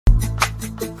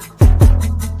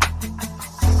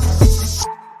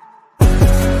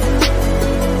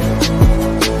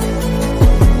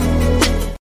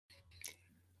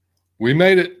We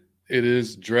made it. It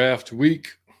is draft week.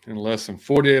 In less than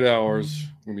 48 hours,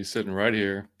 we'll be sitting right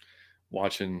here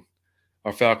watching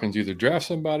our Falcons either draft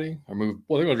somebody or move.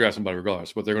 Well, they're going to draft somebody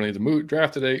regardless, but they're going to either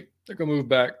draft today, they're going to move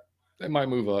back, they might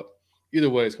move up.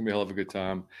 Either way, it's going to be a hell of a good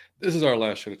time. This is our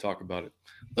last show to talk about it.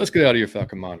 Let's get out of your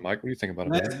Falcon mind, Mike. What do you think about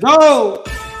it? Let's go!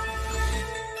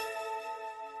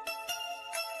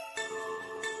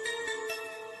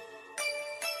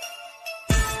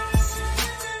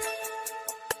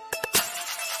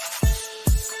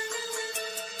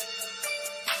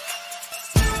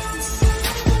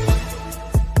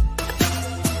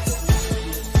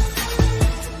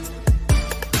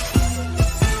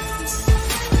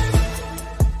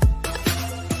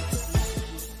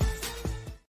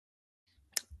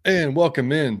 And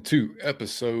welcome in to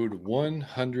episode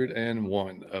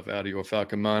 101 of Out of Your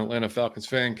Falcon Mind, Atlanta Falcons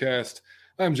Fancast.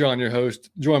 I'm John, your host,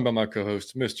 joined by my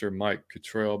co-host, Mr. Mike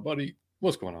Cottrell. Buddy,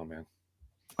 what's going on, man?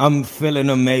 I'm feeling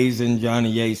amazing,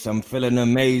 Johnny Yates. I'm feeling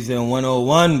amazing.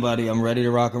 101, buddy. I'm ready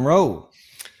to rock and roll.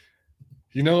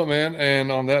 You know what, man?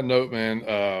 And on that note, man,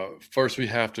 first we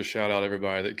have to shout out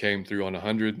everybody that came through on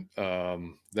 100.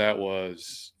 That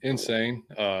was insane.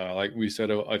 Like we said,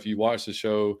 if you watch the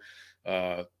show,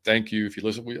 thank you. If you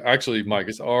listen, Mike,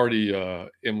 it's already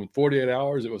in 48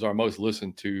 hours. It was our most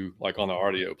listened to, like on the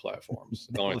RDO platforms.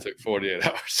 It only took 48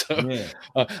 hours. So, yeah.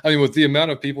 I mean, with the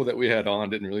amount of people that we had on, it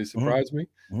didn't really surprise me.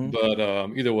 But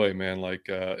either way, man, like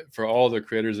for all the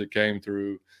creators that came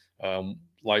through,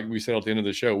 like we said at the end of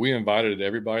the show, we invited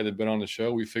everybody that'd been on the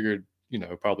show. We figured,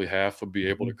 probably half would be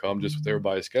able to come just with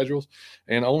everybody's schedules,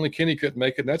 and only Kenny couldn't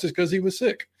make it. And that's just because he was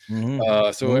sick.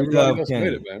 So everybody else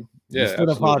made it, man. Yeah,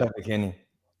 absolutely. Part of it, Kenny.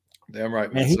 Damn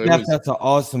right, man. And he left us an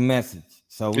awesome message.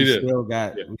 So we still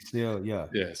got,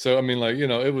 yeah. So I mean, like,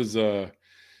 it was, man,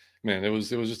 it was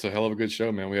just a hell of a good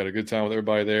show, man. We had a good time with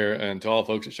everybody there, and to all the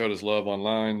folks that showed us love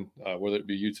online, whether it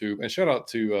be YouTube, and shout out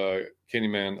to Kenny,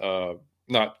 man.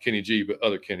 Not Kenny G, but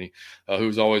other Kenny,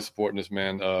 who's always supporting us,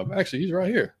 man. Actually, he's right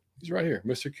here. He's right here,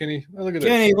 Mr. Kenny. Oh, look at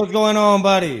Kenny, what's going on,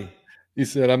 buddy? He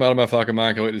said, I'm out of my Falcon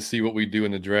mind. Can't wait to see what we do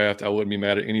in the draft. I wouldn't be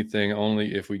mad at anything,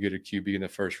 only if we get a QB in the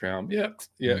first round. Yeah,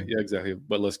 exactly.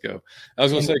 But let's go. I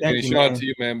was going to say, Kenny, shout out to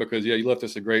you, man, because, you left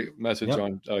us a great message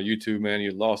on YouTube, man.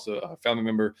 You lost a family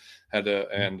member,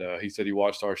 and he said he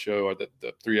watched our show, or the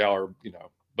 3-hour,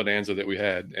 bonanza that we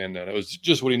had, and it was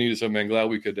just what he needed. So, man, glad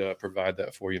we could provide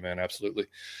that for you, man. Absolutely.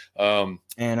 I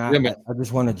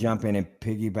just want to jump in and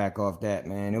piggyback off that,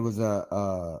 man. It was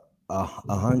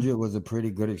 100 was a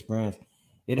pretty good experience.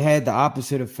 It had the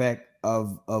opposite effect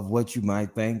of what you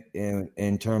might think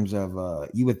in terms of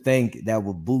you would think that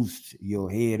would boost your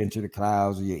head into the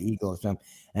clouds or your ego or something,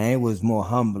 and it was more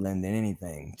humbling than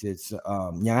anything. It's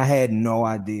I had no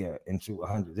idea into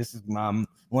 100. This is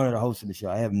one of the hosts of the show.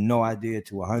 I have no idea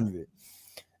to 100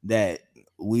 that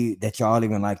y'all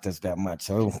even liked us that much.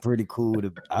 So it was pretty cool.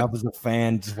 I was a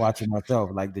fan just watching myself.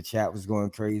 Like, the chat was going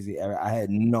crazy. I had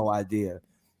no idea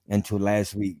until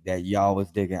last week that y'all was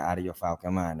digging Out of Your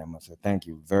Falcon Mind that much. So thank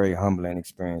you. Very humbling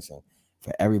experience. And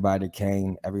for everybody that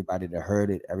came, everybody that heard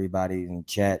it, everybody in the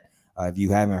chat. If you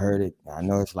haven't heard it, I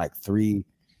know it's like 3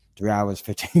 hours,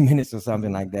 15 minutes or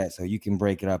something like that. So you can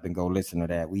break it up and go listen to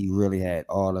that. We really had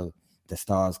all of the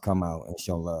stars come out and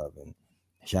show love. And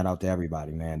shout out to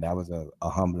everybody, man. That was a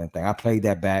humbling thing. I played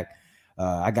that back.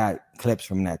 I got clips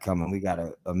from that coming. We got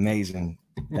an amazing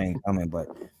thing coming, but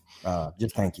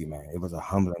just thank you, man. It was a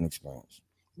humbling experience.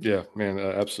 Yeah, man,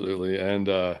 absolutely. And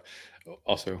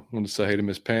also want to say hey to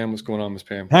Miss Pam. What's going on, Miss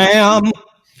Pam? Pam.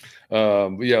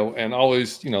 And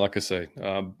always, like I say,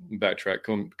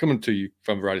 backtrack coming to you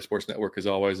from Variety Sports Network as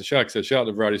always. And shout out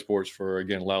to Variety Sports for,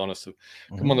 again, allowing us to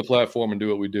come on the platform and do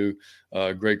what we do.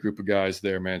 Great group of guys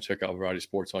there, man. Check out Variety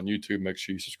Sports on YouTube. Make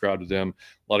sure you subscribe to them.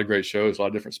 A lot of great shows, a lot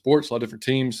of different sports, a lot of different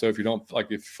teams. So if you don't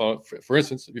for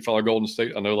instance, if you follow Golden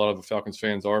State, I know a lot of the Falcons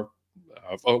fans are.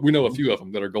 We know a few of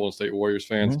them that are Golden State Warriors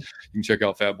fans. You can check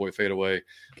out Fat Boy Fadeaway.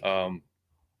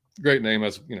 Great name, I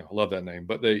love that name.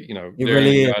 But they,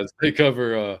 guys, they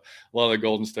cover a lot of the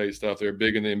Golden State stuff. They're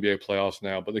big in the NBA playoffs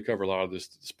now, but they cover a lot of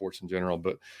this sports in general.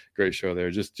 But great show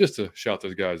there. Just to shout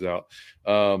those guys out.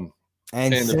 And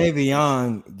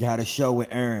Savion got a show with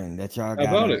Aaron that y'all got.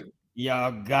 How about it?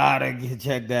 Y'all gotta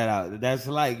check that out. That's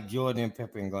like Jordan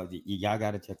Pippen. Y'all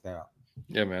gotta check that out.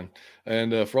 Yeah, man.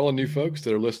 And for all the new folks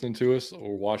that are listening to us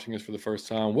or watching us for the first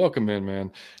time, welcome in,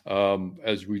 man.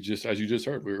 As you just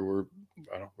heard, we're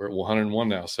at 101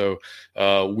 now. So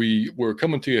we're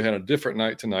coming to you at a different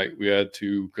night tonight. We had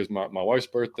to, because my wife's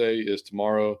birthday is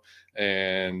tomorrow,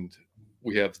 and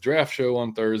we have the draft show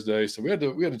on Thursday, so we had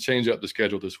to change up the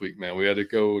schedule this week, man. We had to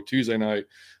go Tuesday night.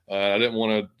 I didn't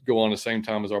want to go on the same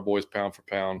time as our boys pound for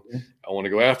pound. I want to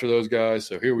go after those guys,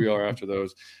 so here we are after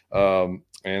those.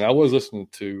 And I was listening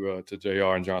to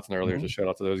JR and Jonathan earlier, so shout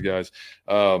out to those guys.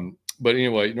 But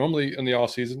anyway, normally in the off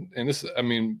season, and this, I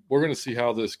mean, we're going to see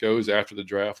how this goes after the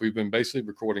draft. We've been basically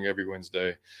recording every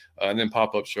Wednesday, and then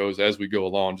pop-up shows as we go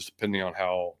along, just depending on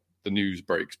how the news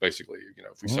breaks, basically. You know,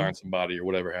 if we sign somebody or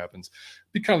whatever happens,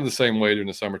 be kind of the same way during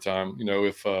the summertime. You know,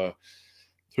 if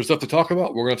there's stuff to talk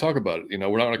about, we're going to talk about it. You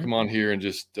know, we're not going to come on here and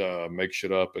just make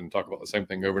shit up and talk about the same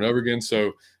thing over and over again.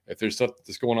 So if there's stuff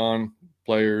that's going on,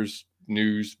 players,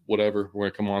 news, whatever, we're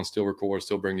gonna come on, still record,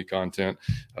 still bring you content.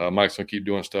 Mike's gonna keep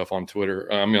doing stuff on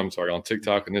Twitter. I'm sorry, on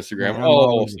TikTok and Instagram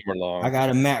all summer long. I got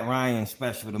a Matt Ryan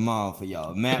special tomorrow for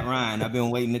y'all. Matt Ryan, I've been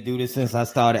waiting to do this since I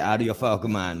started Out of Your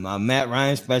Falcon Mind. My Matt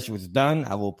Ryan special is done.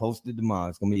 I will post it tomorrow.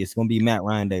 It's gonna be Matt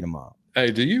Ryan Day tomorrow.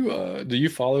 Hey, do you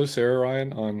follow Sarah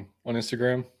Ryan on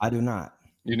Instagram? I do not.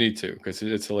 You need to, because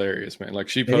it's hilarious, man. Like,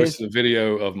 she posted a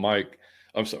video of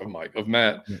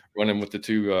Matt running with the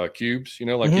two cubes. You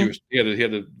know, like he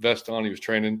had a vest on. He was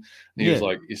training. And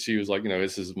she was like, you know,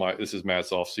 this is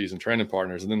Matt's off season training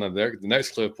partners. And then the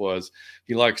next clip was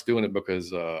he likes doing it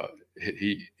because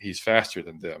he's faster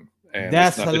than them. And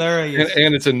that's hilarious.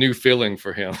 And it's a new feeling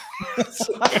for him.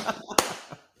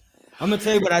 I'm gonna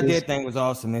tell you what I did think was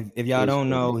awesome. If y'all don't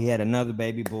know, he had another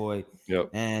baby boy. Yep.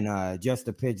 And just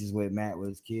the pictures with Matt with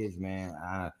his kids, man.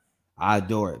 I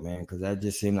adore it, man, because that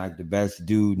just seemed like the best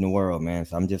dude in the world, man.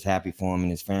 So I'm just happy for him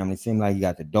and his family. It seemed like he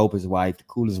got the dopest wife,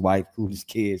 coolest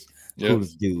kids,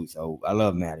 coolest dude. So I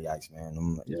love Matty Ice, man.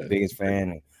 I'm the biggest fan,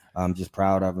 and I'm just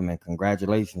proud of him. And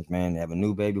congratulations, man. They have a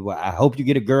new baby boy. I hope you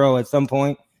get a girl at some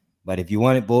point, but if you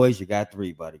wanted boys, you got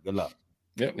 3, buddy. Good luck.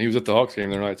 Yeah, he was at the Hawks game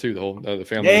the other night too. The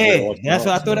family. Yeah, that's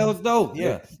what I thought. That was dope.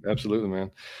 Yeah, absolutely,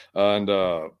 man.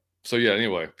 And so yeah,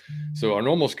 anyway, so our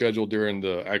normal schedule during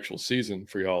the actual season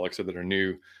for y'all, like I said, that are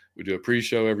new, we do a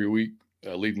pre-show every week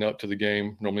leading up to the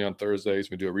game. Normally on Thursdays,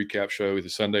 we do a recap show either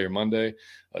Sunday or Monday,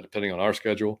 depending on our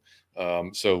schedule.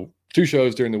 So 2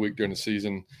 shows during the week during the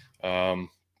season.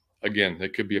 Again,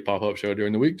 it could be a pop-up show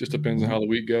during the week. Just depends on how the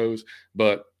week goes.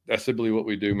 But that's simply what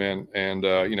we do, man. And,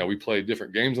 you know, we play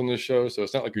different games on this show. So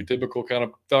it's not like your typical kind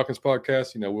of Falcons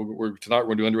podcast. You know, tonight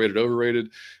we're going to do underrated,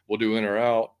 overrated. We'll do in or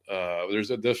out. There's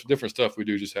different stuff we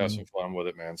do. Just have some fun with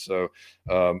it, man. So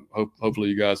hopefully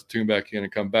you guys tune back in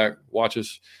and come back, watch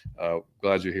us.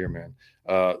 Glad you're here, man.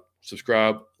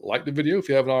 Subscribe, like the video if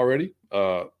you haven't already.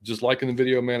 Just liking the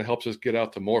video, man, it helps us get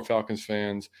out to more Falcons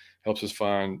fans, helps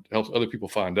other people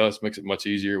find us, makes it much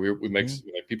easier. We make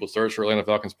people search for Atlanta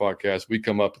Falcons podcast. We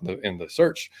come up in the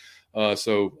search.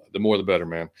 So the more the better,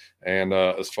 man. And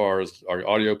as far as our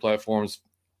audio platforms,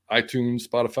 iTunes,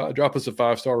 Spotify, drop us a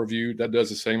 5-star review. That does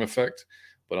the same effect,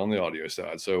 but on the audio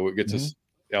side. So it gets us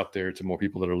out there to more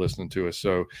people that are listening to us.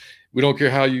 So we don't care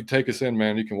how you take us in,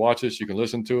 man. You can watch us, you can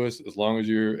listen to us as long as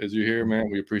you're here, man.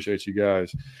 We appreciate you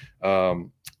guys.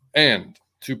 And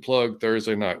to plug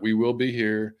Thursday night, we will be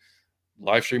here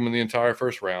live streaming the entire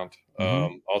first round,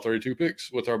 all 32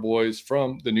 picks with our boys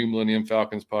from the New Millennium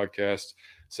Falcons podcast.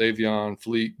 Savion,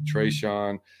 Fleet,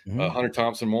 Trayshawn, Hunter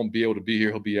Thompson won't be able to be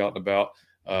here. He'll be out and about.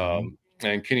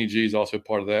 And Kenny G is also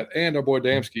part of that. And our boy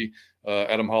Damsky,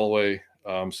 Adam Holloway.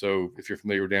 So if you're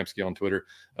familiar with Damsky on Twitter,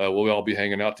 we'll all be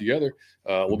hanging out together.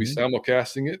 We'll be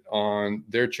simulcasting it on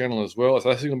their channel as well. It's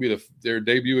actually going to be they're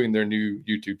debuting their new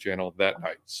YouTube channel that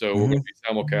night. So we're going to be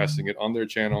simulcasting it on their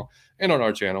channel and on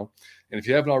our channel. And if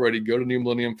you haven't already, go to New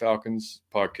Millennium Falcons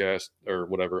podcast or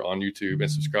whatever on YouTube and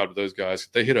subscribe to those guys.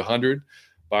 If they hit 100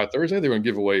 by Thursday, they're going to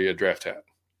give away a draft hat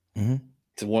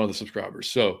to one of the subscribers.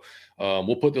 So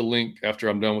we'll put the link after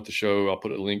I'm done with the show. I'll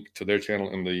put a link to their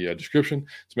channel in the description.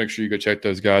 So make sure you go check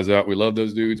those guys out. We love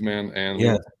those dudes, man. And we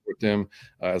support them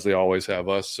as they always have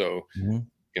us. So,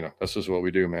 you know, that's just what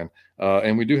we do, man.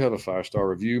 And we do have a 5-star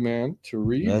review, man, to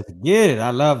read. Let's get it.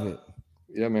 I love it.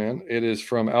 Yeah, man. It is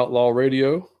from Outlaw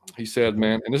Radio. He said,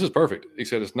 man, and this is perfect. He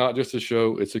said, it's not just a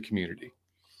show, it's a community.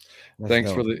 Thanks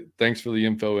for the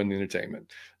info and the entertainment.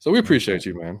 So we appreciate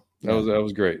you, man. That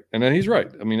was great. And then he's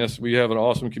right. I mean, we have an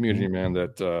awesome community, man,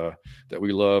 that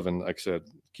we love, and like I said,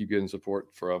 keep getting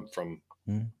support from.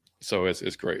 So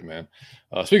it's great, man.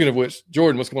 Speaking of which,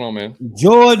 Jordan, what's going on, man?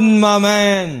 Jordan, my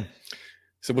man.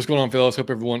 So what's going on, fellas? Hope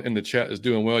everyone in the chat is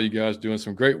doing well. You guys doing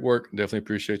some great work. Definitely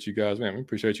appreciate you guys, man. We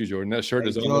appreciate you, Jordan. That shirt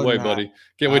is on the way, buddy.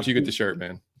 Can't wait till you get the shirt,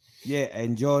 man. Yeah,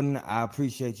 and Jordan, I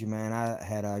appreciate you, man. I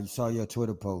had saw your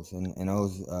Twitter post, and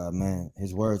those man,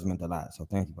 his words meant a lot. So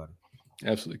thank you, buddy.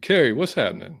 Absolutely. Carrie, what's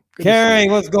happening? Carrie,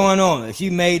 what's going on? She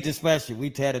made the special.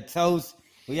 We had a toast.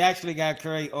 We actually got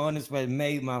Curry on this, but it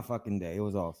made my fucking day. It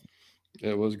was awesome.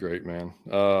 It was great, man.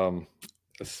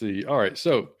 Let's see. All right,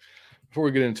 so before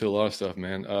we get into a lot of stuff,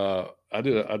 man, I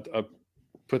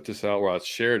put this out where I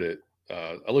shared it.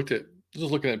 I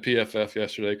was looking at PFF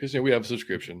yesterday because we have a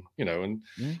subscription, and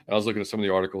I was looking at some of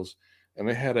the articles, and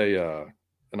they had an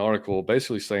article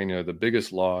basically saying the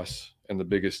biggest loss and the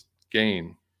biggest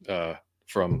gain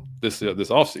from this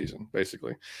offseason,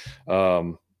 basically.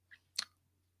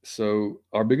 So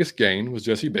our biggest gain was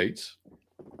Jesse Bates.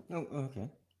 Oh, okay.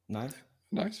 Nice.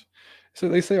 So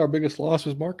they say our biggest loss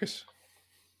was Marcus.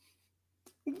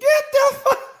 Get the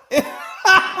fuck get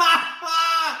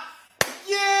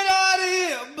out of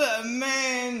here. But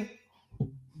man,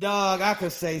 dog, I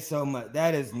could say so much.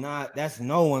 That's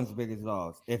no one's biggest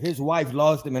loss. If his wife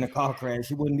lost him in a car crash,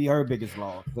 it wouldn't be her biggest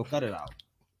loss. So cut it out.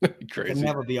 Crazy. It can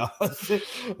never be ours.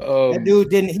 That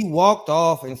dude he walked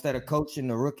off instead of coaching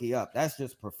the rookie up. That's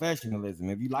just professionalism.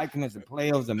 If you like him as a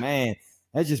player, as a man,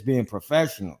 that's just being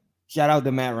professional. Shout out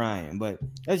to Matt Ryan, but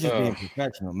that's just being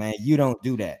professional, man. You don't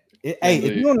do that. Hey,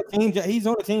 if you're on the team, he's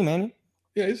on the team, man.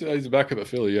 Yeah, he's a backup at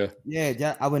Philly, yeah.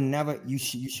 Yeah, I would never. You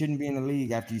shouldn't be in the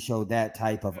league after you show that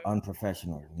type of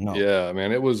unprofessional. No. Yeah,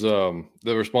 man. It was the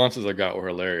responses I got were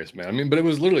hilarious, man. I mean, but it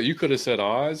was literally you could have said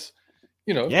Oz.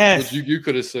 Yes. You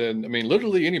could have said, I mean,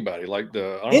 literally anybody. Like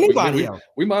anybody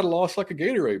we might have lost like a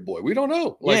Gatorade boy. We don't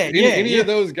know. Like any of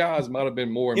those guys might have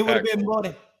been more impactful. It would have been more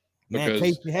than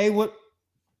Casey Hayward.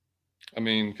 I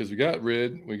mean, because we got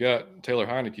Rid, we got Taylor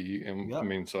Heineke, and I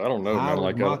mean, so I don't know, man.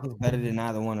 Like Marcus better than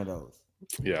either one of those.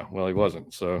 Yeah, well, he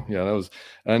wasn't. So yeah, that was,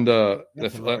 and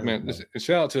man,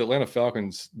 shout out to Atlanta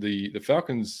Falcons. The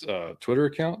Falcons Twitter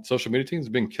account, social media team has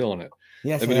been killing it.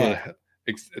 Yes,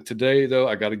 today though,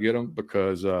 I got to get them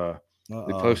because they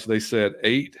posted. They said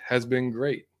 8 has been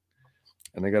great,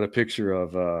 and they got a picture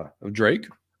of Drake.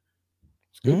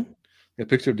 It's good. Got a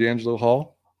picture of D'Angelo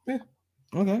Hall. Yeah.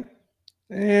 Okay.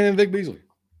 And Vic Beasley.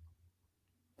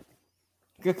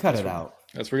 Good, cut it out.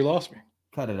 That's where he lost me.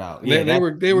 Cut it out. Yeah,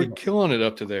 they were killing it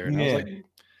up to there. And I was like,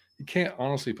 you can't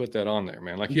honestly put that on there,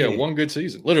 man. Like, one good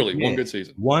season. Literally, one good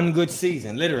season. One good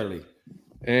season, literally.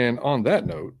 And on that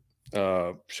note,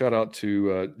 shout out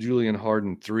to Julian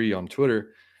Harden 3 on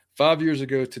Twitter. 5 years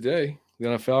ago today, the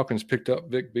NFL Falcons picked up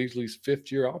Vic Beasley's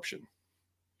 5th-year option.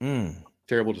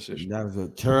 Terrible decision. That was a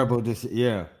terrible decision.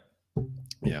 Yeah.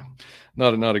 Yeah,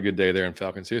 not a good day there in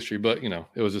Falcons history, but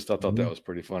it was just I thought that was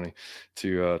pretty funny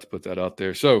to put that out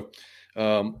there. So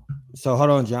hold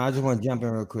on, John. I just want to jump in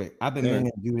real quick. I've been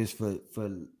meaning to do this for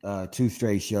 2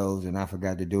 straight shows, and I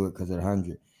forgot to do it because of the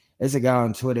 100. There's a guy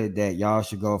on Twitter that y'all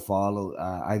should go follow.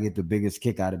 I get the biggest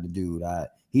kick out of the dude.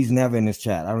 He's never in this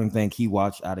chat. I don't even think he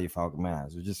watched Out of Your Falcon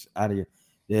Minds. Or just out of your.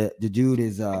 The dude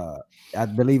is I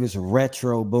believe it's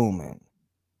Retro Booming.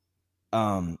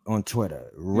 On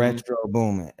Twitter, Retro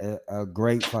Booming, a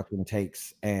great fucking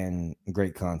takes and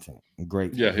great content.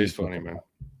 Great. Yeah, he's funny, man.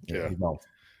 Yeah. He's awesome.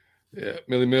 Yeah.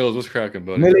 Millie Mills, what's cracking,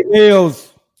 buddy? Millie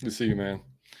Mills. Good to see you, man.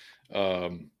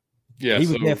 He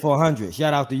was there for 100.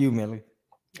 Shout out to you, Millie.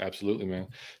 Absolutely, man.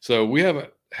 So we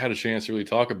haven't had a chance to really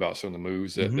talk about some of the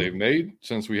moves that they've made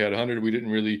since we had 100. We didn't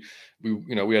really,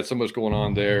 we had so much going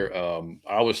on there.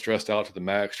 I was stressed out to the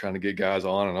max trying to get guys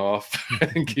on and off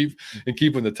and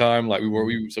keeping the time like we were.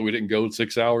 So we didn't go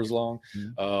 6 hours long.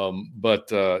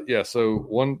 So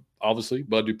one, obviously,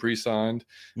 Bud Dupree signed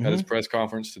at his press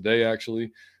conference today,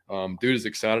 actually. Dude is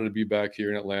excited to be back here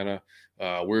in Atlanta.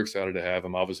 We're excited to have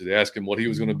him. Obviously, they asked him what he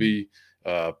was going to be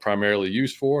primarily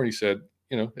used for, and he said,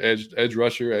 edge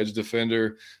rusher, edge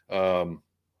defender,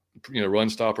 run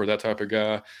stopper, that type of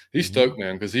guy. He's stoked,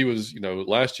 man, because he was,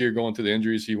 last year going through the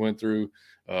injuries he went through,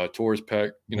 tore his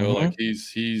pec, like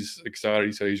he's excited.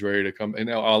 He said he's ready to come. And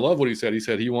now I love what he said. He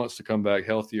said he wants to come back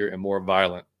healthier and more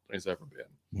violent than he's ever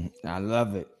been. I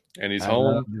love it. And he's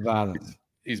home.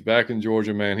 He's back in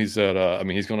Georgia, man. He said,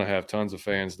 he's going to have tons of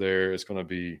fans there. It's going to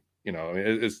be,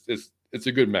 it's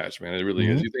a good match, man. It really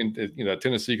is. You think that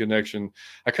Tennessee connection?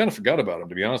 I kind of forgot about him,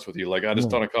 to be honest with you. Like I just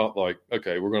thought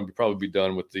okay, we're going to probably be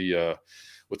done with the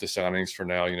signings for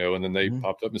now, And then they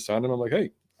popped up and signed him. I'm like,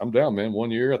 hey, I'm down, man.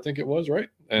 1 year, I think it was, right?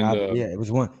 And it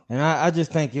was one. And I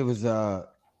just think it was. I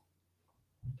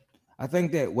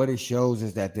think that what it shows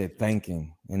is that they're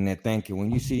thinking,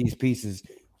 when you see these pieces,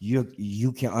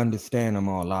 you can understand them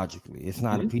all logically. It's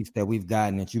not a piece that we've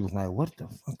gotten that you was like, what the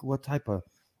fuck? What type of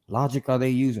logic are they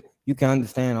using? You can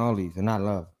understand all these, and I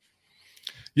love.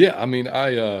 Yeah, I mean,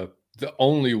 the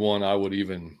only one I would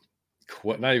even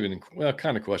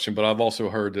kind of question, but I've also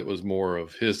heard that was more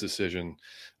of his decision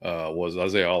was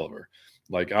Isaiah Oliver.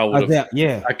 Like I would have,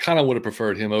 I kind of would have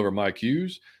preferred him over Mike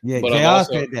Hughes. Yeah, but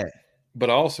JR said that. But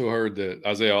I also heard that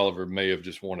Isaiah Oliver may have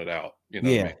just wanted out. You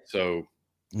know what I mean? So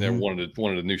they wanted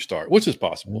a new start, which is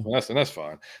possible, and that's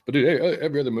fine. But dude,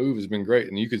 every other move has been great,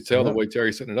 and you could tell the way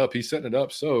Terry's setting it up. He's setting it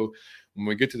up so when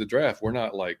we get to the draft, we're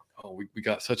not like, oh, we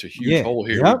got such a huge hole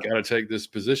here. We got to take this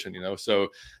position, you know. So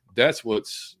that's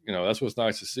what's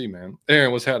nice to see, man.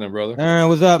 Aaron, what's happening, brother? Aaron,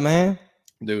 what's up, man?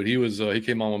 Dude, he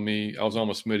came on with me. I was on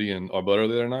with Smitty and our butter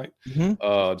the other night.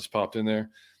 Just popped in there.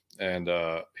 And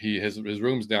his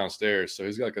room's downstairs, so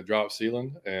he's got like a drop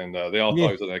ceiling, and they all thought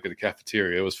he was like at the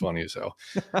cafeteria. It was funny as hell.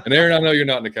 And Aaron, I know you're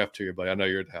not in the cafeteria, buddy. I know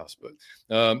you're at the house, but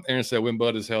Aaron said when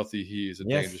Bud is healthy, he is a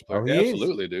dangerous player.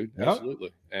 Absolutely, dude. Yep.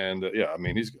 Absolutely. And I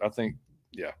mean,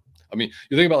 I mean,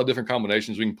 you think about the different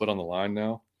combinations we can put on the line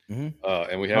now, and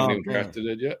we haven't even drafted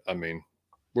it yet. I mean,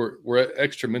 we're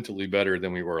extra mentally better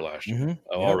than we were last year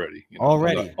already. You know,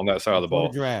 on that side of the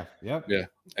ball. Draft. Yep. Yeah.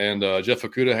 And Jeff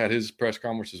Okudah had his press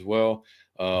conference as well.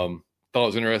 Thought it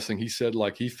was interesting. He said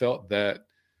like he felt that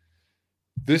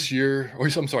this year, he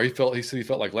said he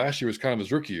felt like last year was kind of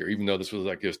his rookie year, even though this was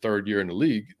like his third year in the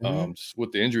league.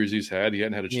 With the injuries he's had, he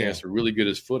hadn't had a chance to really get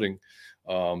his footing.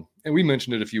 And we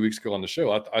mentioned it a few weeks ago on the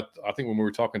show. I think when we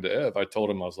were talking to Ev, I told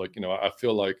him, I was like, you know, I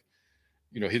feel like,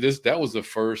 you know, that was the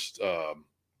first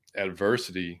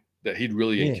adversity that he'd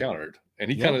really encountered. And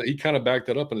he kind of backed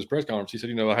that up in his press conference. He said,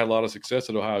 you know, I had a lot of success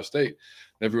at Ohio State,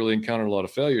 never really encountered a lot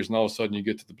of failures. And all of a sudden you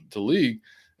get to the league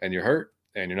and you're hurt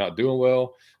and you're not doing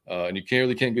well, and you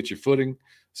can't get your footing.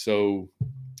 So,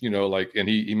 you know, like, and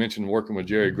he mentioned working with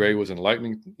Jerry Gray was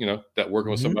enlightening, you know, that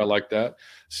working with somebody like that.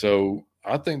 So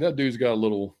I think that dude's got a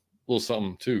little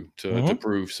something too to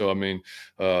prove. So, I mean,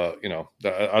 you know,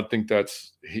 I think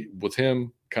that's with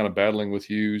him kind of battling with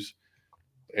Hughes,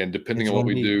 and depending on what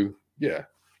we do, it's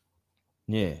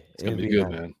gonna be good,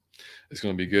 man. It's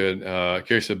gonna be good.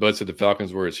 Kerry said, Bud said the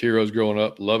Falcons were his heroes growing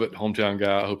up. Love it, hometown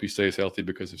guy. I hope he stays healthy,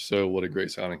 because if so, what a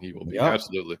great signing he will be.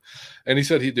 Absolutely. And he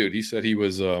said he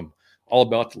was all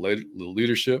about the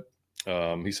leadership.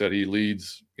 He said he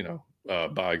leads, you know,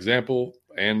 by example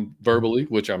and verbally,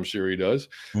 which I'm sure he does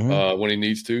when he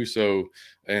needs to. So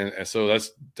and so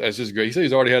that's just great. He said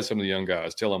he's already had some of the young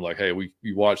guys tell him like, hey, we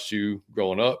watched you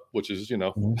growing up, which is, you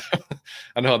know,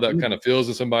 I know how that kind of feels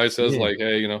when somebody says like,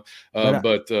 hey, you know,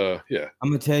 but I'm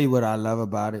gonna tell you what I love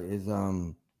about it is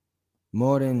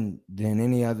more than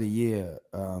any other year,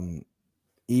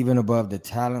 even above the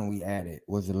talent we added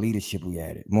was the leadership we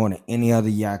added. More than any other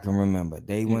year I can remember.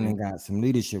 They went and got some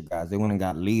leadership guys. They went and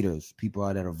got leaders, people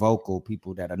that are vocal,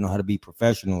 people that know how to be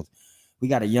professionals. We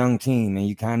got a young team, and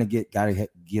you kind of gotta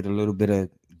get a little bit of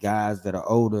guys that are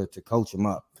older to coach them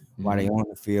up while they're on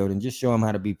the field, and just show them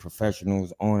how to be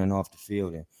professionals on and off the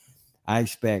field. And I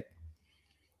expect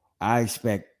a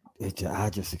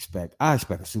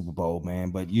Super Bowl,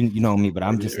 man. But you know me, but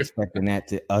I'm just expecting that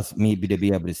to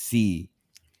be able to see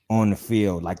on the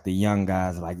field, like the young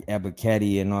guys like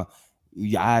Ebiketie and all.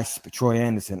 Troy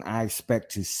Anderson, I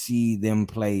expect to see them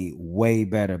play way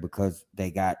better because they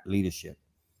got leadership.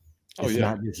 It's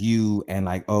not just you and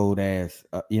like old ass,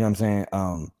 you know what I'm saying?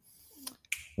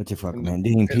 What you fucking man,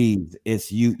 Dean Pease.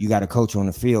 It's you got to coach on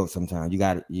the field sometimes.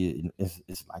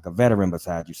 It's like a veteran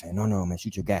beside you saying, no, man,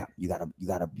 shoot your gap. You gotta,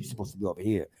 you're supposed to be over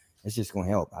here. It's just gonna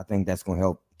help. I think that's gonna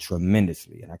help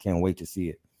tremendously, and I can't wait to see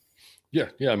it. Yeah.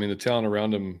 I mean, the talent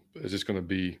around him is just going to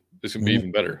be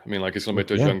even better. I mean, like, it's going to make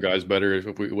those young guys better.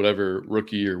 If we, whatever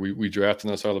rookie or we draft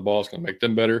on that side of the ball, it's going to make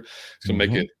them better. It's going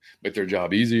to make their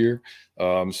job easier.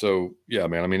 So yeah,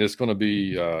 man. I mean, it's going to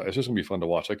be it's just going to be fun to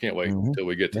watch. I can't wait until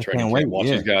we get to training camp. Watch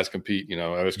these guys compete. You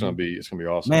know, it's going to be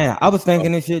awesome. Man, I was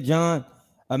thinking this shit, John.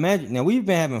 Imagine now, we've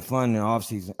been having fun in the off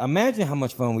season. Imagine how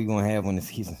much fun we're gonna have when the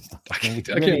season starts. I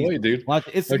can't wait, dude.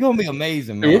 It's gonna be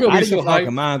amazing, man. We're gonna be so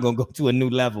hyped. Mine gonna go to a new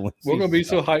level. We're gonna be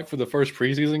so hyped for the first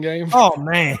preseason game. Oh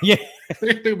man, yeah.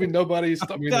 There'll be nobody.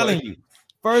 I'm telling you,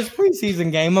 first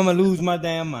preseason game, I'm gonna lose my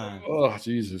damn mind. Oh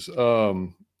Jesus.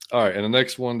 All right, and the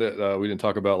next one that we didn't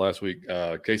talk about last week,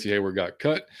 Casey Hayward got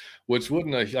cut, which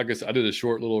wouldn't. I guess I did a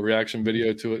short little reaction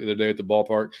video to it the other day at the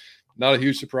ballpark. Not a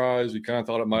huge surprise. We kind of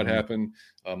thought it might happen.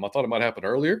 I thought it might happen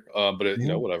earlier, but it, you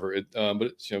know, whatever. But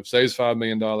it saves $5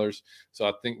 million. So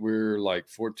I think we're like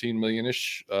 14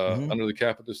 million-ish under the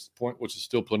cap at this point, which is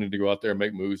still plenty to go out there and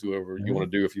make moves, whoever you want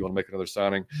to do, if you want to make another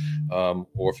signing,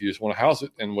 or if you just want to house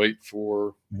it and wait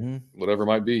for whatever it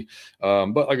might be.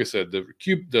 But like I said, the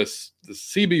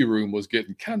CB room was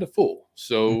getting kind of full.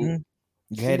 So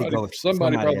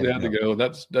somebody probably had to go.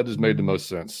 That just made the most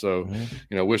sense. So,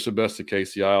 you know, wish the best to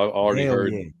Casey. I already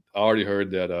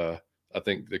heard that I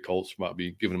think the Colts might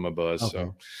be giving him a buzz. Okay.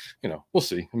 So, you know, we'll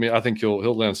see. I mean, I think he'll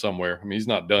land somewhere. I mean, he's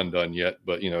not done yet,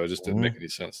 but you know, it just didn't make any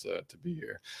sense to be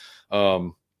here.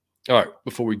 All right,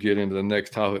 before we get into the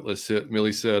next topic, let's sit.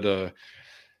 Millie said,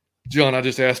 John, I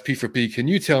just asked P for P. Can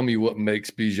you tell me what makes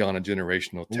Bijan a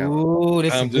generational talent? Ooh,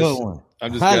 this is a good one.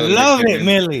 I'm just I gathering love it, opinions.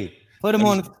 Millie. Put him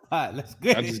on the spot. Let's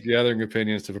get I'm it. just gathering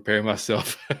opinions to prepare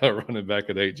myself running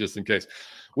back at 8 just in case,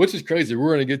 which is crazy.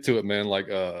 We're going to get to it, man. Like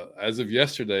as of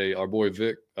yesterday, our boy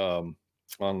Vic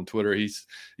on Twitter,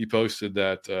 he posted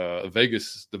that the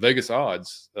Vegas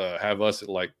odds have us at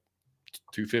like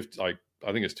 250, like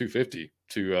I think it's 250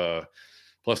 to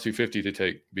plus 250 to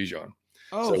take Bijan.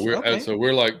 Oh, So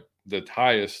we're like the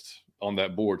highest on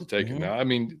that board to take it. Now, I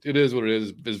mean, it is what it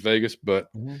is. It's Vegas, but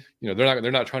you know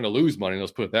they're not trying to lose money.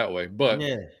 Let's put it that way. But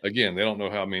again, they don't know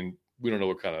how. I mean, we don't know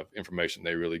what kind of information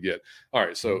they really get. All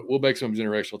right, so we'll make some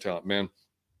generational talent, man.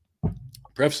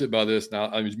 Preface it by this.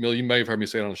 Now, I mean, Mill, you may have heard me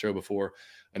say it on the show before.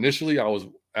 Initially, I was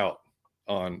out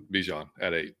on Bijan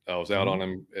at 8. I was out on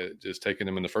him, just taking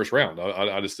him in the first round.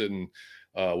 I just didn't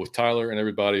with Tyler and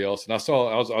everybody else. And I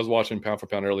was watching pound for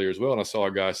pound earlier as well, and I saw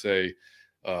a guy say,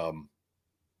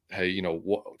 "Hey, you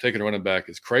know, taking a running back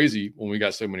is crazy when we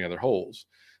got so many other holes."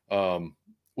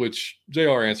 Which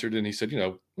JR answered, and he said, "You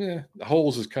know, the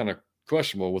holes is kind of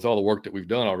questionable with all the work that we've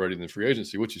done already in the free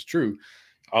agency," which is true.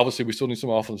 Obviously, we still need some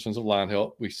offensive line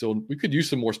help. We could use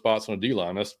some more spots on a D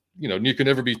line. That's, you know, you can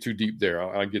never be too deep there.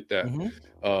 I get that.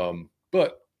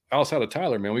 But outside of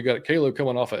Tyler, man, we got Caleb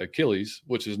coming off of Achilles,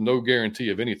 which is no guarantee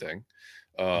of anything.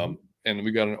 And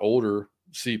we got an older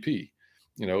CP,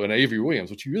 you know, and Avery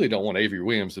Williams, which you really don't want Avery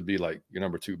Williams to be like your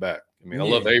number 2 back. I mean, I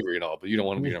love Avery and all, but you don't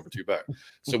want to be number 2 back.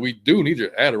 So we do need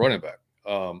to add a running back.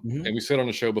 And we said on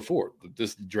the show before,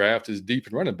 this draft is deep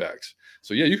in running backs.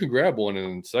 So yeah, you can grab one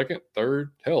in second, third,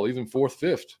 hell, even fourth,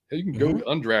 fifth. Hell, you can go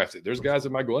undrafted. There's guys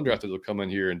that might go undrafted that'll come in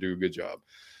here and do a good job.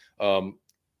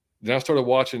 Then I started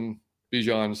watching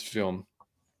Bijan's film,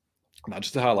 not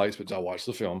just the highlights, but I watched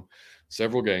the film,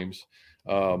 several games.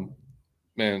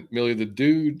 Man, Millie, the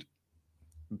dude,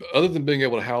 other than being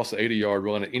able to house an 80-yard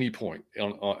run at any point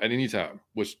at any time,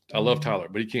 which I love Tyler,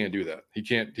 but he can't do that. He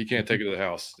can't take it to the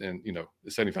house and, you know,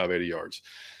 75, 80 yards.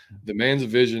 The man's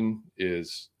vision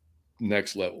is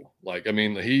next level. Like, I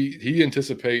mean, he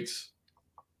anticipates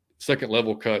second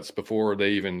level cuts before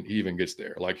he even gets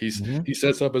there. Like he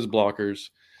sets up his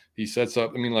blockers. He sets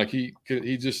up, I mean, like he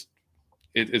just,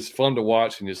 it's fun to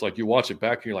watch, and it's like you watch it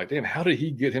back and you're like, damn, how did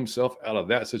he get himself out of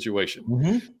that situation?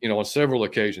 You know, on several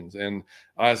occasions. And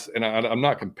I'm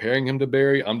not comparing him to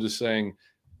Barry. I'm just saying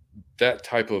that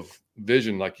type of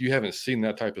vision, like you haven't seen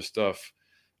that type of stuff,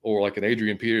 or like an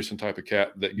Adrian Peterson type of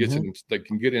cat that gets in, that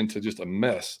can get into just a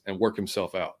mess and work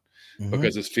himself out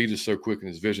because his feet is so quick and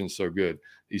his vision is so good.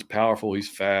 He's powerful. He's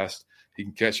fast. He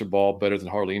can catch a ball better than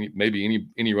hardly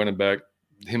any running back.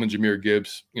 Him and Jahmyr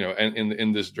Gibbs, you know, and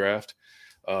in this draft.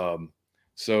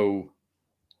 So,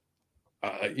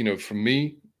 you know, for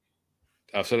me,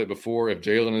 I've said it before, if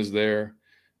Jalen is there,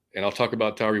 and I'll talk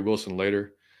about Tyree Wilson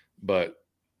later, but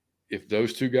if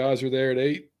those two guys are there at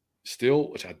 8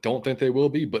 still, which I don't think they will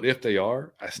be, but if they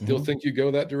are, I still think you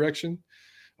go that direction.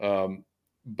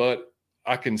 But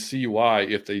I can see why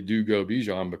if they do go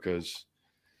Bijan, because,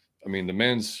 I mean,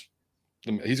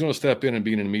 he's going to step in and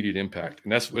be an immediate impact.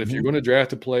 And that's if you're going to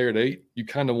draft a player at 8, you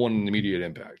kind of want an immediate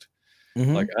impact.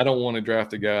 Like, I don't want to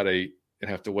draft a guy at 8 and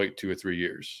have to wait 2 or 3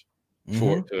 years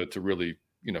for it to really,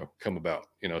 you know, come about,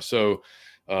 you know? So,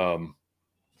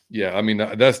 yeah, I mean,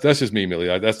 that's just me, Millie.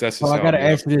 That's just I got to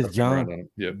ask you this, John.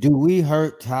 Yeah. Do we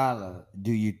hurt Tyler,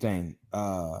 do you think?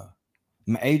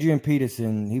 Adrian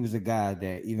Peterson, he was a guy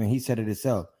that even he said it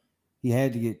himself. He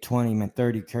had to get 20 and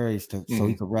 30 carries so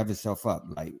he could rev himself up.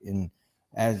 Like, and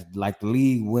as like the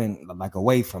league went like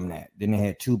away from that, then they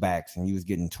had 2 backs and he was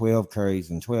getting 12 carries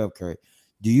and 12 carries.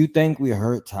 Do you think we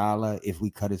hurt Tyler if we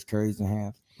cut his carries in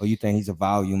half? Or you think he's a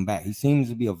volume back? He seems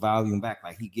to be a volume back.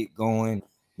 Like, he get going,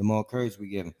 the more carries we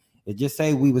give him. It just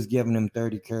say we was giving him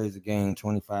 30 carries a game,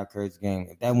 25 carries a game.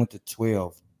 If that went to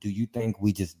 12, do you think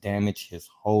we just damage his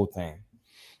whole thing?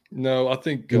 No, I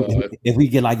think if we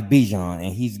get like Bijan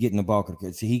and he's getting the bulk of the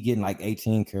carries, so he getting like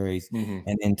 18 carries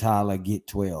and then Tyler get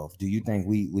 12. Do you think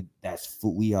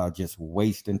we are just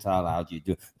wasting Tyler out? You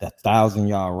do the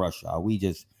 1,000-yard rush? Are we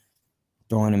just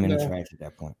throwing him in the trash at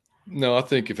that point? No, I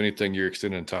think if anything, you're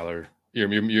extending Tyler.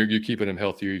 You're keeping him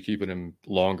healthier. You're keeping him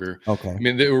longer. Okay. I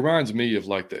mean, it reminds me of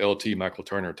like the LT Michael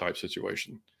Turner type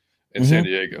situation in San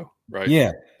Diego, right?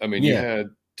 Yeah. I mean, you had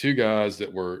 2 guys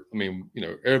that were, I mean, you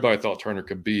know, everybody thought Turner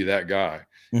could be that guy.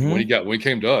 When he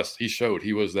came to us, he showed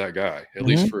he was that guy, at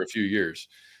least for a few years.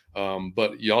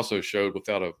 But he also showed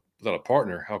without a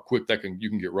partner how quick you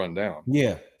can get run down.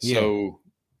 Yeah. So,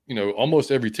 you know,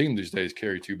 almost every team these days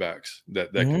carry 2 backs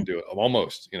that can do it.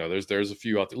 Almost, you know, there's a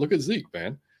few out there. Look at Zeke,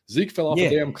 man. Zeke fell off a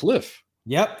damn cliff.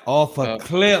 Yep, off a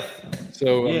cliff.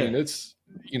 So I mean, it's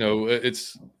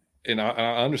and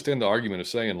I understand the argument of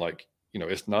saying like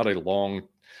it's not a long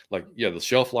the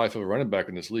shelf life of a running back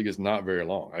in this league is not very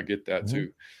long. I get that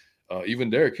too. Even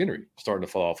Derrick Henry starting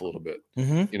to fall off a little bit.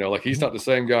 He's not the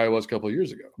same guy he was a couple of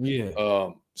years ago. Yeah.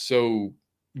 So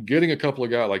getting a couple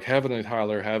of guys like having a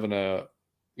Tyler, having a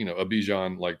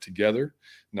Bijan like together.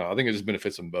 No, I think it just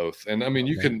benefits them both. And I mean,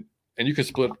 you can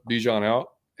split Bijan out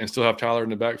and still have Tyler in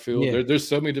the backfield. Yeah. There's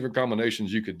so many different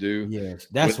combinations you could do. Yes,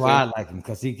 that's why I like him,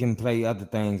 because he can play other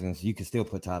things, and so you can still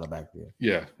put Tyler back there.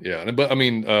 Yeah. But I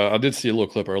mean, I did see a little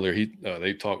clip earlier. He had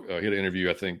an interview,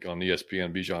 I think, on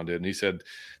ESPN. Bijan did, and he said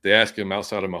they asked him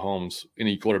outside of Mahomes,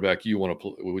 any quarterback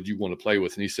would you want to play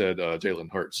with, and he said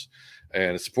Jalen Hurts.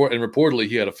 And reportedly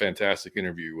he had a fantastic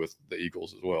interview with the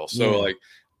Eagles as well. So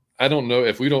I don't know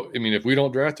if we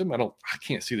don't draft him, I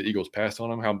can't see the Eagles pass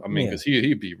on him. Because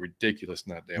he'd be ridiculous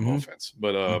in that damn offense.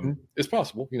 But it's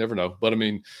possible. You never know. But I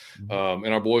mean, and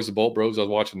our boys, the Bolt Bros, I was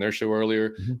watching their show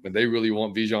earlier, and they really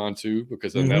want Bijan too,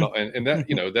 because of that, and that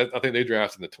that I think they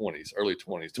drafted in the 20s, early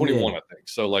 20s, 21, I think.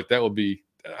 So like that would be.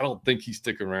 I don't think he's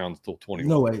sticking around until 21.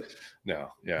 No way.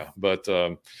 No, yeah, but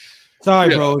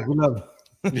sorry, bro. We love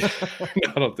you.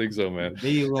 I don't think so, man.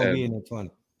 He won't be in the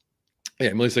 20.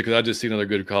 Yeah, Melissa, because I just see another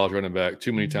good college running back.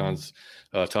 Too many times,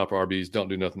 top RBs don't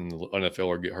do nothing in the NFL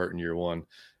or get hurt in year one.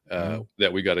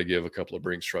 That we got to give a couple of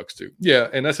Brinks trucks to. Yeah,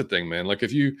 and that's the thing, man. Like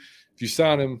if you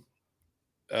sign him,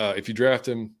 if you draft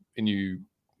him and you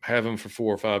have him for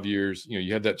 4 or 5 years,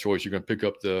 you have that choice. You're going to pick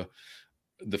up the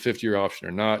 5th-year option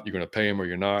or not. You're going to pay him or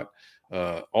you're not.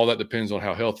 All that depends on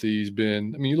how healthy he's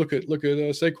been. I mean, you look at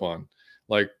Saquon.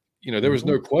 Like there was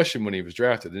no question when he was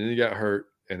drafted, and then he got hurt,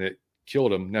 and it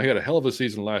killed him. Now he had a hell of a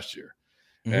season last year,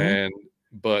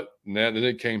 but now then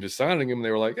it came to signing him, and they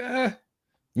were like, I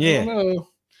don't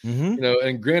know.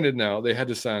 And granted, now they had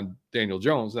to sign Daniel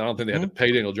Jones. I don't think they had to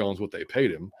pay Daniel Jones what they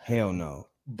paid him. Hell no.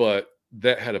 But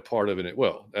that had a part of it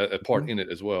a part in it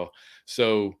as well.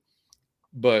 So,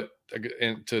 but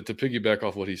and to piggyback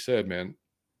off what he said, man.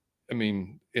 I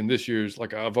mean, in this year's,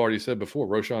 like I've already said before,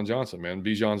 Roschon Johnson, man,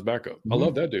 Bijan's backup. I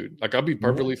love that dude. Like I'd be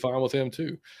perfectly fine with him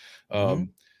too.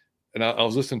 And I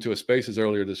was listening to a Spaces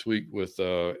earlier this week with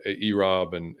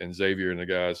E-Rob and Xavier and the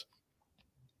guys.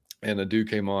 And the dude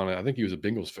came on, I think he was a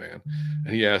Bengals fan.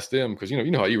 And he asked them, because you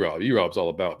know how E-Rob's all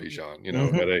about Bijan,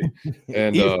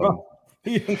 and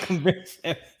he didn't convince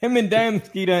him and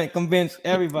Damsky didn't convince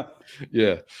everybody.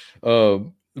 Yeah.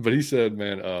 But he said,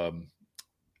 man,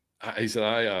 he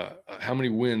said, how many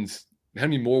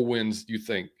more wins do you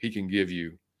think he can give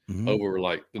you over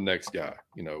like the next guy,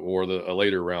 or a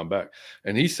later round back?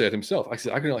 And he said himself, I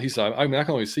can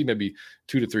only see maybe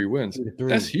 2 to 3 wins.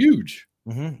 That's huge.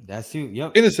 That's huge.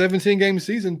 Yep. In a 17-game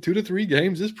season, 2 to 3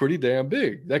 games is pretty damn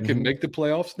big. That can make the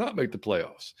playoffs, not make the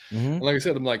playoffs. And like I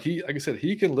said,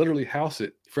 he can literally house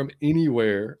it from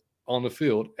anywhere on the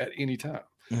field at any time.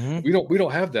 We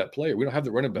don't have that player. We don't have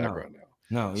the running back right now.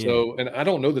 No. Yeah. So, and I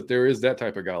don't know that there is that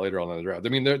type of guy later on in the draft. I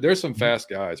mean, there's some fast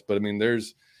guys, but I mean,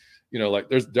 there's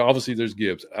obviously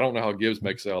Gibbs. I don't know how Gibbs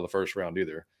makes it out of the first round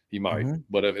either. He might,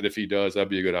 but if he does, that'd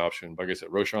be a good option. Like I said,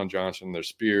 Roschon Johnson, there's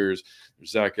Spears,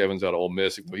 there's Zach Evans out of Ole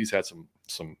Miss. He's had some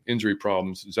injury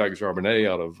problems. Zach Charbonnet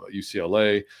out of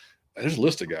UCLA. There's a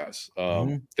list of guys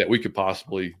that we could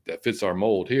possibly, that fits our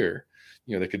mold here.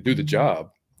 They could do the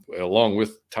job along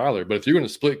with Tyler. But if you're going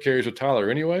to split carries with Tyler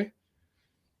anyway,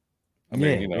 I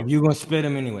mean, if you're going to split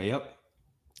him anyway, yep.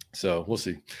 So we'll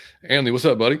see. Anthony, what's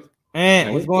up, buddy?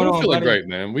 Man, what's going on? We're feeling buddy? great,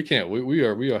 man. We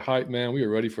are hyped, man. We are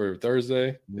ready for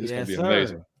Thursday. It's gonna be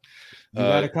amazing. You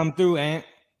gotta come through, Ant.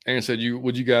 Aaron said,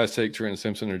 would you guys take Trent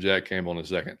Simpson or Jack Campbell in a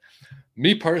second?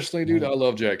 Me personally, dude, I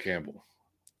love Jack Campbell.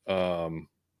 Trenton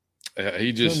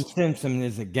Simpson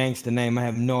is a gangster name. I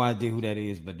have no idea who that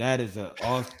is, but that is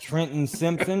Trenton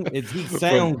Simpson. He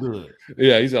sound good.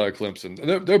 Yeah, he's out of Clemson.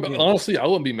 Honestly, I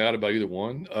wouldn't be mad about either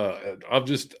one.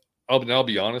 I'll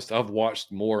be honest. I've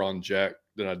watched more on Jack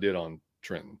than I did on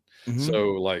Trenton. So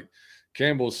like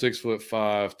Campbell's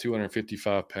 6'5",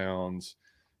 255 pounds,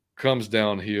 comes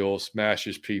downhill,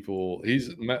 smashes people. He's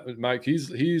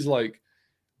like,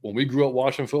 when we grew up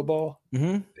watching football,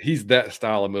 he's that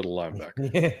style of middle linebacker.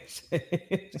 Yes.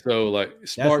 So like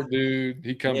smart dude.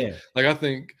 He comes like, I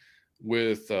think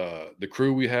with the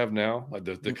crew we have now, like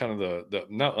the kind of the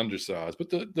not undersized, but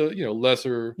the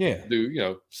lesser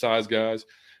dude, size guys,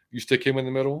 you stick him in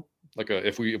the middle. Like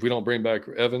if we don't bring back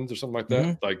Evans or something like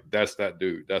that, like that's that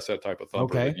dude. That's that type of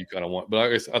thumper that you kind of want.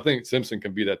 But I think Simpson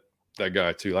can be that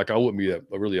guy too. Like I wouldn't be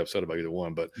really upset about either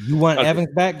one. But you want Evans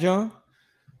back, John?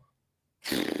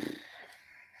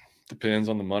 Depends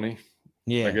on the money.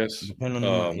 Yeah, I guess. depending on the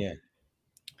month. Yeah,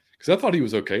 because I thought he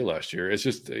was okay last year. It's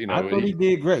just I thought he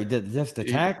did great. Just the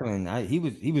tackling,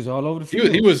 he was all over the field.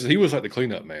 He was like the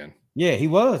cleanup man. Yeah, he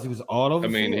was. He was all over. I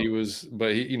mean, the field. he was,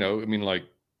 but he, I mean, like.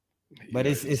 But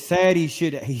it's sad he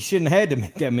shouldn't have had to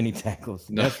make that many tackles.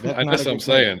 No, That's that's what I'm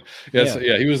saying. Yeah,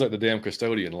 Yeah, he was like the damn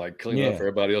custodian, like cleaning up yeah. for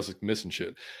everybody else that's missing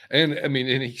shit. And I mean,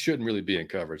 and he shouldn't really be in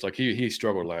coverage. Like he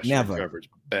struggled last year in coverage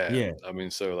bad. Yeah. I mean,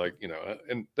 so like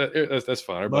and that's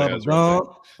fine. Everybody Bubba has their own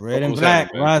thing. red and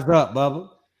black, rise up, Bubba.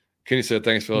 Kenny said,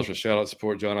 "Thanks, fellas, for shout out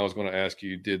support." John, I was going to ask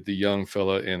you, did the young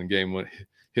fella in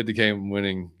hit the game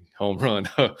winning home run?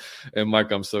 And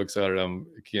Mike, I'm so excited. I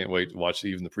can't wait to watch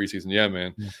even the preseason. Yeah,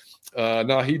 man.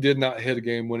 No, he did not hit a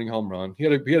game-winning home run. He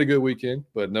had a good weekend,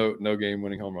 but no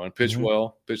game-winning home run. Pitched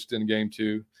well, pitched in game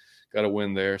 2, got a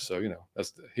win there. So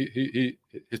that's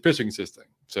his pitching is his thing.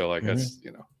 So like that's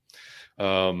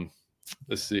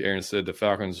let's see. Aaron said the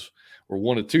Falcons were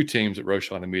one of 2 teams that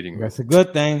Roshan had a meeting with. That's a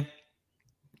good thing.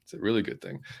 It's a really good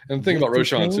thing. And the thing about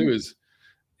Roshan too is,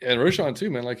 and Roshan too,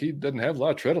 man, like he doesn't have a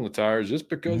lot of tread on the tires just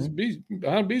because behind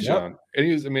Bijan. Yep. And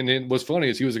he was, I mean, what's funny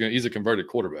is he's a converted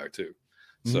quarterback too.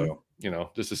 So,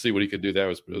 just to see what he could do, that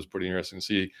was pretty interesting to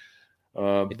see.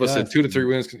 But said 2 to 3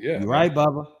 wins. Yeah. You're right,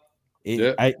 Bubba.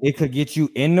 It could get you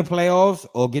in the playoffs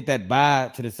or get that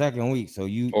bye to the second week. So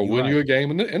or win you a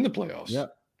game in the playoffs.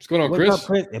 Yep. What's going on, Chris? What's up,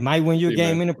 Chris? It might win you a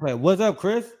game in the playoffs. What's up,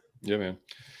 Chris? Yeah, man.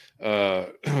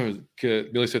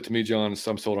 Billy said to me, John,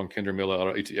 some sold on Kendra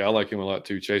Miller. I like him a lot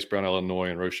too. Chase Brown, Illinois,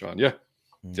 and Roshan. Yeah.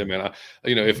 Yeah, man.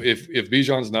 If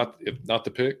Bijan's not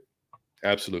the pick,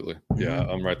 absolutely. Yeah,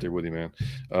 I'm right there with you, man.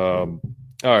 All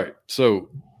right. So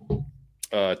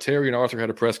Terry and Arthur had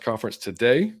a press conference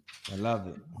today. I love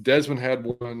it. Desmond had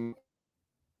one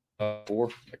 4.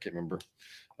 I can't remember.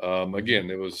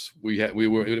 Again, it was we have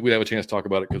a chance to talk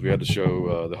about it because we had the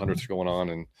show the 100th going on,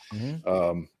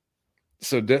 and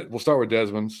so we'll start with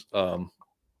Desmond's.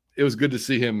 It was good to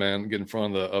see him, man, get in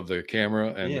front of the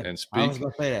camera and speak. I was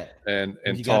gonna say that.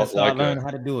 And you talk like learn how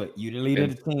to do it. You're the leader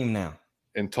of the team now.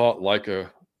 And talk like a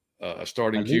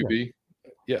starting QB.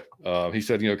 Yeah. He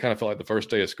said, kind of felt like the first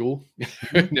day of school,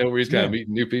 where he's kind of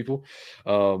meeting new people.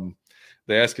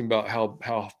 They asked him about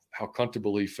how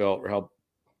comfortable he felt, or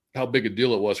how big a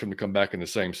deal it was for him to come back in the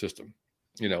same system.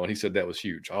 And he said that was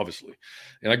huge, obviously.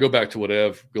 And I go back to what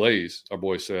Ev Glaze, our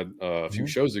boy, said a few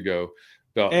shows ago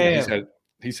about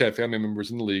he's had family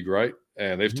members in the league, right?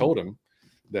 And they've told him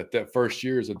that first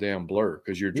year is a damn blur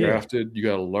because you're drafted. You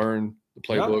got to learn the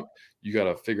playbook. You got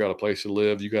to figure out a place to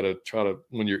live. You got to try to,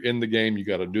 when you're in the game, you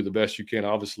got to do the best you can,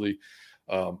 obviously,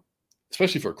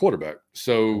 especially for a quarterback.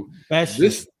 So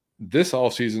this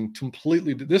offseason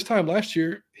completely, this time last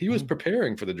year, he was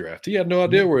preparing for the draft. He had no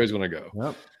idea where he was going to go.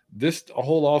 Yep. This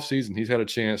whole offseason, he's had a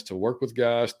chance to work with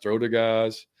guys, throw to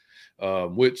guys,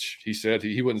 which he said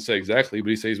he wouldn't say exactly, but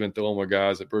he said he's been throwing with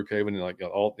guys at Brookhaven, and like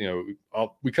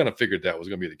we kind of figured that was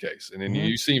going to be the case. And then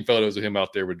you've seen photos of him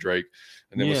out there with Drake,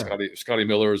 and then with Scotty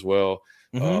Miller as well,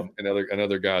 and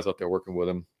other guys out there working with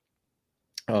him.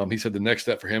 He said the next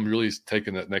step for him really is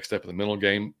taking that next step in the mental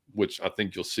game, which I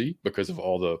think you'll see because of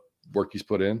all the work he's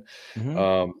put in.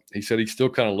 He said he still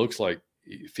kind of looks like,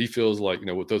 if he feels like,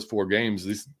 with those 4 games,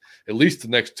 at least the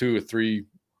next 2 or 3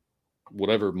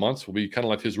 whatever months will be kind of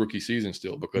like his rookie season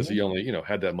still, because he only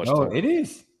had that much time. It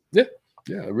is. Yeah,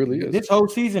 it really is. This whole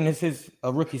season is his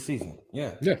rookie season.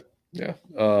 Yeah.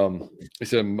 He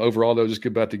said overall though, just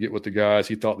get back to get with the guys.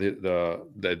 He thought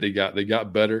that they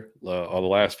got better on the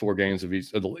last 4 games of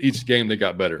each game. They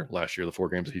got better last year, the 4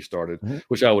 games that he started,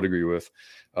 which I would agree with.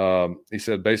 He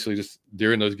said basically just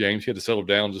during those games he had to settle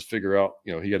down, just figure out,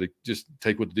 he had to just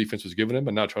take what the defense was giving him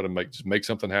and not try to make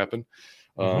something happen.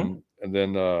 And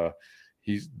then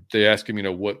they asked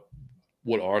him,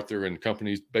 what Arthur and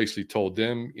companies basically told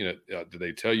them. Did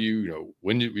they tell you,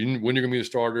 when you're going to be the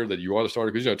starter, that you are the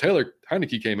starter? Because Taylor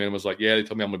Heineke came in and was like, yeah, they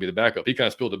told me I'm going to be the backup. He kind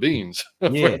of spilled the beans for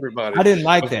everybody. I didn't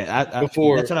like that. That's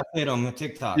what I said on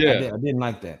TikTok. I didn't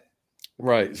like that.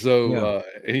 Right. So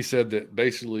and he said that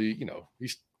basically,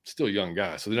 he's still a young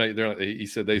guy. So they're not.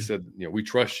 They said, we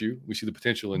trust you. We see the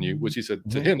potential in you. Which he said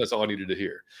to him, that's all I needed to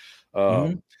hear.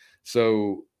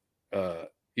 So.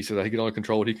 He said that he can only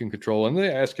control what he can control. And they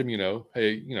asked him,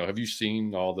 hey, have you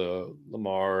seen all the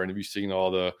Lamar, and have you seen all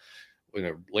the,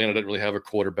 Atlanta doesn't really have a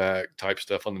quarterback type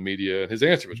stuff on the media? And his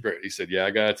answer was great. He said, yeah,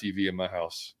 I got a TV in my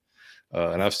house,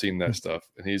 and I've seen that stuff.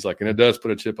 And he's like, and it does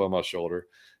put a chip on my shoulder.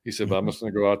 He said, but I'm just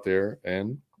going to go out there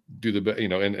and do the best,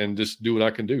 and just do what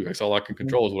I can do. That's all I can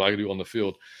control is what I can do on the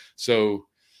field. So,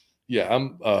 yeah,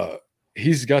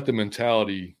 he's got the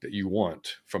mentality that you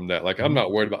want from that. Like, I'm Mhm.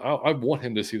 not worried about. I want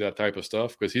him to see that type of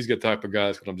stuff because he's the type of guy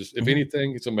that's going to just, if Mhm.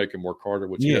 anything, it's going to make him work harder,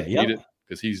 which he Yeah, doesn't need yep. it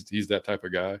because he's that type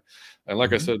of guy. And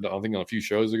like I Mhm. said, I think on a few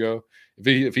shows ago,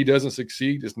 if he doesn't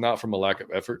succeed, it's not from a lack of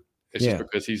effort. It's just Yeah.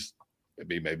 because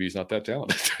maybe he's not that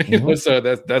talented. Mhm. So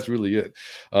that's really it.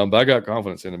 But I got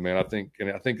confidence in him, man. I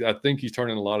think he's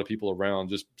turning a lot of people around.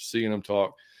 Just seeing him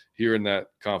talk, hearing that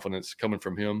confidence coming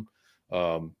from him.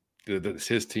 It's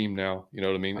his team now. You know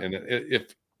what I mean? And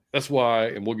if that's why,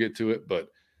 and we'll get to it, but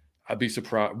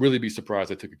really be surprised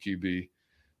they took a QB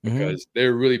Mhm. because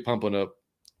they're really pumping up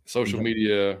social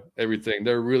media, everything.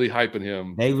 They're really hyping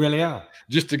him They really are.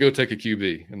 just to go take a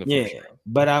QB in the Yeah, first round.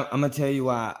 but I'm gonna tell you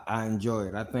why I enjoy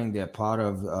it. I think that part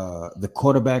of the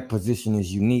quarterback position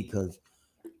is unique because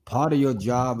part of your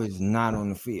job is not on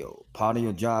the field. Part of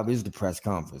your job is the press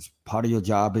conference. Part of your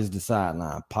job is the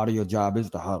sideline. Part of your job is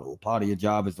the huddle. Part of your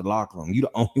job is the locker room. You're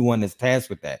the only one that's tasked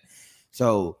with that.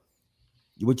 So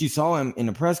what you saw him in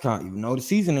the press conference, even though the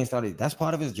season ain't started, that's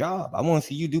part of his job. I want to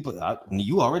see you do.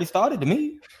 You already started to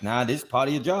me. Now this is part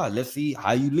of your job. Let's see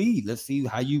how you lead. Let's see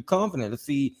how you confident. Let's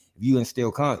see if you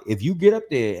instill confidence. If you get up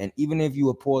there, and even if you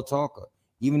a poor talker,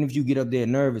 even if you get up there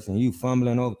nervous and you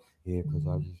fumbling over, yeah,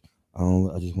 because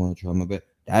I just want to try my best.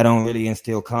 That don't really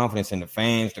instill confidence in the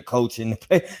fans, the coach, and the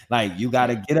play. Like you got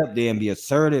to get up there and be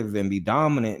assertive and be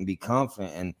dominant and be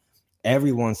confident. And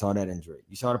everyone saw that injury.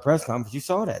 You saw the press conference. You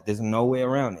saw that. There's no way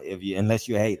around it unless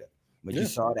you're a hater. But you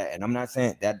saw that, and I'm not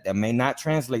saying that may not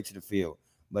translate to the field,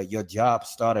 but your job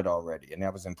started already, and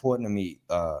that was important to me.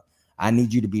 I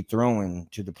need you to be throwing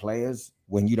to the players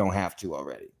when you don't have to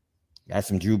already. That's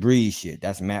some Drew Brees shit.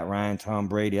 That's Matt Ryan, Tom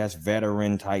Brady. That's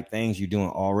veteran type things you're doing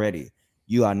already.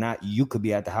 You are not. You could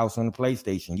be at the house on the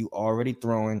PlayStation. You already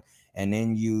throwing, and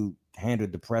then you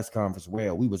handled the press conference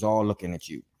well. We was all looking at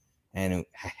you, and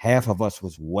half of us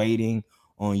was waiting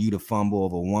on you to fumble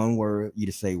over one word, you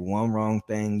to say one wrong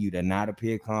thing, you to not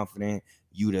appear confident,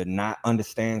 you to not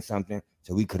understand something,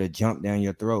 so we could have jumped down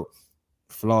your throat.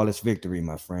 Flawless victory,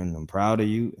 my friend. I'm proud of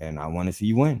you, and I want to see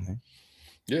you win, man.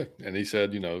 Yeah, and he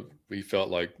said, he felt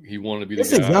like he wanted to be the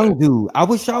It's a guy. young dude. I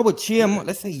wish y'all would cheer him.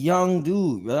 Let's say young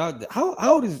dude. How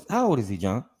old is he,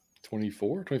 John?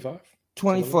 24, 25?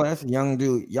 24. That's a young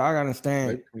dude. Y'all gotta understand.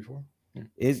 Maybe 24. Yeah.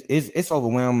 It's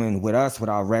overwhelming with us with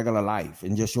our regular life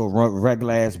and just your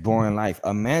regular ass boring life.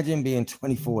 Imagine being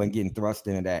 24 and getting thrust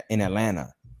into that in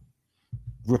Atlanta,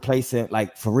 replacing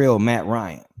like for real Matt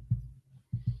Ryan.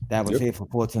 That was here for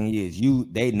 14 years.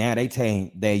 They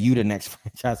saying that you the next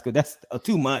franchise. Cause that's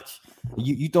too much.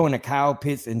 You throwing the Kyle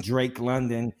Pitts and Drake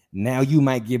London. Now you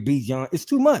might get Bijan. It's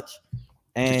too much.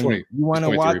 He's And 20. you want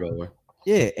He's to 23, watch, by the way.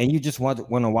 yeah. And you just want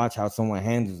to watch how someone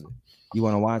handles it. You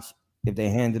want to watch if they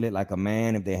handle it like a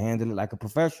man, if they handle it like a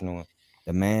professional.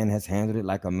 The man has handled it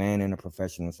like a man and a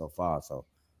professional so far. So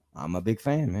I'm a big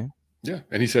fan, man. Yeah,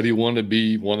 and he said he wanted to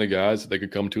be one of the guys that they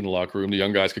could come to in the locker room. The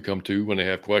young guys could come to when they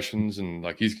have questions, and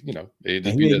like he's, they just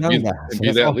And be he's a that young guy, so be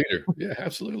that's that all. leader. Yeah,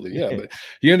 absolutely. Yeah, but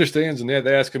he understands, and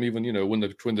they ask him even, when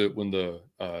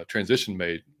the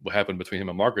transition what happened between him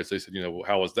and Marcus. They said,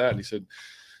 how was that? And he said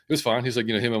it was fine. He's like,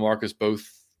 him and Marcus both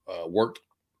worked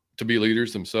to be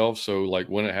leaders themselves. So like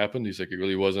when it happened, he's like, it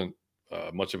really wasn't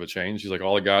much of a change. He's like,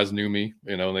 all the guys knew me,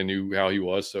 and they knew how he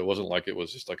was. So it wasn't like it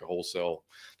was just like a wholesale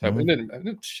type. And then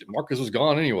Marcus was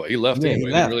gone anyway. He left anyway.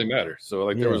 It didn't really matter. So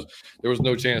like there was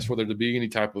no chance for there to be any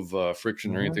type of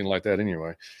friction or anything like that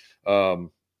anyway. And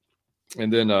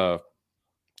then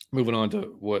moving on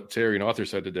to what Terry and Arthur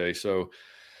said today. So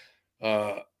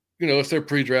it's their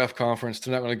pre-draft conference.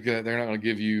 They're not going to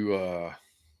give you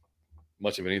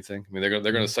much of anything. I mean, they're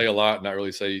going to say a lot, not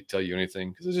really tell you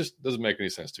anything because it just doesn't make any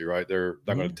sense to, right? They're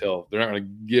not going to tell. They're not going to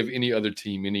give any other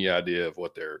team any idea of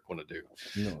what they're going to do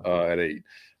at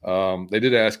 8. They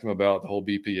did ask him about the whole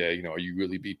BPA. Are you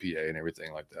really BPA and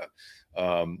everything like that?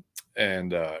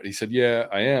 And he said, "Yeah,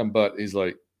 I am." But he's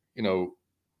like,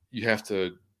 you have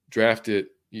to draft it.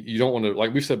 You don't want to,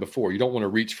 like we've said before, you don't want to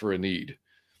reach for a need.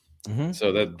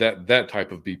 So that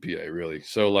type of BPA really.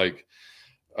 So like.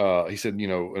 He said,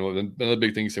 another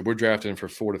big thing he said, we're drafting for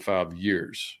 4 to 5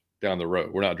 years down the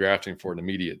road. We're not drafting for an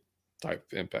immediate type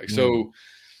impact. So,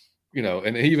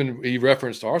 and he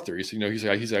referenced Arthur. He said, he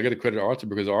said, I got to credit Arthur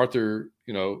because Arthur,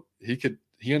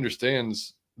 he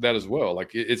understands that as well.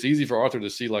 Like it's easy for Arthur to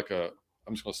see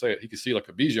I'm just going to say it. He could see like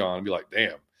a Bijan and be like,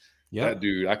 damn, that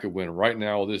dude, I could win right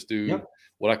now with this dude,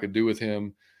 what I could do with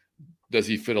him. Does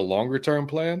he fit a longer term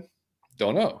plan?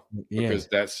 Don't know because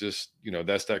that's just,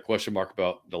 that's that question mark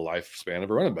about the lifespan of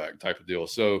a running back type of deal.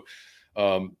 So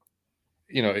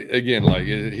you know, again, like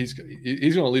he's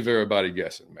going to leave everybody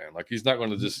guessing, man. Like he's not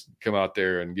going to just come out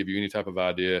there and give you any type of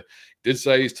idea. Did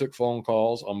say he's took phone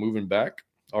calls on moving back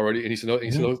already, and he said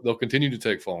they'll continue to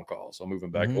take phone calls on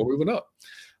moving back or moving up.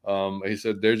 He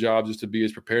said their job is to be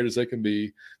as prepared as they can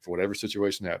be for whatever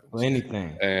situation happens. For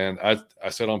anything. And I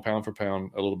said on Pound for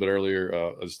Pound a little bit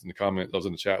earlier, as in the comment, I was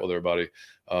in the chat with everybody.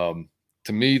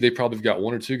 To me, they probably got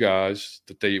one or two guys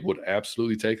that they would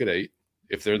absolutely take at 8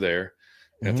 if they're there.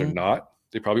 And if they're not,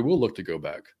 they probably will look to go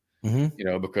back. You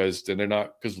know, because then they're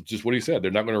not, because just what he said, they're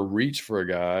not going to reach for a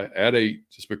guy at 8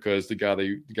 just because the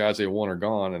guys they want are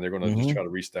gone, and they're going to just try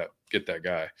to get that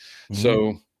guy.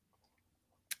 So,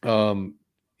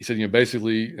 he said, you know,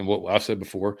 basically, and what I've said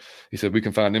before, he said we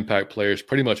can find impact players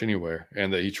pretty much anywhere,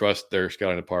 and that he trusts their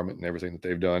scouting department and everything that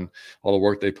they've done, all the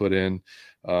work they put in.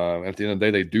 At the end of the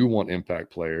day, they do want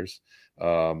impact players. They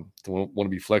want to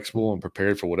be flexible and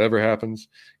prepared for whatever happens.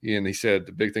 And he said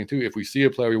the big thing too, if we see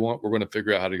a player we want, we're going to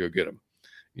figure out how to go get him.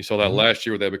 You saw that last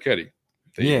year with Ebichetti.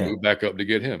 They moved back up to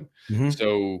get him.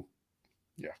 So,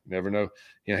 yeah, never know.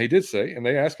 Yeah, he did say, and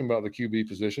they asked him about the QB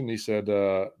position. He said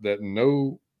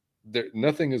that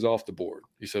nothing is off the board.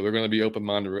 He said we're going to be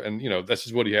open-minded, and you know that's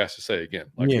just what he has to say again.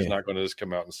 Like he's not going to just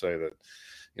come out and say that,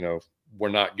 you know, we're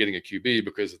not getting a QB,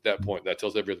 because at that point that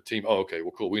tells every other team, oh, okay,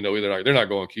 well, cool, we know they're not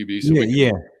going QB, so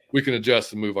we can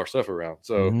adjust and move our stuff around.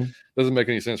 So it doesn't make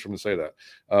any sense for him to say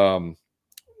that.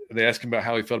 They asked him about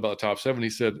how he felt about the top 7. He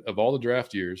said of all the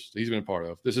draft years he's been a part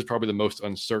of, this is probably the most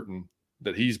uncertain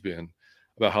that he's been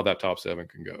about how that top 7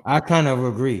 can go. I kind of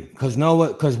agree, because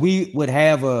we would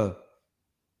have a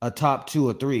top 2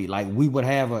 or 3. Like we would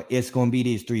have it's going to be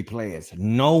these 3 players.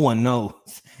 No one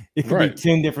knows. It could be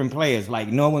 10 different players. Like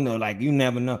no one knows. Like you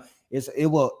never know. It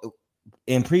will.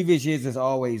 In previous years, it's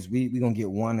always we going to get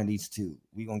one of these 2.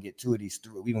 We're going to get 2 of these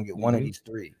 3. We're going to get one of these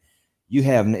 3.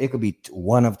 It could be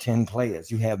one of 10 players.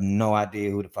 You have no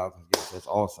idea who the Falcons get. That's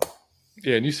awesome.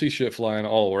 Yeah, and you see shit flying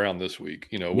all around this week.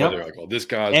 You know, whether like, oh, this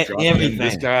guy's dropping,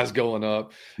 this guy's going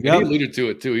up. And he alluded to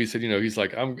it too. He said, you know, he's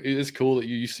like, it's cool that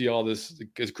you see all this.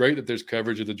 It's great that there's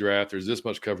coverage of the draft. There's this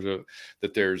much coverage of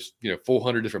that. There's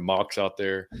 400 different mocks out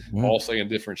there, all saying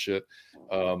different shit.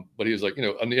 But he was like, you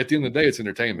know, at the end of the day, it's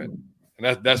entertainment.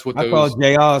 And that's what I called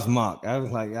JR's mock. I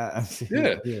was like, awesome.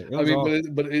 but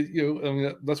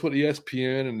that's what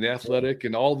ESPN and The Athletic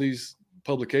and all these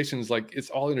publications, like,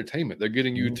 it's all entertainment. They're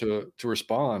getting you to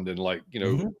respond, and like, you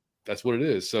know, that's what it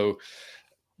is. So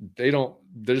they're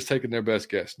just taking their best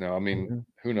guess now. I mean,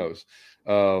 who knows?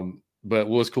 But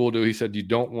what's cool too, he said you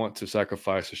don't want to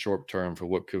sacrifice the short term for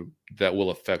that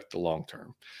will affect the long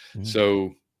term.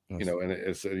 So you know, and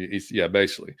it's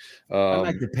basically I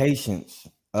like the patience.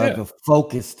 The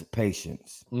focused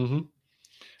patience.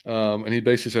 And he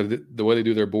basically said the way they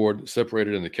do their board,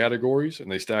 separated into categories,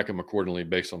 and they stack them accordingly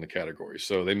based on the categories.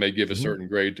 So they may give a certain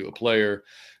grade to a player.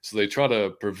 So they try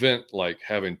to prevent like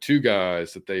having 2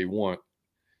 guys that they want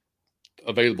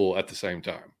available at the same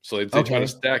time. So they try to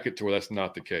stack it to where that's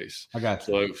not the case. I got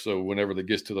you. So whenever it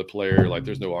gets to the player, like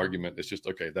there's no argument. It's just,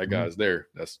 okay, that guy's there.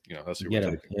 That's who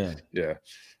we're taking. Yeah.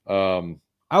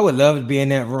 I would love to be in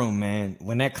that room, man.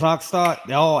 When that clock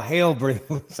starts, all hell breaks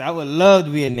loose. I would love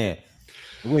to be in there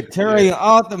with Terry and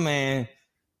Arthur, man.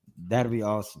 That'd be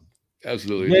awesome.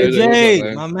 Absolutely.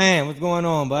 JJ, my man, what's going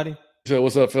on, buddy? So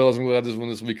what's up, fellas? I'm glad when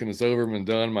this weekend is over and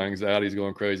done. My anxiety's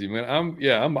going crazy, man.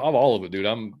 I'm all of it, dude.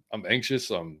 I'm anxious.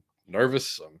 I'm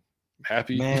nervous. I'm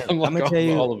happy. Man, I'm gonna tell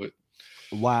you all of it.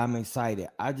 Why I'm excited.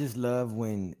 I just love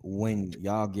when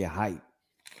y'all get hyped.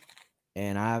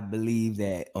 And I believe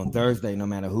that on Thursday, no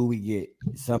matter who we get,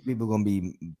 some people are going to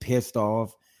be pissed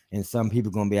off and some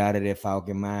people are going to be out of their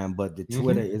Falcon mind. But the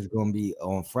Twitter is going to be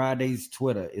on Friday's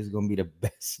Twitter is going to be the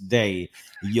best day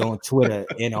you're on Twitter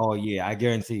in all year. I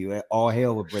guarantee you, all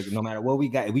hell will break. No matter what we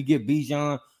got, if we get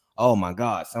Bijan, oh my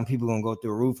God, some people going to go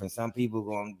through the roof and some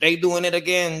people they doing it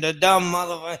again. The dumb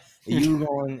motherfucker. You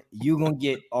going to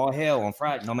get all hell on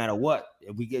Friday, no matter what.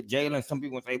 If we get Jalen, some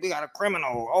people say, we got a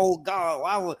criminal. Oh God,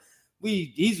 why would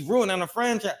he's ruining the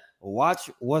franchise.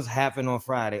 Watch what's happening on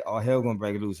Friday. All hell gonna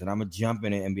break loose, and I'm gonna jump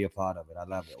in it and be a part of it. I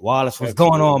love it. Wallace, what's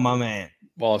going on, my man?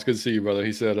 Wallace, good to see you, brother.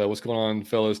 He said, what's going on,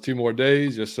 fellas? 2 more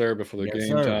days, yes, sir, before the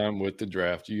game time with the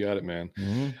draft. You got it, man.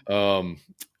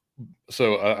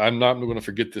 So I'm not going to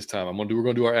forget this time. We're going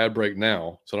to do our ad break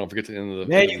now, so I don't forget the end of the.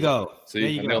 There you go.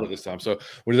 See, I nailed it this time. So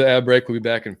we'll do the ad break. We'll be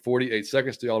back in 48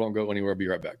 seconds. So y'all don't go anywhere. I'll be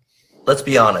right back. Let's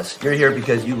be honest. You're here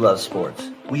because you love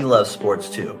sports. We love sports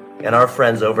too. And our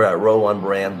friends over at Roll One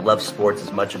Brand love sports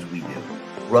as much as we do.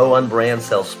 Row One Brand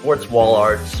sells sports wall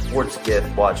art, sports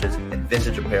gift watches, and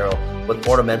vintage apparel with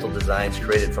ornamental designs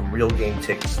created from real game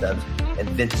ticket stubs and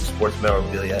vintage sports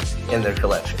memorabilia in their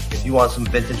collection. If you want some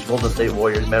vintage Golden State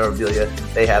Warriors memorabilia,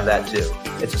 they have that too.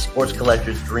 It's a sports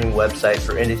collector's dream website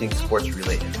for anything sports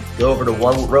related. Go over to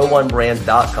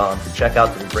row1brand.com to check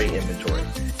out their great inventory.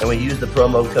 And when you use the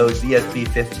promo code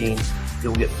VSP15,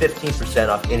 you'll get 15%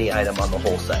 off any item on the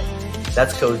whole site.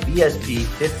 That's code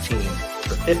VSP15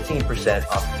 for 15%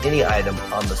 off any item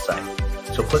on the site.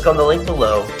 So click on the link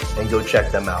below and go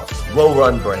check them out. Row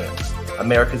Run Brands,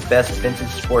 America's best vintage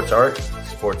sports art,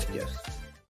 sports gifts.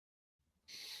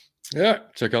 Yeah,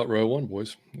 check out Row One,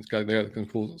 boys. They got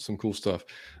some cool stuff.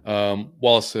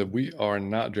 Wallace said we are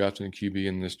not drafting a QB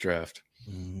in this draft.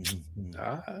 And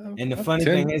the funny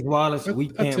thing is, Wallace, we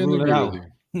can't rule it out.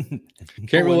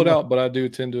 Can't rule it out, but I do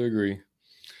tend to agree.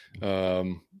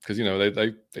 Because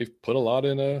they've put a lot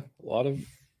into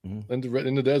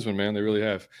Desmond, man. They really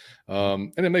have,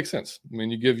 and it makes sense. I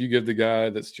mean, you give the guy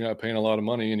that's not paying a lot of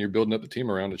money, and you're building up the team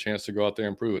around a chance to go out there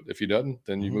and prove it. If he doesn't,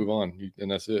 then you move on,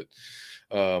 and that's it.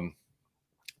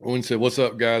 Owen said, "What's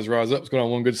up, guys? Rise up. What's going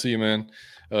on? One, good to see you, man.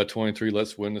 23.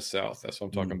 Let's win the South. That's what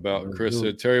I'm talking about." Chris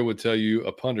said, "Terry would tell you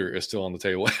a punter is still on the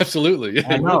table." Absolutely, yeah,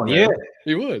 I know. Yeah,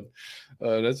 he would.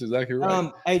 That's exactly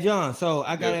right. Hey, John. So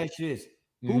I gotta ask you this.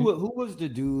 Who was the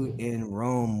dude in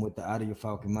Rome with the Out of Your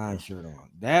Falcon Mind shirt on?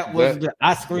 I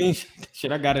screenshot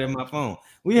shit. I got it in my phone.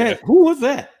 Who was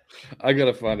that? I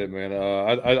gotta find it, man.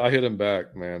 I hit him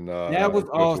back, man. That was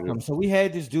awesome. So we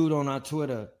had this dude on our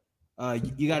Twitter.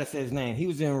 You gotta say his name. He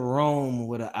was in Rome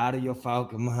with an Out of Your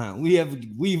Falcon Mind.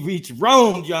 We reached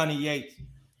Rome, Johnny Yates.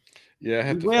 Yeah, I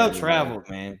had to well traveled,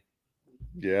 man.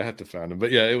 Yeah, I have to find him.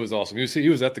 But yeah, it was awesome. He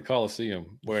was at the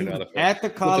Coliseum wearing at the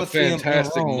Coliseum. With a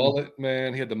fantastic mullet,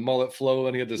 man. He had the mullet flow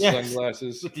and he had the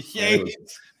sunglasses. With the shades.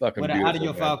 With an Out of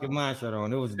Your Falcon Mind shirt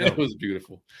on. It was dope. It was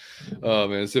beautiful.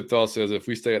 Man, Zip Thought says if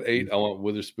we stay at 8, I want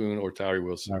Witherspoon or Tyree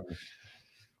Wilson. Okay.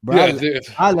 Bro,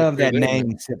 I love that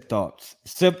name, Sip Thoughts.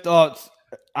 Sip Thoughts.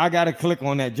 I gotta click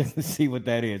on that just to see what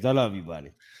that is. I love you,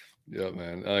 buddy. Yeah,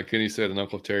 man. Kenny said, "An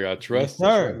Uncle Terry I trust." Yes,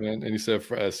 sir. Right, man. And he said,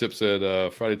 Sip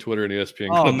said, Friday Twitter and ESPN.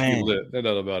 Oh man, lit. They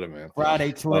know about it, man.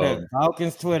 Friday Twitter,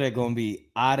 Falcons Twitter gonna be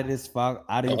out of your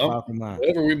Falcon mind.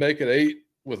 Whenever we make it 8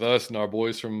 with us and our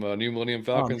boys from New Millennium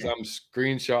Falcons, I'm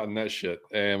screenshotting that shit,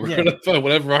 and we're gonna find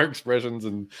whatever our expressions,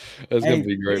 and it's gonna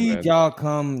be great, man. Y'all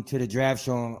come to the draft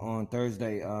show on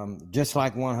Thursday, just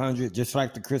like 100, just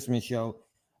like the Christmas show.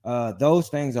 Those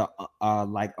things are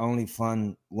like only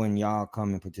fun when y'all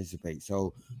come and participate.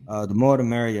 So the more the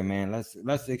merrier, man.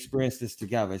 Let's experience this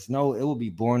together. It will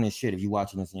be boring as shit if you're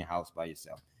watching this in your house by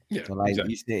yourself. Yeah. So like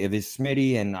you said, if it's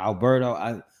Smitty and Alberto,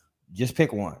 I just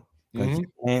pick one because you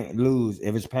can't lose.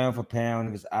 If it's pound for pound,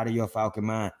 if it's Out of Your Falcon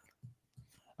Mind,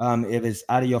 if it's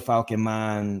Out of Your Falcon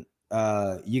Mind,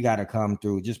 you got to come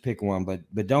through. Just pick one, but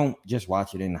don't just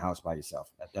watch it in the house by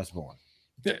yourself. That's boring.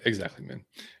 Yeah, exactly, man.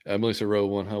 Melissa Rowe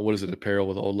one, huh? What is it? Apparel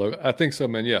with old logo? I think so,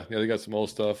 man. Yeah, they got some old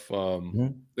stuff.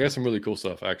 They got some really cool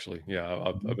stuff, actually. Yeah,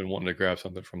 I've been wanting to grab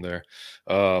something from there.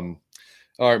 All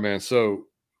right, man. So,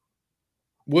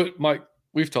 what, Mike?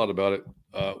 We've talked about it.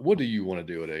 What do you want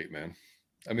to do at 8, man?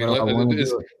 I mean,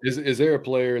 is there a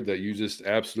player that you just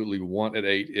absolutely want at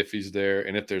 8 if he's there,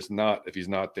 and if he's not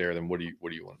there, then what do you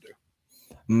want to do?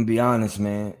 I'm gonna be honest,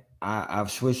 man. I've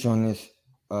switched on this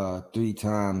 3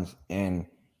 times, and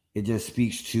it just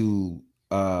speaks to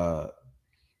the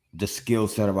skill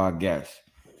set of our guests.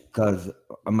 Because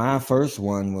my first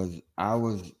one was I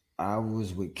was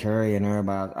with Curry and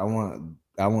everybody. I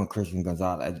want Christian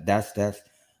Gonzalez. That's to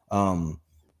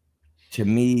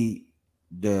me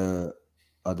the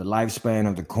lifespan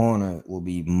of the corner will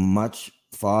be much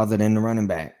farther than the running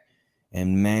back.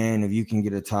 And man, if you can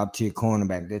get a top tier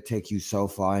cornerback, they'll take you so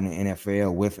far in the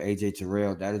NFL with AJ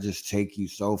Terrell. That'll just take you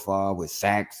so far with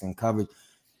sacks and coverage.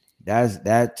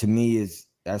 That to me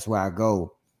that's where I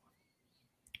go.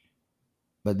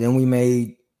 But then we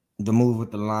made the move with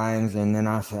the Lions, and then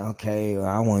I said, okay,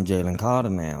 I want Jalen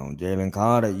Carter now. Jalen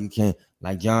Carter, you can,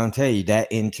 like John tell you,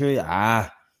 that interior,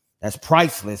 that's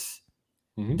priceless.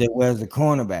 Where's the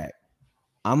cornerback?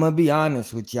 I'm gonna be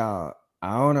honest with y'all.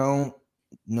 I don't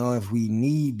know if we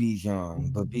need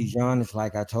Bijan, but Bijan is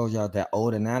like I told y'all that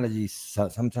old analogy. So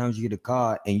sometimes you get a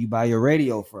car and you buy your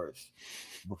radio first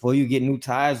before you get new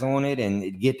tires on it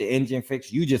and get the engine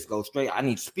fixed. You just go straight. I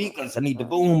need speakers. I need the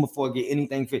boom before I get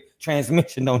anything fixed.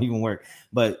 Transmission don't even work,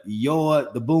 but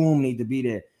the boom need to be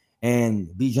there. And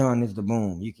Bijan is the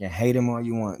boom. You can hate him all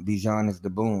you want. Bijan is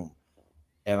the boom.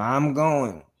 If I'm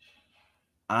going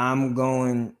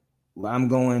I'm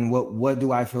going, what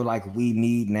do I feel like we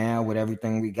need now with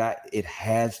everything we got? It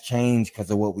has changed because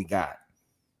of what we got.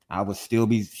 I would still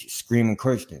be screaming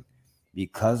Christian.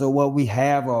 Because of what we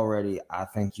have already, I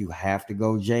think you have to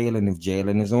go Jalen if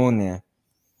Jalen is on there.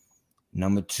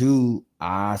 Number 2,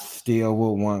 I still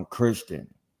would want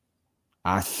Christian.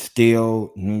 I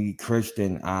still need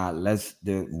Christian.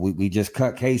 We just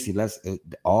cut Casey. Let's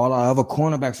all our other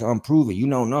cornerbacks are unproven. You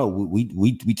don't know.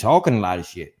 We talking a lot of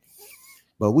shit,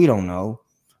 but we don't know.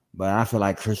 But I feel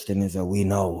like Christian is we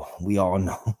know. We all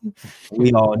know.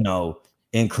 We all know.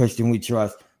 In Christian, we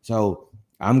trust. So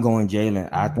I'm going Jalen.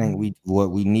 I think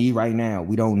what we need right now,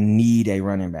 we don't need a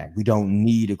running back. We don't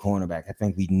need a cornerback. I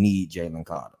think we need Jalen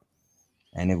Carter.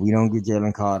 And if we don't get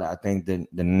Jalen Carter, I think the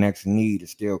next need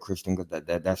is still Christian.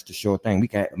 That's the sure thing. We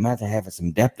can imagine having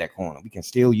some depth at corner. We can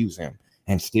still use him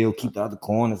and still keep the other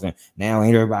corners. And now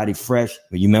ain't everybody fresh.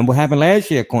 But you remember what happened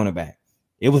last year at cornerback?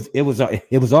 It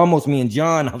was almost me and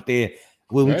John out there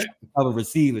with right. Other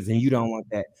receivers, and you don't want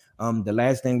that. The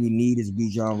last thing we need is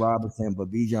Bijan Robinson, but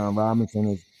Bijan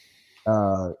Robinson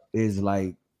is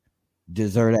like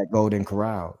deserve that golden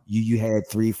corral. You had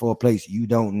 3-4 plays. You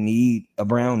don't need a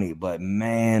brownie, but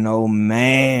man, oh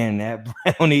man, that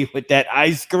brownie with that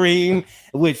ice cream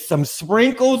with some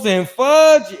sprinkles and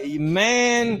fudge,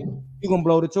 man, you're gonna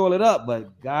blow the toilet up.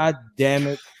 But god damn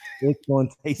it, it's gonna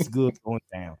taste good going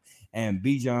down. And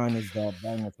Bijan is that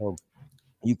banger. So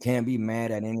you can't be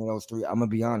mad at any of those 3. I'm gonna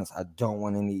be honest. I don't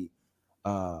want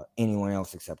anyone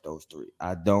else except those 3.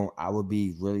 I would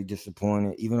be really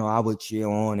disappointed, even though I would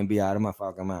chill on and be out of my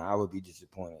fucking mind. I would be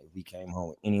disappointed if we came home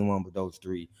with anyone but those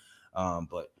 3.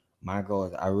 But my goal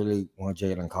is I really want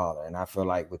Jalen Carter, and I feel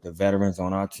like with the veterans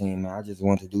on our team, man, I just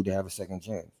want the dude to have a second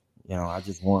chance. You know, I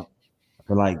feel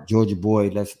like Georgia boy,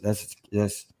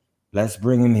 let's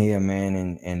bring him here,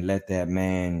 man, and let that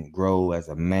man grow as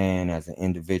a man, as an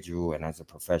individual, and as a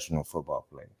professional football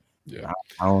player. Yeah,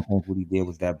 I don't think what he did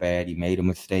was that bad. He made a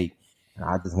mistake, and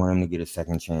I just want him to get a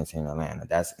second chance in Atlanta.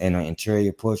 That's in an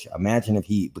interior push. Imagine if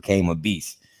he became a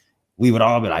beast. We would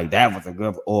all be like, that was a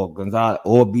good, or Gonzalez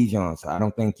or Bijan. So I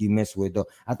don't think you miss with those.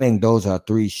 I think those are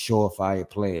 3 surefire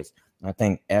players. I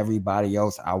think everybody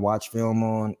else I watch film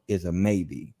on is a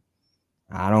maybe.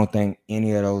 I don't think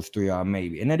any of those 3 are a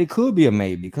maybe. And that it could be a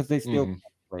maybe because they still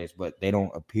players, but they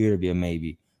don't appear to be a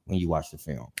maybe when you watch the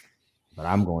film. But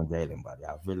I'm going Jalen, buddy.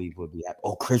 I really would be happy.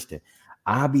 Oh, Christian.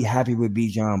 I'll be happy with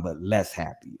Bijan, but less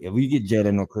happy. If we get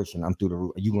Jalen or Christian, I'm through the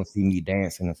roof. You're gonna see me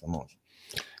dancing in some motion.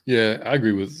 Yeah, I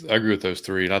agree with those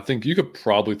 3. And I think you could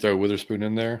probably throw Witherspoon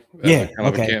in there. Yeah. Kind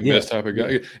of a can't miss type of guy.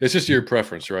 Yeah. It's just your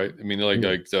preference, right? I mean, like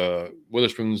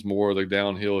Witherspoon's more the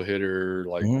downhill hitter.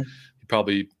 Like he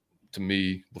probably, to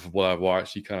me, from what I've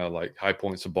watched, he kind of like high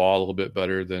points the ball a little bit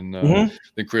better than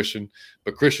Christian.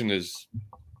 But Christian is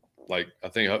like, I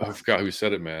forgot who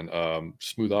said it, man.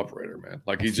 Smooth operator, man.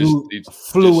 Like he's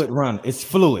fluid run. It's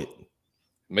fluid.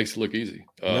 Makes it look easy.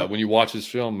 When you watch his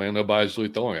film, man, nobody's really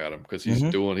throwing at him because he's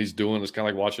doing. It's kind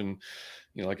of like watching,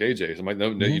 like AJ. So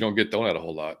you don't get thrown at a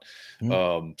whole lot.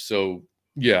 So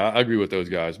yeah, I agree with those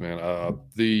guys, man.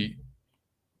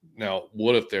 Now,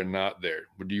 what if they're not there?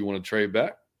 Do you want to trade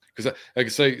back? Because I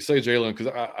could say Jalen,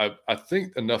 because I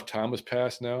think enough time has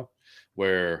passed now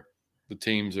where the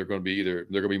teams are going to be they're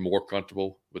going to be more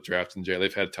comfortable with drafting Jalen.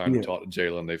 They've had time to talk to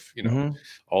Jalen. They've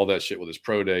all that shit with his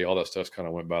pro day, all that stuff's kind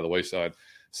of went by the wayside.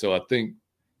 So I think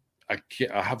I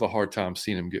have a hard time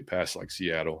seeing him get past like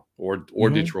Seattle or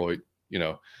Detroit,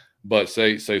 But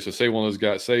say one of those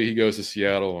guys, say he goes to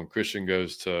Seattle and Christian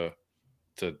goes to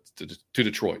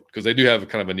Detroit, because they do have a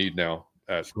kind of a need now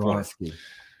at Skronsky.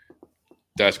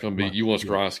 That's going to be, you want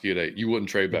Skronsky at 8. You wouldn't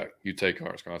trade back. You take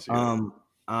Skronsky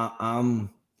at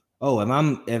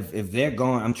 8. If they're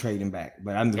gone, I'm trading back.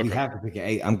 But we have to pick an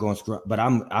 8. I'm going, but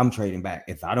I'm trading back.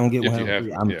 If I don't get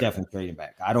one, I'm definitely trading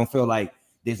back. I don't feel like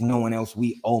there's no one else.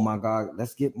 Oh my God,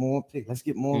 let's get more pick. Let's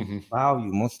get more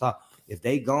value, more stuff. If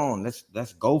they gone,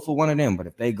 let's go for one of them. But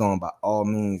if they gone, by all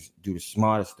means, do the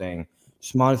smartest thing.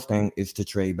 Smartest thing is to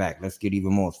trade back. Let's get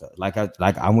even more stuff. Like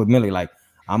I'm with Millie. Like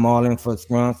I'm all in for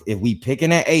Scrums. If we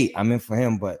picking at 8, I'm in for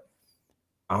him. But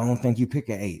I don't think you pick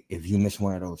at 8 if you miss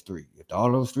one of those 3. If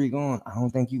all those 3 gone, I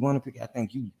don't think you want to pick. I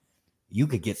think you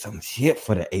could get some shit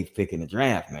for the 8th pick in the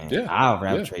draft, man. Yeah, I'll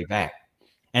rather trade back.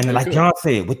 And like John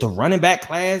said, with the running back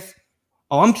class,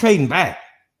 I'm trading back.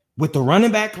 With the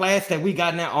running back class that we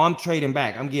got now, I'm trading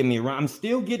back. I'm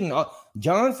still getting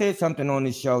John said something on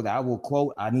this show that I will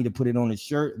quote. I need to put it on his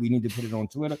shirt. We need to put it on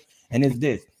Twitter. And it's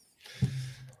this.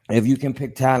 If you can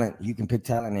pick talent, you can pick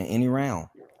talent in any round.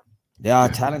 There are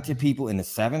talented people in the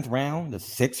 7th round, the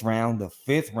 6th round, the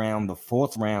 5th round, the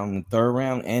 4th round, the 3rd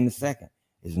round, and the 2nd.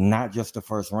 is not just the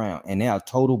first round, and they're a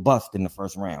total bust in the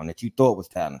first round that you thought was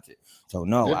talented. So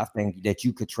no, I think that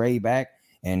you could trade back,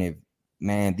 and if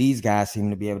these guys seem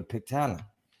to be able to pick talent.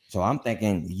 So I'm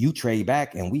thinking you trade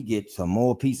back and we get some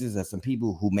more pieces of some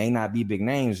people who may not be big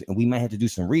names, and we might have to do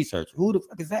some research. Who the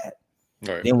fuck is that?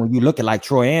 Right. Then when you look at like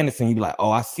Troy Anderson, you be like,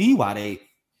 oh, I see why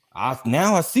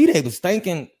I see they was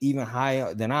thinking even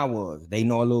higher than I was. They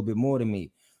know a little bit more than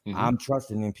me. Mm-hmm. I'm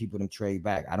trusting in people to trade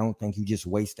back. I don't think you just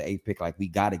waste the 8th pick like we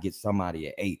got to get somebody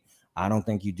at 8. I don't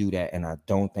think you do that, and I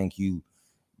don't think you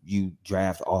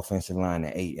draft offensive line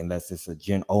at 8 unless it's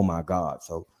oh my God.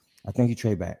 So I think you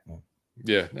trade back, man.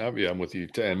 Yeah, I'm with you.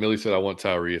 And Millie said I want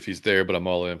Tyree if he's there, but I'm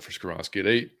all in for Skoronski at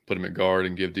 8. Put him at guard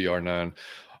and give DR 9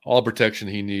 all the protection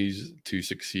he needs to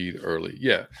succeed early.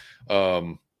 Yeah.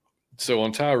 So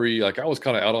on Tyree, like I was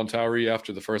kind of out on Tyree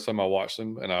after the first time I watched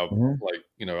him, and I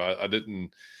I didn't.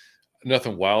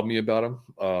 Nothing wowed me about him.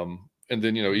 And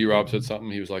then E-Rob said something.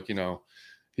 He was like,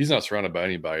 he's not surrounded by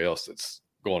anybody else that's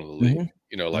going to the league.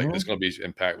 It's going to be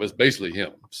impact. It's basically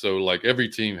him. So like every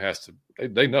team has to.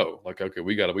 They know, like, okay,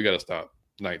 we got to stop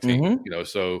 19.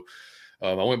 So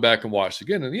I went back and watched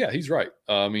again, and yeah, he's right.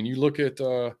 I mean, you look at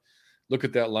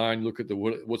that line, look at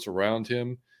what's around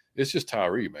him. It's just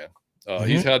Tyree, man.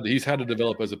 He's had to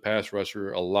develop as a pass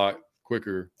rusher a lot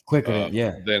quicker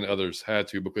than others had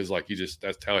to, because like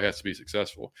that's how he has to be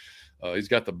successful. He's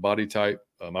got the body type.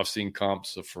 I've seen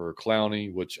comps for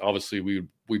Clowney, which obviously we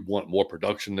want more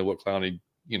production than what Clowney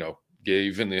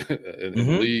gave in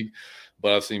the league,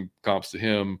 but I've seen comps to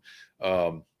him.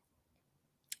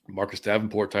 Marcus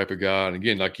Davenport type of guy, and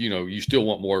again, like you still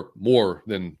want more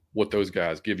than what those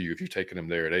guys give you if you're taking them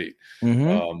there at 8.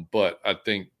 But I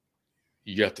think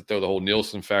you have to throw the whole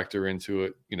Nielsen factor into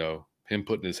it. Him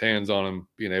putting his hands on him,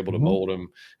 being able to mold him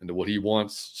into what he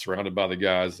wants, surrounded by the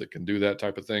guys that can do that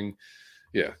type of thing.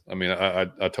 Yeah, I mean, I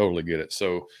totally get it.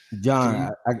 So, John,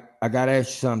 I gotta ask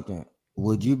you something.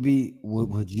 Would you be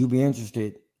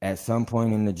interested at some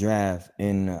point in the draft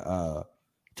in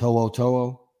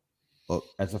To'o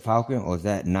as a Falcon, or is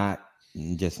that not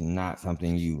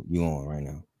something you on right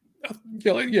now?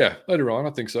 Yeah, later on,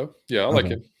 I think so. Yeah, I like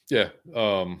him. Yeah,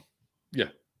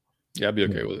 I'd be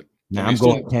okay with it. Now I'm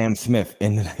going Cam Smith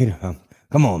in the later.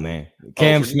 Come on, man.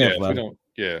 Cam Smith.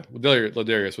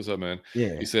 Ladarius, what's up, man?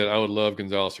 Yeah. He said, I would love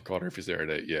Gonzalez or Carter if he's there at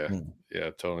 8. Yeah.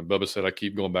 Yeah, totally. Bubba said, I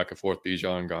keep going back and forth,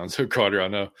 Bijan, Gonzo, Carter. I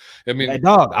know. I mean, hey,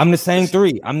 dog, I'm the same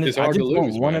 3. It's hard to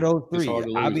lose, one of those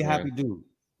 3. I'll be happy to do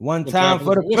one time time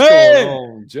for the what's going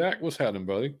on, Jack? What's happening,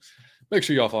 buddy? Make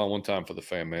sure y'all follow One Time for the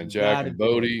Fam, man. Jack and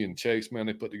Bodie and Chase, man,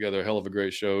 they put together a hell of a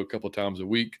great show a couple of times a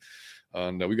week.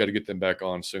 And we got to get them back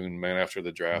on soon, man, after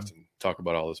the draft and talk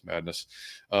about all this madness.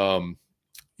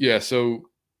 So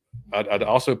I'd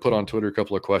also put on Twitter a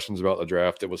couple of questions about the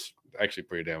draft. It was actually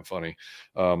pretty damn funny.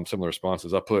 Some of the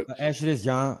responses I put. Ask you this,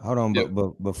 John. Hold on,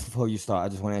 but before you start, I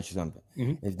just want to ask you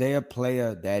something. Is there a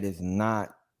player that is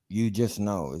not, you just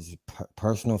know, is a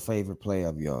personal favorite player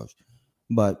of yours,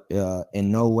 but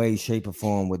in no way, shape, or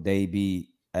form would they be?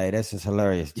 Hey, this is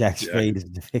hilarious. Jack Spade is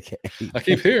the pick. I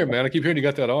keep hearing, man. I keep hearing you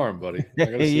got that arm, buddy.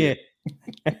 Yeah.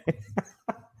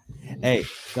 Hey,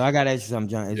 so I got to ask you something,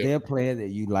 John. Is there a player that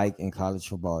you like in college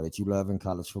football, that you love in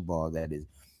college football, that is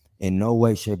in no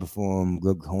way, shape, or form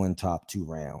good going top 2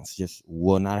 rounds? Just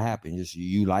will not happen. Just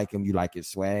you like him, you like his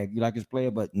swag, you like his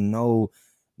player, but no,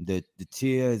 the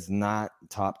tier is not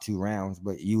top 2 rounds,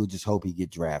 but you would just hope he get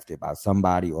drafted by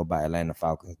somebody or by Atlanta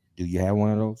Falcons. Do you have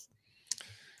one of those?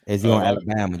 Is he on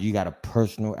Alabama? You got a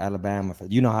personal Alabama?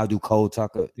 You know how I do Cole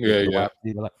Tucker? Yeah.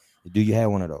 Do you have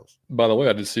one of those? By the way,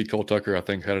 I did see Cole Tucker, I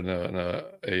think, had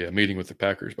a meeting with the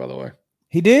Packers, by the way.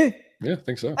 He did? Yeah, I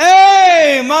think so.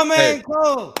 Hey, my man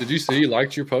Cole. Did you see he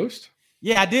liked your post?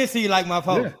 Yeah, I did see you like my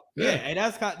post. Yeah. Hey,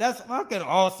 that's fucking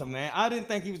awesome, man. I didn't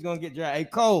think he was going to get drafted. Hey,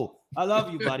 Cole, I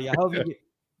love you, buddy. I hope you get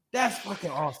 – that's fucking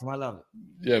awesome. I love it.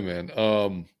 Yeah,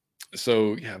 man.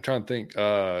 So, I'm trying to think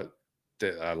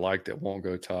that I like that won't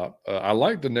go top. I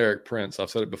like Deneric Prince.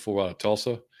 I've said it before, out of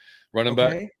Tulsa, running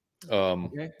back.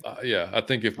 I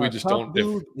think if we just don't,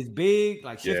 dude is big,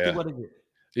 like shifty, what is it?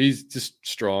 He's just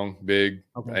strong, big,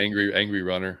 angry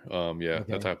runner.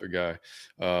 That type of guy.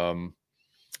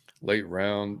 Late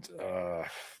round,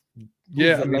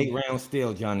 late round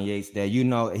still, Johnny Yates. There,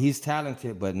 he's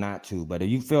talented, but not too. But if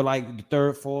you feel like the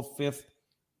 3rd, 4th, 5th,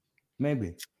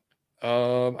 maybe. I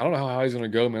don't know how high he's going to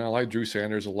go, man. I like Drew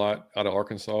Sanders a lot out of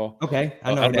Arkansas. Okay,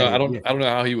 I don't know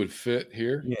how he would fit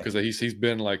here because he's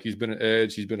been an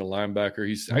edge, he's been a linebacker.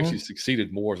 He's actually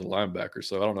succeeded more as a linebacker,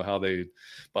 so I don't know how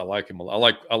but I like him. I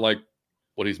like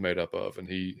what he's made up of, and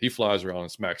he flies around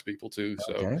and smacks people too.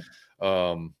 So,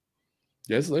 I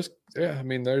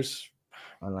mean, there's.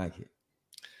 I like it.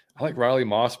 I like Riley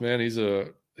Moss, man. He's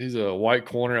a white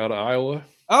corner out of Iowa.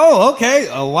 Oh, okay.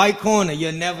 A white corner.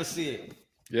 You'll never see it.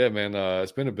 Yeah, man.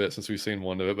 It's been a bit since we've seen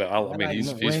one of it, but I mean,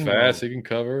 he's fast. He can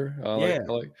cover.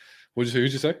 Who'd you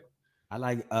say? I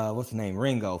like what's the name?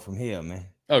 Ringo from here, man.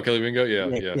 Oh, Kelly Ringo. Yeah.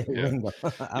 Ringo.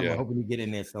 I'm hoping to get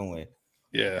in there somewhere.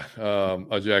 Yeah.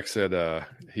 Jack said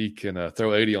he can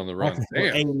throw 80 on the run.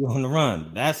 80 on the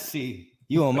run.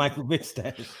 You on Michael Vick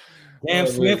status. Damn,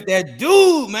 Smith, that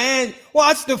dude, man.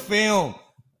 Watch the film.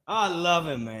 I love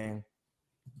him, man.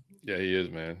 Yeah, he is,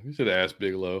 man. You should have asked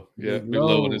Bigelow. Yeah,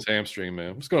 Bigelow in his hamstring,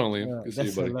 man. What's going on, Liam? Good to see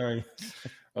you, buddy.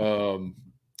 Hilarious.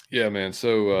 Yeah, man.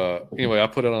 So anyway, I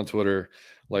put it on Twitter.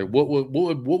 Like, what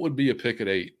would be a pick at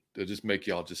 8 to just make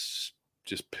y'all just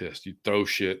pissed? You throw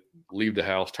shit, leave the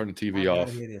house, turn the TV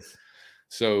off.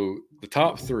 So the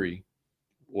top 3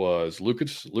 was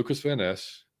Lucas Van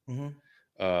Ness, heard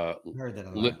that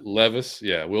a lot. Levis,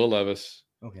 Will Levis,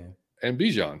 okay, and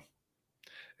Bijan.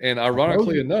 And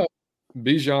ironically enough,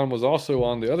 Bijan was also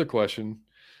on the other question.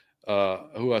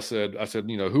 Who I said,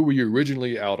 who were you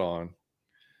originally out on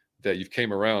that you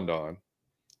came around on,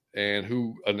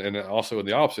 and also in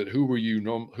the opposite, who were you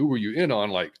in on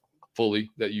like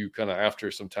fully that you kind of after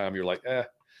some time you're like,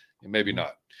 maybe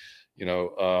not,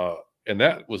 and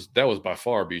that was by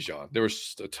far Bijan. There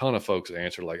was a ton of folks that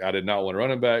answered like I did not want a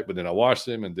running back, but then I watched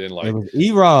him and then like it was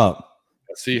E-Rob.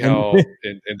 See how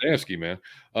and Damsky, man.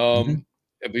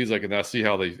 And he's like, and I see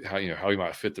how he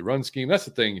might fit the run scheme. That's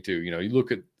the thing too. You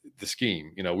look at the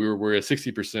scheme. We're a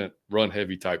 60% run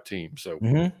heavy type team, so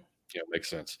it makes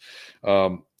sense.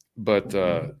 But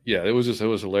it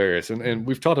was hilarious. And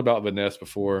we've talked about Van Ness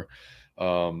before.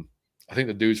 I think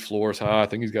the dude's floor is high. I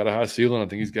think he's got a high ceiling. I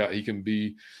think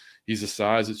he's the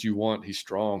size that you want. He's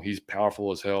strong. He's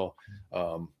powerful as hell.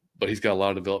 But he's got a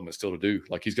lot of development still to do.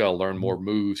 Like he's got to learn more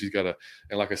moves. He's got to,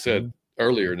 and like I said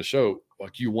earlier in the show,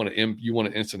 like you want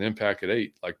an instant impact at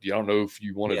 8. Like I don't know if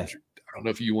you want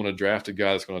to draft a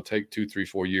guy that's going to take 2, 3,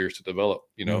 4 years to develop.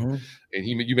 And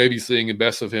you may be seeing the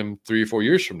best of him 3 or 4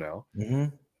 years from now.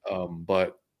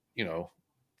 But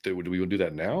do we want to do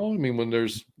that now? I mean, when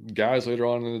there's guys later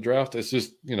on in the draft, it's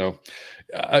just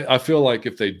I feel like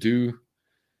if they do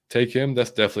take him,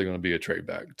 that's definitely going to be a trade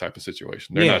back type of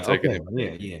situation. They're not taking him.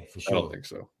 Yeah, for sure. I don't think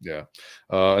so. Yeah.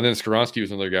 And then Skoronski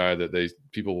was another guy that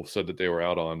people said that they were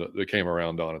out on, that they came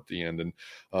around on at the end. And,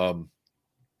 I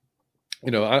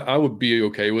would be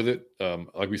okay with it.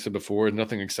 Like we said before,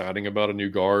 nothing exciting about a new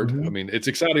guard. I mean, it's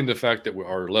exciting the fact that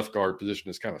our left guard position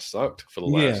has kind of sucked for the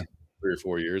last 3 or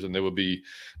 4 years. And it would be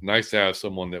nice to have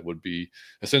someone that would be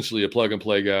essentially a plug and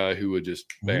play guy who would just,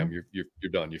 bam, you're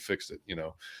done. You fixed it,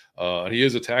 and he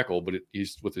is a tackle, but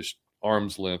he's with his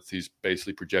arm's length. He's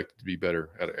basically projected to be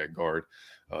better at guard.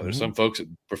 There's some folks that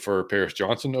prefer Paris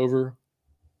Johnson over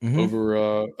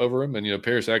him. And,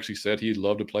 Paris actually said he'd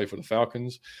love to play for the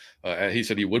Falcons. He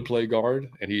said he would play guard,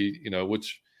 and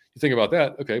which you think about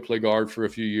that. Okay. Play guard for a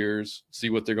few years,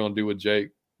 see what they're going to do with Jake.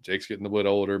 Jake's getting a bit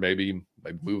older, maybe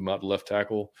move him out to left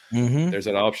tackle. There's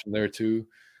that option there too.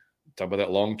 Talk about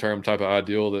that long-term type of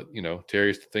ideal that,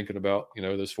 Terry's thinking about,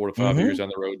 those 4 to 5 years down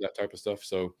the road, that type of stuff.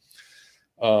 So,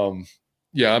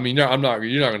 I mean, you're not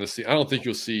going to see, I don't think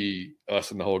you'll see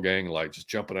us in the whole gang, like just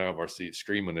jumping out of our seats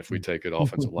screaming if we take an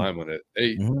offensive lineman at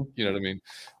 8, you know what I mean?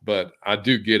 But I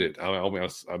do get it.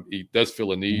 He does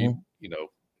feel a need,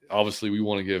 obviously we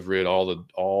want to give rid all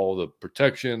the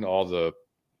protection, all the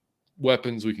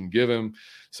weapons we can give him.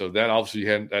 So that obviously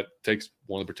that takes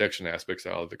one of the protection aspects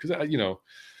out of it. Because,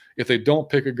 if they don't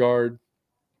pick a guard,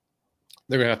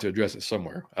 they're going to have to address it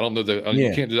somewhere. I don't know that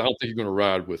you can't. I don't think you're going to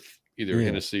ride with either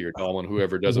Hennessy or Tallman,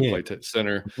 whoever doesn't play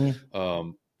center,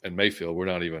 and Mayfield.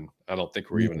 I don't think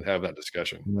we're even having that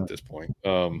discussion at this point,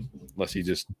 unless he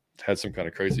just had some kind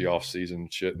of crazy off-season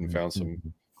shit and found some.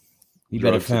 You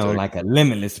better found like a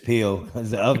limitless pill,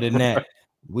 because other than that,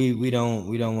 we don't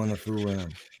want to fool with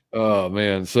him. Oh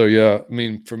man, so I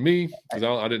mean, for me, because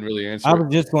I didn't really answer. I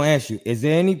was just going to ask you: is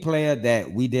there any player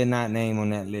that we did not name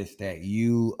on that list that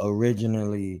you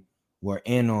originally were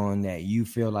in on that you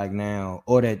feel like now,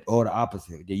 or the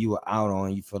opposite that you were out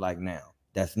on, you feel like now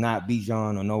that's not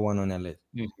Bijan or no one on that list?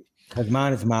 Because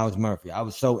mine is Myles Murphy. I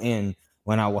was so in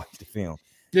when I watched the film.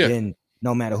 Yeah. And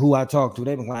no matter who I talked to,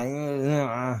 they were like,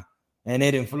 and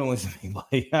it influenced me.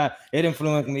 It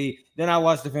influenced me. Then I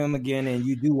watched the film again, and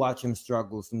you do watch him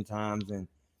struggle sometimes, and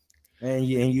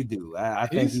you do. I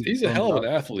think he's a hell of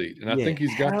an athlete, and I think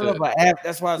he's got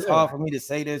that's why it's hard for me to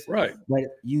say this, right? But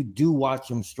you do watch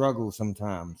him struggle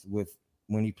sometimes when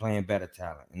he's playing better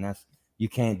talent, and you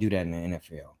can't do that in the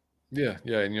NFL. Yeah,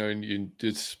 and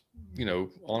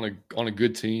on a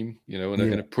good team,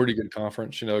 in a pretty good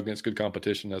conference, against good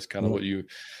competition. That's kind of what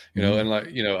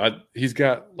and he's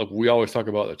got, like, we always talk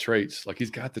about the traits. Like,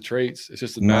 he's got the traits. It's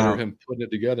just a matter of him putting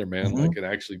it together, man. Like, and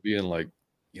actually being like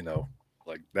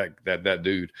that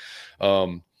dude.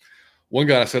 One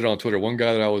guy, I said it on Twitter, one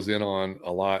guy that I was in on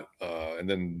a lot, and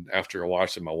then after I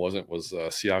watched him, I wasn't, was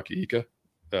Siaki Ika,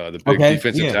 the big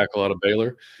defensive tackle out of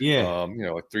Baylor. Yeah.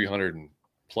 Like 300+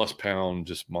 pound,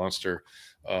 just monster.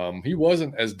 He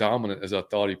wasn't as dominant as I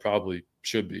thought he probably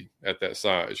should be at that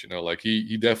size. Like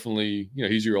he definitely,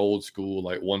 he's your old school,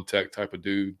 like one tech type of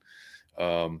dude.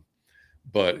 But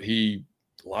a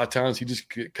lot of times he just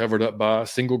get covered up by a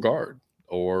single guard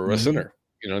or a center.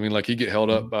 Like he'd get held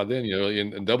up by then,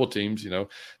 in double teams,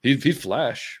 he'd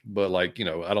flash, but like,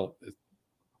 I don't,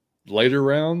 later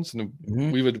rounds, and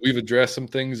we've addressed some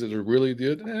things that are really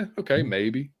good. Okay,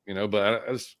 maybe,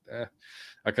 but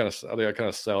I kind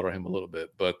of soured on him a little bit,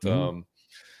 but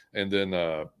and then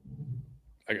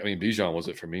Bijan was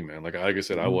it for me, man. Like I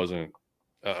said, I wasn't.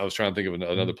 I was trying to think of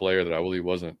another player that I really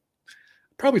wasn't.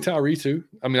 Probably Tyree too.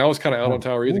 I was kind of out on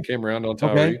Tyree. That came around on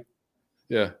Tyree. Okay.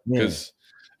 Yeah, because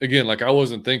again, like I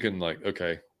wasn't thinking like,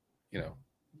 okay,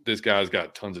 this guy's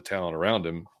got tons of talent around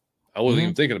him. I wasn't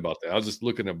even thinking about that. I was just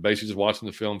looking at basically just watching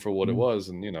the film for what it was,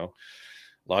 and a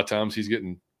lot of times he's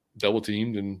getting double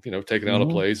teamed and taken out of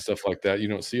plays, stuff like that. You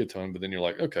don't see a ton, but then you're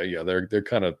like, okay, yeah, they're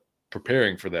kind of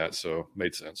preparing for that, so it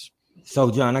made sense.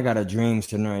 So John, I got a dream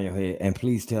scenario here, and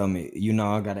please tell me,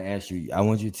 I got to ask you. I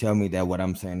want you to tell me that what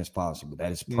I'm saying is possible.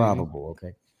 That is probable.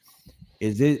 Okay.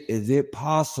 Is it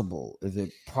possible? Is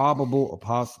it probable or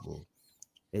possible?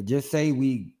 Just say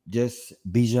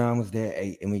Bijan was there at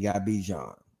 8, and we got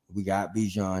Bijan. We got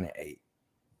Bijan at 8.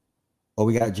 Or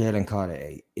we got Jalen Carter at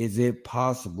 8. Is it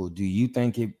possible? Do you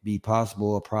think it'd be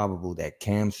possible or probable that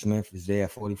Cam Smith is there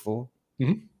at 44?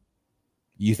 Mm-hmm.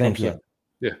 You think so?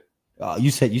 Yeah.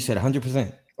 You said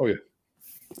 100%. Oh yeah,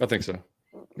 I think so.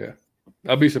 Yeah,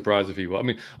 I'd be surprised if he will.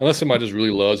 Unless somebody just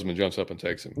really loves him and jumps up and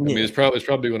takes him. It's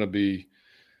probably going to be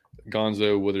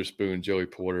Gonzo, Witherspoon, Joey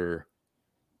Porter,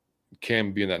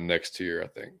 Cam being that next tier, I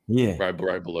think. Yeah, right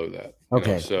below that.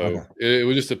 Okay. It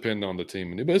would just depend on the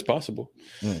team, but it's possible.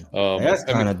 That's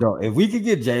kind of dope. If we could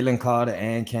get Jalen Carter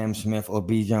and Cam Smith, or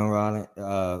Bijan Robinson,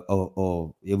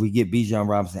 or if we get Bijan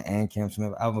Robinson and Cam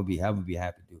Smith, I would be happy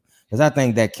to. Because I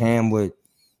think that Cam would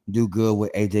do good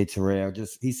with AJ Terrell.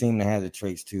 Just he seemed to have the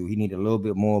traits too. He need a little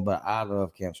bit more, but I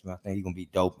love Cam Smith. I think he's gonna be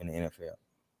dope in the NFL.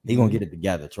 He's gonna get it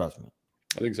together. Trust me.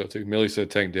 I think so too. Millie said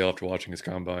Tank Dell after watching his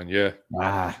combine. Yeah.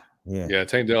 Yeah.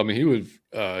 Tank Dell. He would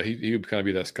he would kind of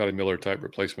be that Scotty Miller type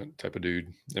replacement type of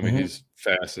dude. He's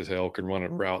fast as hell, can run a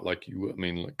route like you.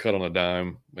 Like cut on a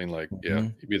dime.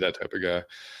 He'd be that type of guy.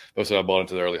 Also, I bought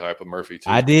into the early hype of Murphy too.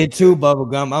 I did too,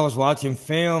 Bubblegum. I was watching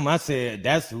film. I said,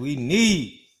 that's what we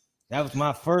need. That was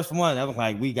my first one. I was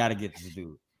like, we got to get this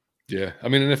dude. Yeah.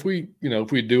 And if we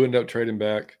do end up trading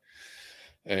back,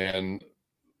 and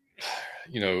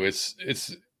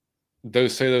it's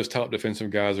those top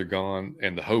defensive guys are gone,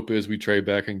 and the hope is we trade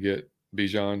back and get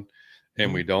Bijan,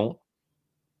 and we don't,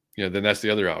 then that's the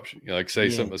other option.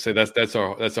 Say that's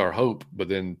our hope, but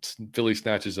then Philly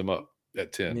snatches them up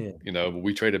at 10. But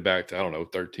we traded back to, I don't know,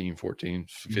 13, 14,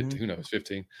 15, who knows,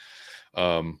 15.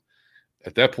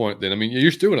 At that point, then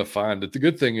you're still going to find that. The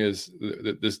good thing is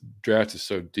that this draft is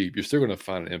so deep, you're still going to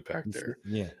find an impact there.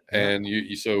 Yeah. And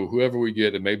so whoever we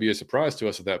get, it may be a surprise to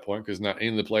us at that point, because not any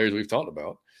of the players we've talked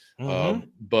about.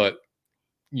 But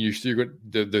you still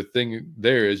the thing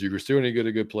there is you're still going to get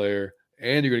a good player,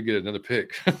 and you're going to get another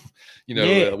pick.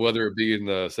 Whether it be in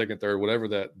the second, third, whatever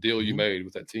that deal you made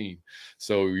with that team.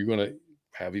 So you're going to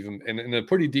have even and a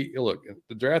pretty deep look.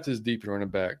 The draft is deep in running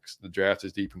backs. The draft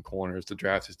is deep in corners. The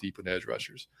draft is deep in edge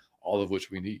rushers. All of which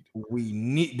we need.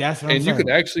 That's what I'm saying. You could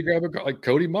actually grab a guy like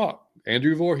Cody Mock,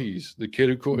 Andrew Voorhees, the kid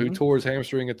who tore his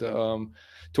hamstring at the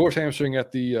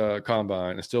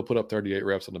combine and still put up 38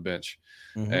 reps on the bench.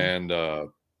 And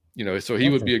so he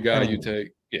would be a guy you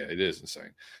take. Yeah, it is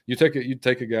insane. You take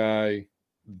a guy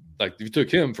like, if you took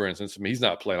him, for instance. He's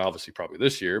not playing obviously probably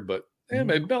this year, but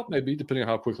maybe depending on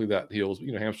how quickly that heals.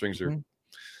 Hamstrings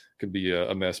could be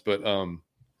a mess, but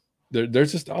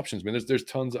there's just options, man. There's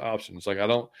tons of options. Like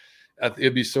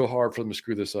it'd be so hard for them to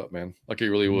screw this up, man. Like it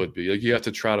really would be. Like you have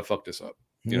to try to fuck this up.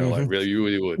 Like really, you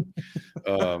really would.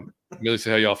 Millie,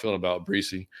 say how y'all feeling about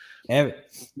Breesy? And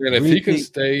if he can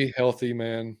stay healthy,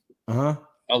 man, I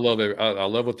love it. I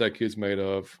love what that kid's made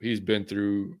of. He's been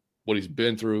through what he's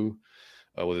been through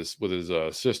with his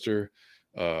sister.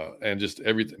 And just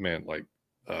everything, man. Like,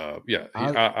 I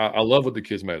love what the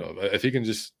kid's made of. If he can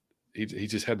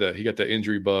he got that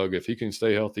injury bug. If he can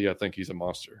stay healthy, I think he's a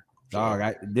monster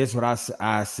Dog, this is what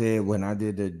I said when I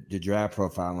did the draft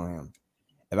profile on him.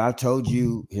 If I told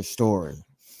you his story,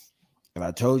 if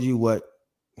I told you what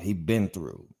he'd been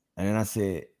through, and then I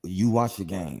said, you watch the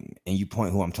game and you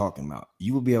point who I'm talking about,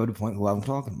 you will be able to point who I'm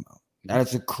talking about.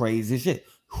 That's a crazy shit.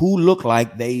 Who look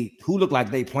like they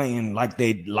playing like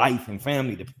they life and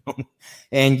family,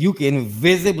 and you can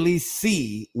visibly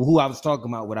see who I was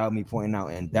talking about without me pointing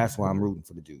out, and that's why I'm rooting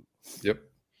for the dude. Yep.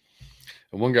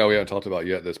 And one guy we haven't talked about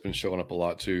yet that's been showing up a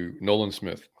lot too, Nolan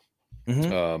Smith.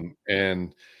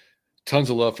 And tons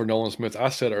of love for Nolan Smith. I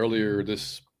said earlier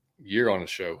this year on the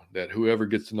show that whoever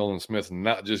gets to Nolan Smith,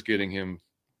 not just getting him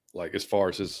like as far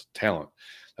as his talent,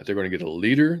 that they're going to get a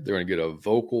leader, they're going to get a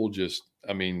vocal, that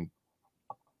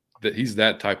he's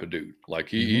that type of dude. Like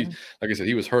he like I said,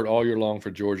 he was hurt all year long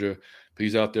for Georgia, but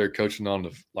he's out there coaching on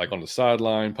the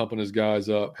sideline, pumping his guys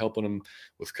up, helping them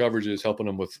with coverages, helping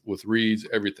them with reads,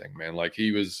 everything, man. Like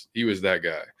he was that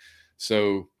guy.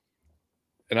 So,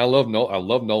 and I love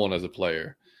Nolan as a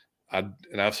player.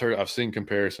 I've seen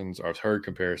comparisons, or I've heard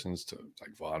comparisons to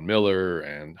like Von Miller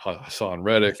and Hassan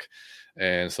Reddick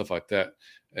and stuff like that.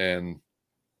 And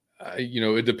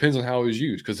it depends on how he's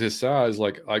used, because his size,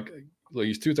 like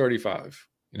he's 235,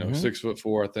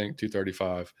 6'4", I think,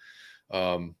 235.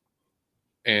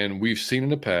 And we've seen in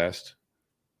the past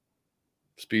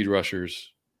speed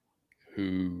rushers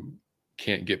who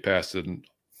can't get past an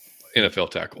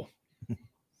NFL tackle.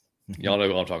 Y'all know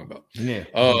what I'm talking about. Yeah.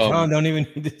 Tom don't even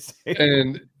need to say.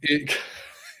 And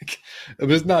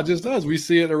it's not just us. We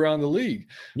see it around the league.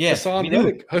 Yeah.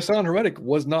 Hassan Reddick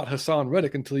was not Hassan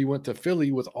Reddick until he went to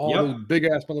Philly with all those big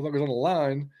ass motherfuckers on the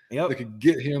line that could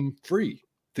get him free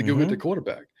to go get the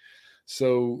quarterback.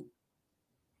 So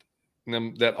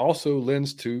that also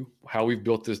lends to how we've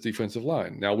built this defensive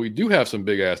line. Now we do have some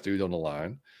big ass dudes on the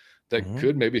line that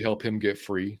could maybe help him get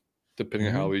free, depending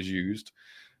on how he's used.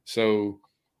 So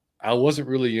I wasn't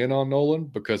really in on Nolan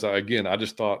because I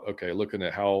just thought, okay, looking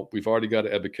at how we've already got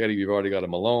an Ebiketie, we've already got a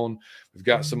Malone, we've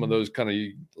got some of those kind of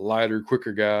lighter,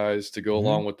 quicker guys to go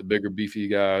along with the bigger, beefy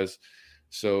guys.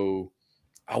 So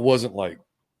I wasn't like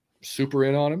super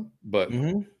in on him, but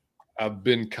I've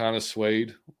been kind of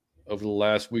swayed over the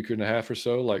last week and a half or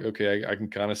so. Like, okay, I can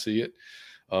kind of see it.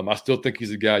 I still think he's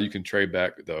a guy you can trade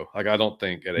back, though. Like, I don't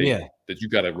think at 8 that you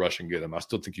got to rush and get him. I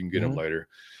still think you can get him later.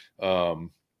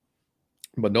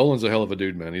 But Nolan's a hell of a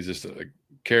dude, man. He's just a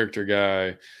character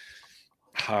guy.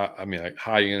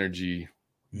 High energy,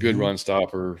 good run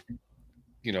stopper,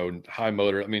 high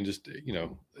motor. I mean, just,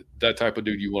 that type of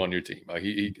dude you want on your team. Like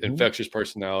he infectious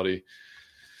personality.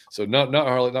 So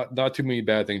not too many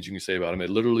bad things you can say about him. It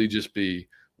literally just be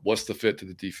what's the fit to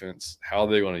the defense, how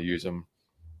they're going to use him.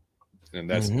 And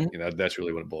that's, that's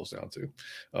really what it boils down to.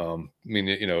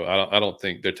 I don't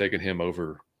think they're taking him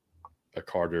over a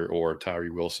Carter or a Tyree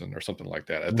Wilson or something like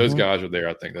that. If those guys are there,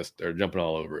 I think they're jumping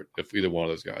all over it. If either one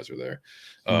of those guys are there.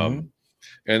 And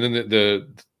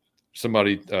then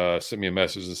somebody sent me a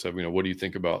message and said, what do you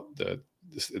think about do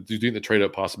you think the trade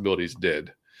up possibility is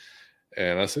dead?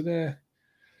 And I said,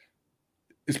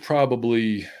 it's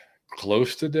probably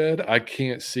close to dead. I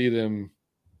can't see them.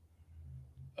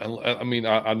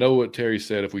 I know what Terry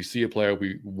said. If we see a player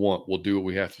we want, we'll do what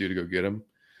we have to do to go get him.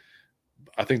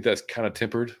 I think that's kind of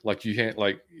tempered. Like you can't,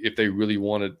 like if they really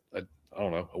wanted a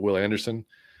Will Anderson,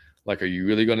 like, are you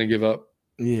really going to give up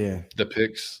the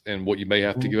picks and what you may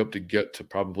have to give up to get to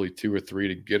probably 2 or 3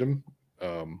 to get him?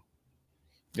 I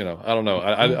don't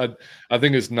know. I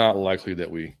think it's not likely that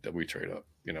we trade up.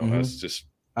 That's just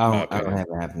I don't have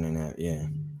it happening that. Yeah.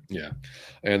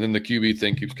 And then the QB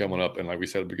thing keeps coming up. And like we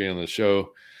said at the beginning of the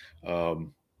show,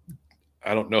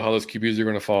 I don't know how those QBs are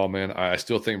going to fall, man. I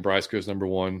still think Bryce goes number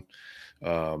 1.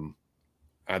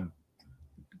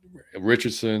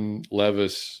 Richardson,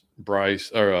 Levis,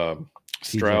 Bryce, or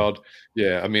Stroud.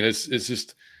 Yeah. I mean, it's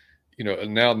just,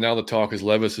 now the talk is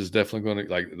Levis is definitely going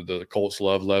to, like, the Colts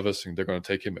love Levis and they're going to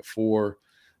take him at 4.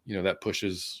 That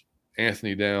pushes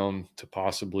Anthony down to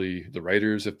possibly the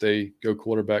Raiders if they go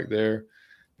quarterback there,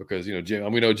 because we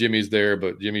know Jimmy's there,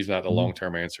 but Jimmy's not the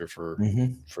long-term answer for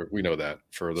we know that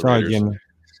for the Raiders. Jimmy.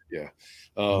 Yeah.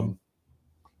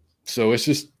 So it's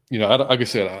just, like I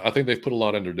said, I think they've put a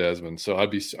lot under Desmond, so I'd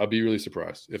be really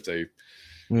surprised if they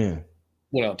went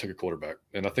out and took a quarterback,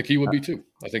 and I think he would be too.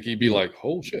 I think he'd be like,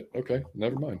 "Oh shit, okay,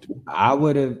 never mind." I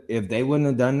would have, if they wouldn't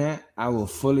have done that, I would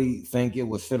fully think it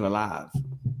was still alive.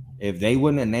 If they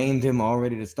wouldn't have named him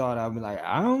already to start, I'd be like,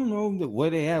 I don't know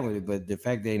what they have with it, but the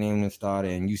fact they named him starter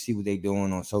and you see what they're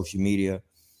doing on social media,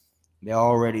 they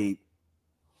already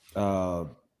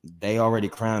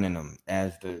crowning him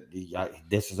as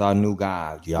this is our new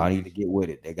guy. Y'all need to get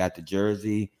with it. They got the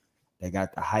jersey, They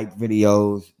got the hype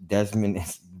videos. Desmond,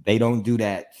 they don't do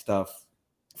that stuff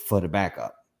for the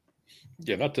backup.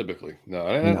 Yeah, not typically. No,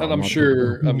 and I'm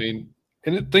sure. Typically.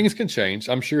 I mean, things can change.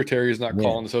 I'm sure Terry is not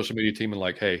calling the social media team and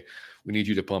like, "Hey, we need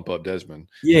you to pump up Desmond."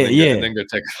 And then go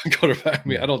take a quarterback. I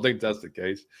mean, I don't think that's the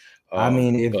case. I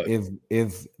mean,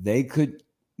 if they could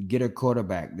get a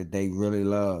quarterback that they really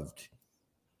loved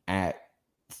at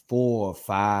 4 or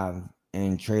 5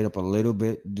 and trade up a little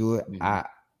bit, do it.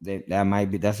 That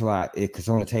might be. That's why it's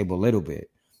on the table a little bit.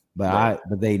 But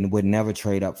they would never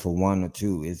trade up for 1 or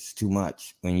 2. It's too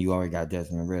much when you already got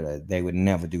Desmond Ridder. They would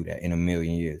never do that in a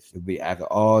million years. It'd be after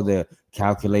all the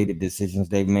calculated decisions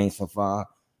they've made so far.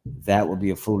 That would be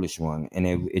a foolish one, and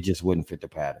it just wouldn't fit the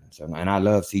pattern. So, and I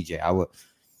love CJ.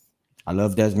 I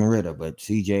love Desmond Ridder, but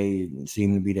CJ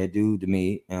seemed to be that dude to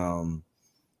me.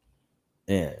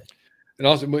 Yeah. And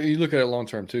also, when you look at it long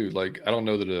term too, like I don't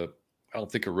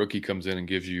think a rookie comes in and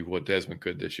gives you what Desmond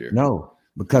could this year. No.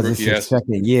 Because it's his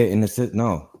second year in the start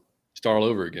all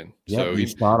over again. Yeah, so you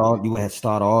have to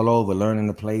start all over, learning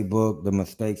the playbook, the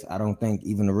mistakes. I don't think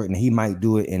even he might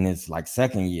do it in his like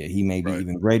second year. He may be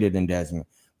even greater than Desmond,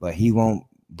 but he won't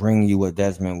bring you what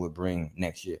Desmond would bring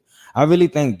next year. I really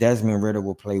think Desmond Ridder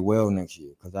will play well next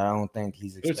year because I don't think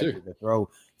he's expected to throw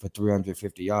for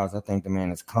 350 yards. I think the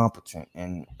man is competent,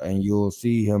 and you'll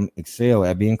see him excel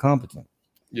at being competent.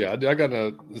 Yeah, I got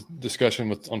a discussion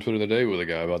on Twitter today with a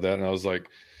guy about that, and I was like,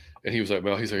 and he was like,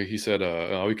 well, he said,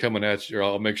 "Are we coming at you? Or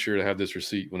I'll make sure to have this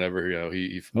receipt whenever I'm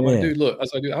like, dude, look, I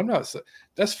was like, dude, I'm not.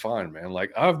 That's fine, man.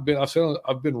 Like I've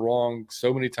been wrong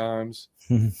so many times.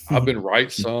 I've been right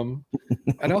some,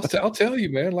 and I'll tell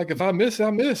you, man. Like if I miss,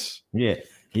 I miss. Yeah.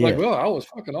 Like, well, I was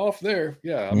fucking off there.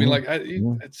 Yeah, I mean, like I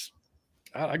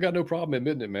got no problem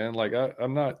admitting it, man. Like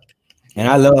I'm not. And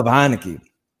I love Heineke.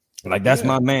 Like that's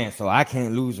my man, so I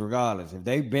can't lose regardless. If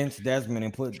they bench Desmond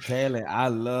and put Taylor, I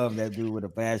love that dude with a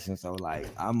passion. So like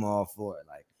I'm all for it.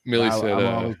 Like Millie said, I'm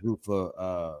always root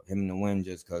for him to win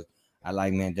just because I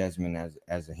like Desmond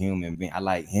as a human being. I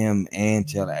like him and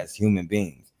Taylor as human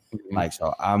beings. Mm-hmm. Like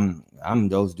so, I'm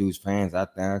those dudes fans. I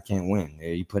can't win.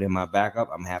 You put in my backup,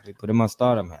 I'm happy. Put in my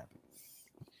start, I'm happy.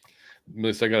 At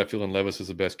least I got a feeling Levis is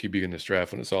the best QB in this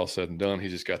draft when it's all said and done. He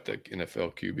just got the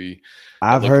NFL QB.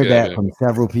 I've heard that from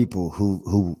several people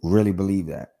who really believe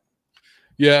that.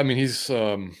 Yeah, I mean his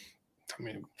arm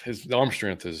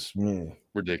strength is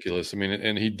ridiculous. I mean,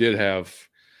 and he did have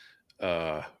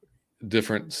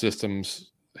different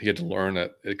systems he had to learn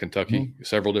at Kentucky,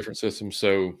 several different systems.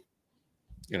 So,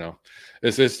 you know,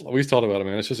 it's we talked about it,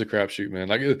 man. It's just a crapshoot, man.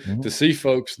 Like to see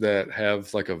folks that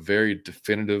have like a very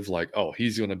definitive, like, oh,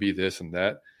 he's going to be this and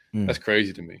that. That's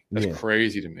crazy to me. That's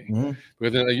crazy to me.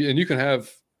 But then, and you can have,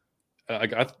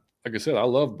 like I said, I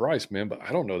love Bryce, man, but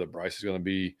I don't know that Bryce is going to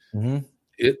be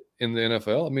it in the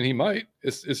NFL. I mean, he might.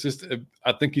 It's just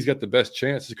I think he's got the best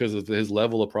chance because of his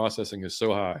level of processing is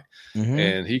so high,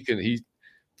 and he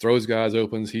throws guys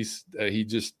open. He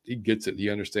gets it. He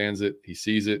understands it. He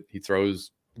sees it. He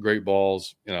throws great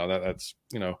balls. You know that's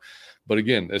you know. But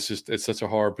again, it's such a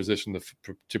hard position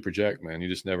to project, man. You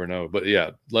just never know. But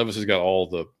yeah, Levis has got all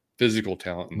the physical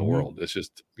talent in the world. It's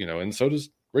just and so does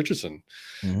Richardson.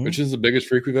 Richardson's the biggest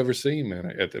freak we've ever seen,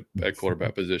 man, at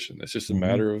quarterback position. It's just a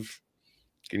matter of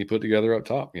can you put together up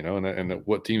top, and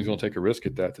what team's going to take a risk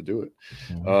at that to do it.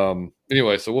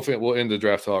 Anyway, so we'll end the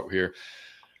draft talk here,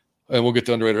 and we'll get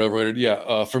to underrated, overrated.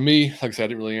 Yeah, for me, like I said, I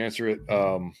didn't really answer it.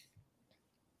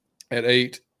 At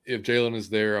 8, if Jalen is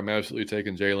there, I'm absolutely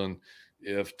taking Jalen.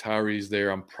 If Tyree's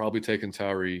there, I'm probably taking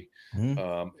Tyree.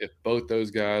 If both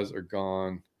those guys are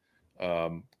gone,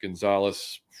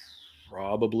 Gonzalez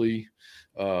probably,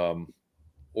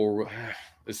 or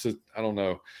it's just, I don't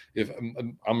know. If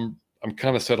I'm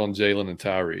kind of set on Jalen and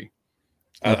Tyree.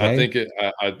 Okay. I think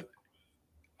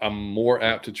I'm more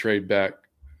apt to trade back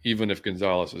even if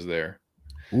Gonzalez is there.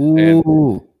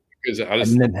 Ooh.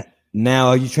 Now,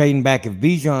 are you trading back if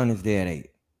Bijan is there at 8?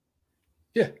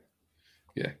 Yeah.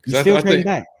 You still trading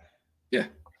back? Yeah.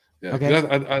 Okay.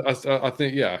 I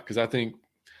think because I think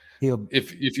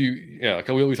if you like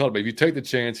we talked about, if you take the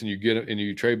chance and you get it and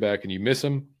you trade back and you miss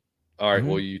him, all right.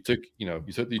 Well, you took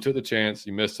the chance,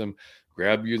 you missed him.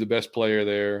 Grab you the best player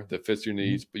there that fits your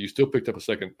needs, but you still picked up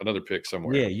another pick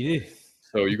somewhere. Yeah, you did.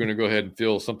 So you're going to go ahead and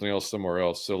fill something else somewhere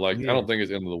else. So I don't think it's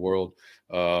the end of the world.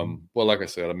 Well, like I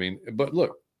said, I mean, but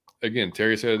look, again,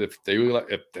 Terry said if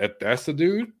that's the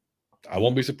dude, I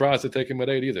won't be surprised to take him at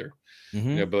 8 either.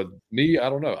 But me, I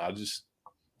don't know. I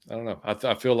don't know.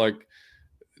 I feel like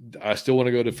I still want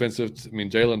to go defensive. I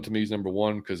mean, Jalen to me is number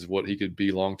 1 because what he could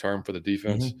be long term for the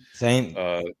defense. Same.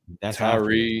 That's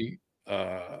Tyree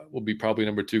will be probably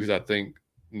number 2 because I think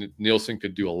Nielsen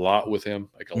could do a lot with him,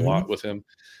 like a lot with him.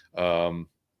 And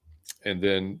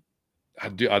then I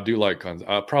do like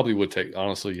I probably would take,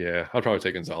 honestly, yeah, I'd probably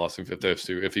take Gonzalez if those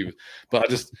two, if he was,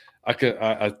 but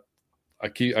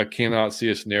I cannot see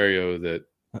a scenario that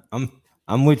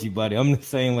I'm with you, buddy. I'm the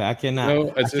same way. I cannot. No,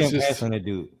 I can't pass on that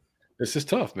dude. It's just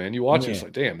tough, man. You watch it, it's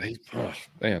like, damn,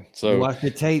 man. So you watch the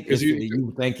tape,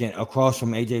 you thinking across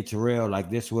from AJ Terrell, like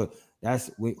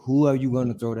who are you going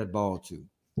to throw that ball to?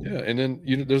 Yeah, and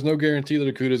then there's no guarantee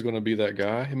that Okuda is going to be that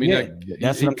guy. I mean,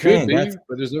 that's he what I'm could saying.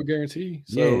 But there's no guarantee.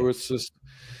 So it's just,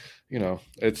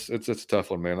 it's a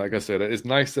tough one, man. Like I said, it's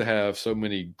nice to have so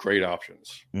many great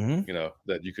options,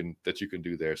 that you can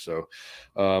do there. So,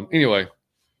 anyway,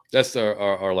 that's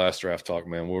our last draft talk,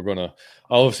 man. We're gonna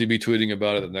obviously be tweeting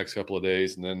about it the next couple of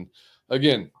days, and then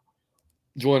again,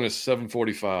 join us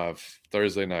 7:45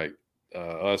 Thursday night.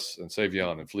 Us and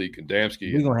Savion and Fleek and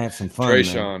Damsky. We're gonna have some fun.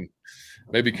 Trayshawn,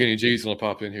 maybe Kenny G's gonna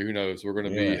pop in here. Who knows? We're gonna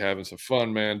be having some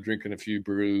fun, man. Drinking a few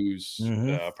brews.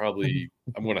 Probably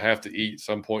I'm gonna have to eat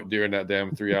some point during that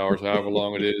damn 3 hours, however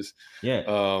long it is. Yeah.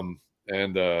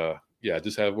 We're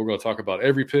gonna talk about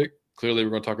every pick. Clearly,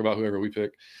 we're gonna talk about whoever we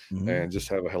pick, and just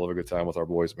have a hell of a good time with our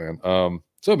boys, man.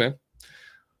 So, man,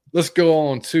 let's go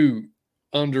on to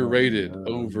underrated,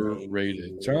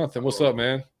 overrated. Jonathan, what's up,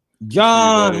 man?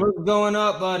 John, what's going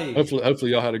up, buddy?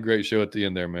 Hopefully y'all had a great show at the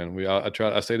end there, man.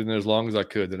 I stayed in there as long as I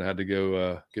could, then I had to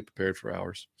go get prepared for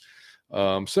hours.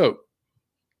 So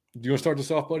do you want to start this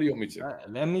off, buddy? You want me to?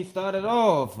 Let me start it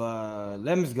off.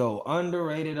 Let's go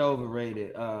underrated,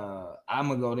 overrated. I'm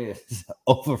gonna go this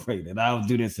overrated. I'll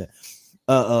do this.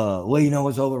 Well, you know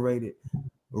what's overrated?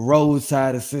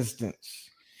 Roadside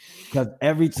assistance. Because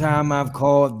every time I've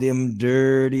called them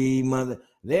dirty mother.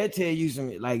 They'll tell you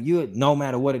something like no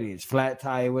matter what it is, flat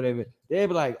tire, whatever. They'll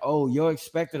be like, "Oh, your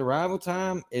expected arrival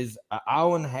time is an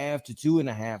hour and a half to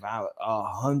 2.5 hours."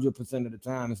 100% of the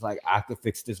time, it's like I could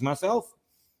fix this myself.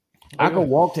 I could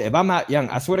walk to. If I'm not young,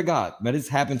 I swear to God, but this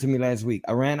happened to me last week.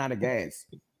 I ran out of gas,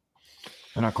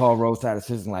 and I called roadside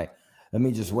assistance. Like, let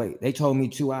me just wait. They told me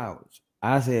 2 hours.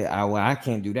 I said, I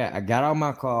can't do that. I got out of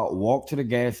my car, walked to the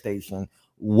gas station.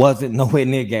 Wasn't nowhere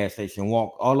near gas station.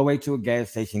 Walked all the way to a gas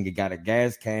station. Got a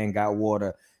gas can, got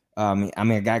water.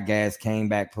 I got gas. Came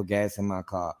back, put gas in my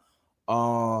car.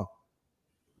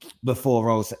 Before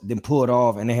Rose, then pulled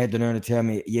off, and they had the nerve to tell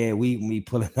me, "Yeah, we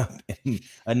pulling up."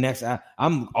 Next,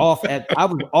 I'm off. I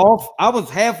was off. I was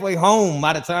halfway home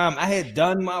by the time I had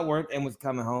done my work and was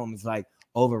coming home. It's like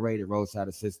overrated roadside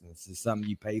assistance. It's something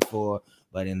you pay for.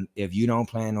 But if you don't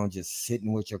plan on just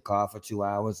sitting with your car for 2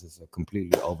 hours, it's a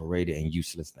completely overrated and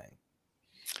useless thing.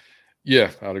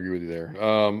 Yeah, I'd agree with you there.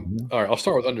 All right, I'll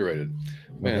start with underrated.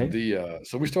 Man,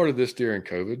 so we started this during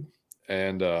COVID,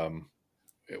 and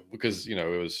because it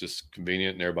was just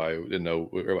convenient and everybody didn't know,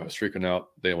 everybody was freaking out.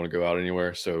 They didn't want to go out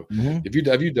anywhere. So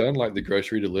have you done like the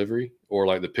grocery delivery or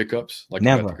like the pickups, like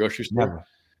at the grocery store? Never.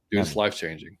 Dude, it's life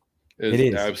changing. It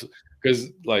is absolutely.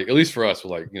 Because, like, at least for us,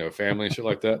 with family and shit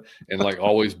like that, and like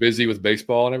always busy with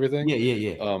baseball and everything.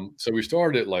 Yeah. So we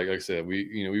started it, like I said,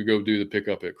 we go do the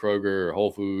pickup at Kroger or Whole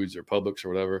Foods or Publix or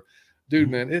whatever. Dude,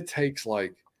 man, it takes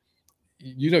like,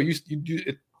 you don't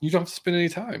have to spend any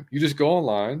time. You just go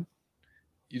online.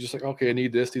 You just like, okay, I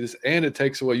need this, and it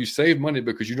takes away. You save money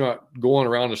because you're not going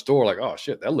around the store like, oh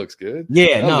shit, that looks good.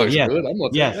 Yeah, that looks good. I'm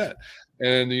gonna take that.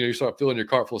 And you start filling your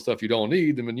cart full of stuff you don't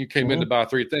need. And when you came in to buy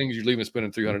 3 things, you're leaving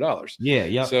spending $300.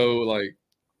 Yeah. So like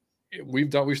we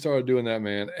started doing that,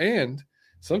 man. And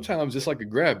sometimes it's like a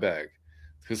grab bag,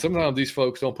 because sometimes these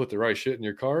folks don't put the right shit in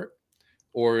your cart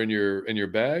or in your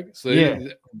bag. So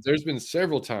there's been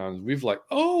several times we've like,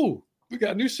 oh, we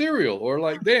got new cereal, or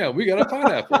like, damn, we got a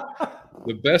pineapple.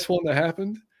 The best one that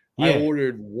happened, I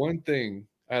ordered one thing.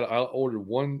 I ordered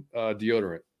one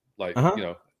deodorant, like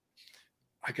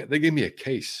they gave me a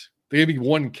case. They gave me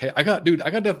one case. I got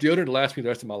enough deodorant to last me the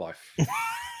rest of my life.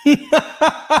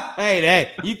 Hey,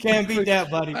 you can't beat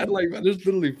that, buddy. There's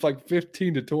literally like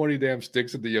 15 to 20 damn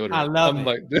sticks of deodorant. I'm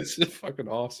like, this is fucking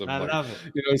awesome. I love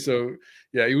it. So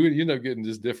yeah, you end up getting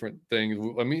just different things.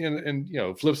 I mean,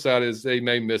 and flip side is they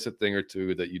may miss a thing or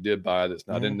two that you did buy that's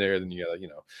not in there. Then you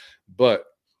gotta, but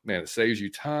man, it saves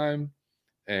you time.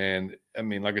 And I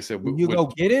mean, like I said, you go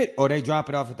get it, or they drop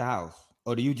it off at the house.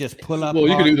 Or do you just pull up? Well,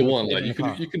 you can do the one. Like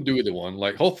you can do either one.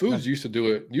 Like Whole Foods used to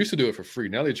do it for free.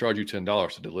 Now they charge you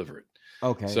 $10 to deliver it.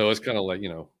 Okay. So it's kind of like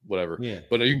whatever. Yeah.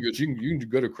 But you can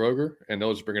go to Kroger and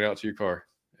they'll just bring it out to your car,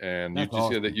 and you just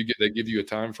awesome. They give you a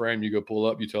time frame. You go pull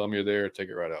up. You tell them you're there. Take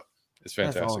it right out. It's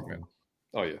fantastic, awesome. Man.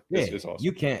 Oh yeah. It's awesome.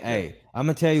 You can't. Hey, I'm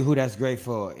gonna tell you who that's great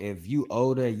for. If you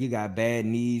older, you got bad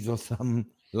knees or something,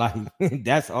 like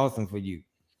that's awesome for you.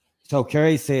 So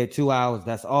Kerry said 2 hours.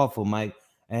 That's awful, Mike.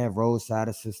 I have roadside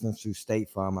assistance through State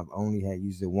Farm. I've only had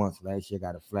used it once. Last year,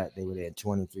 got a flat. They were there in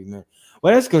 23 minutes.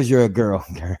 Well, that's because you're a girl,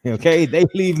 Kerry. Okay, they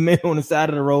leave men on the side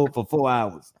of the road for 4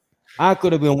 hours. I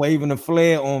could have been waving a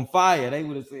flare on fire. They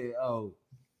would have said, "Oh,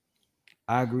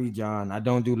 I agree, John. I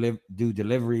don't do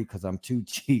delivery because I'm too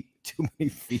cheap. Too many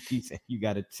fees, and you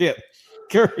got a tip."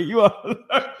 Kerry, you are.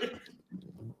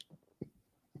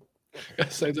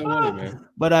 Gotta save that money, man.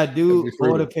 But I do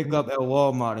order pickup at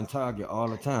Walmart and Target all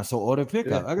the time. So order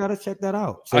pickup. Yeah. I gotta check that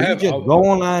out. So you just go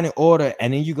online and order,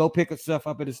 and then you go pick stuff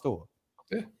up at the store.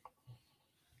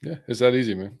 Yeah, it's that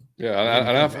easy, man. Yeah,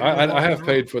 I have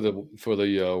paid for the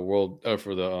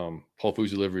Whole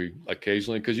Foods delivery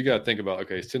occasionally, because you got to think about,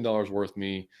 okay, it's $10 worth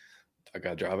me. I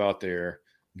got to drive out there,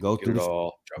 go through it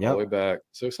all, drive all the way back.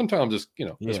 So sometimes just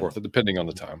it's worth it depending on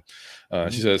the time.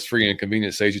 She says free and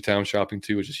convenient, saves you time shopping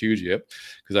too, which is huge. Yep,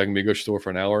 because I can be a grocery store for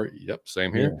an hour. Yep,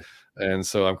 same here. And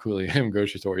so I'm clearly in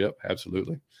grocery store. Yep,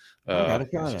 absolutely. I gotta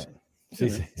try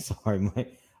that. Sorry,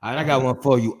 Mike. I got one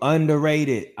for you.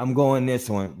 Underrated. I'm going this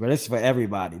one, but this is for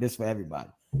everybody.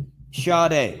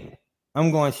 Sade.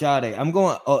 I'm going Sade. I'm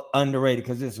going underrated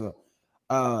because this one.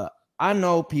 I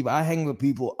know people. I hang with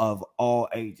people of all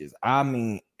ages. I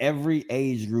mean, every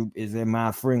age group is in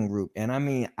my friend group, and I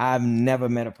mean, I've never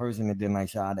met a person that didn't like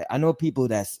Sade. I know people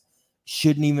that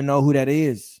shouldn't even know who that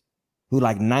is, who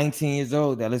like 19 years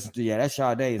old that listen to that's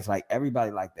Sade. It's like everybody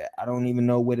like that. I don't even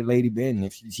know where the lady been.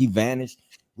 If she vanished.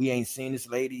 We ain't seen this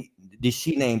lady. Did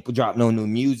she drop no new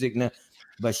music? No.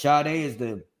 But Sade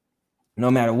is no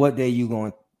matter what day you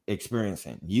going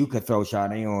experiencing, you could throw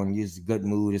Sade on. It's good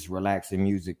mood. It's relaxing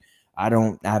music.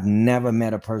 I've never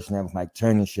met a person that was like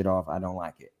turning shit off. I don't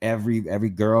like it. Every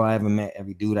girl I ever met,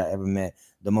 every dude I ever met,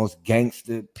 the most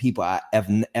gangster people I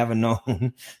ever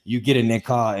known, you get in their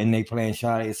car and they playing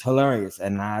Sade. It's hilarious.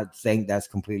 And I think that's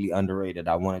completely underrated.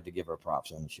 I wanted to give her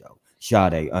props on the show.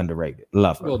 Sade, underrated.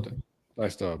 Love her. Well done.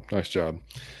 Nice job.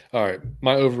 All right,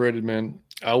 my overrated, man.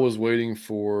 I was waiting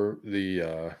for the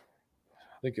I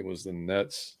think it was the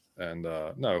Nets and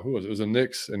who was it? It was the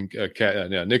Knicks and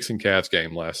Knicks and Cavs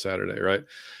game last Saturday, right?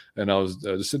 And I was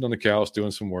just sitting on the couch doing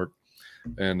some work,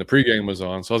 and the pregame was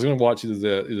on, so I was going to watch either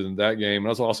that game, and I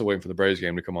was also waiting for the Braves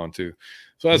game to come on too.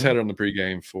 So I just had it on the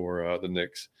pregame for the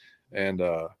Knicks, and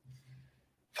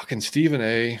fucking Stephen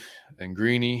A. and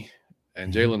Greeny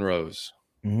and Jalen Rose.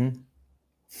 Mm-hmm.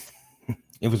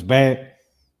 It was bad.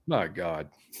 My God,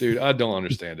 dude, I don't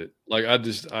understand it. Like, I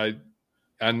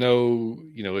know,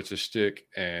 it's a shtick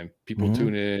and people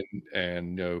tune in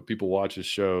and, people watch the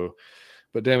show,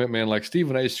 but damn it, man, like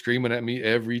Stephen A. screaming at me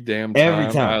every time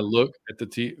I look at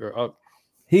the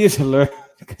he is hilarious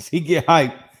because he get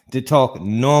hyped to talk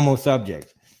normal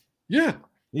subjects. Yeah.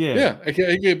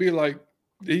 He could be like,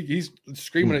 he's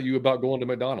screaming at you about going to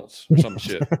McDonald's or some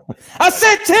shit. I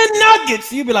said 10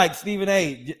 nuggets. You'd be like, Stephen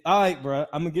A., all right, bro,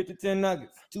 I'm gonna get the 10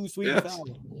 nuggets. 2 sweet and sour.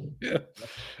 Yeah.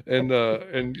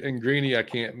 And Greeny, I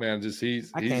can't, man. Just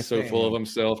he's so full of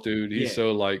himself, dude. He's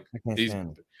so like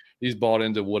he's bought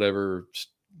into whatever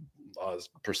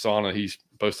persona he's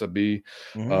supposed to be.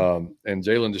 And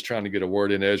Jalen just trying to get a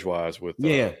word in edgewise with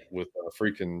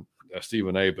freaking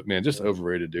Stephen A. But man, just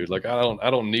overrated, dude. Like I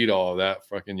don't need all of that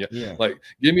fucking Like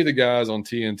give me the guys on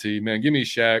TNT, man. Give me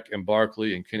Shaq and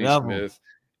Barkley and Kenny Smith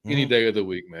any day of the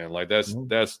week, man. Like that's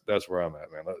where I'm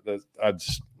at, man. That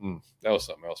was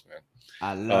something else, man.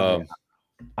 I love it.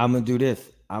 I'm gonna do this.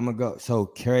 I'm gonna go. So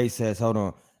Kerry says, hold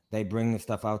on. They bring the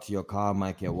stuff out to your car,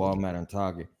 Mike, at Walmart and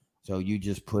Target. So you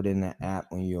just put in the app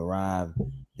when you arrive.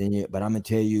 But I'm gonna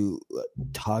tell you,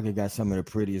 Target got some of the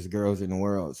prettiest girls in the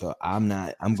world. So I'm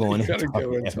going to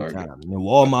Target every time. And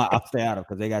Walmart, I'll stay out of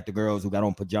because they got the girls who got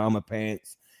on pajama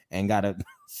pants and got a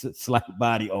slight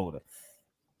body odor.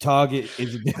 Target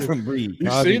is a different breed. You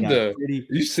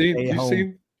seen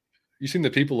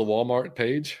the people of Walmart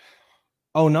page?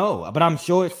 Oh no, but I'm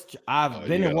sure I've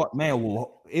been in what man.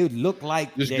 It looked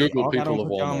like just they Google all got people on of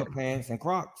pajama Walmart pants and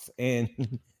Crocs and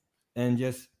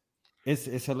just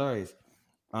it's hilarious.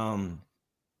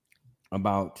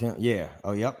 About 10,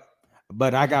 oh yep.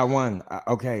 But I got one. I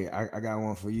got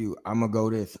one for you. I'm gonna go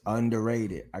this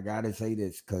underrated. I gotta say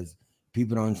this because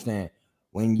people don't understand.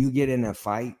 When you get in a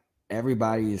fight,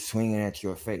 everybody is swinging at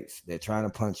your face. They're trying to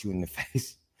punch you in the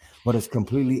face. But it's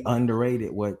completely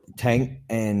underrated. What Tank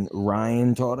and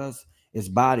Ryan taught us is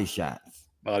body shots.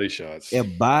 Body shots.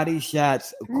 If body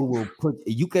shots will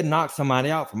you can knock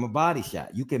somebody out from a body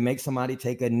shot. You can make somebody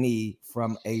take a knee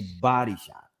from a body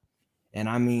shot. And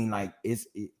I mean, like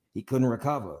he couldn't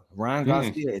recover. Ryan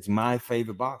Garcia is my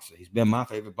favorite boxer. He's been my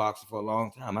favorite boxer for a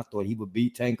long time. I thought he would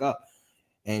beat Tank up.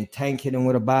 and Tank hit him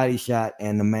with a body shot,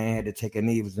 and the man had to take a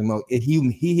knee. It was the most.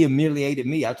 He humiliated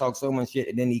me. I talked so much shit,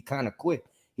 and then he kind of quit.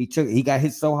 He got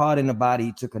hit so hard in the body,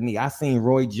 he took a knee. I seen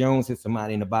Roy Jones hit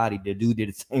somebody in the body. The dude did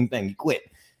the same thing. He quit.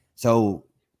 So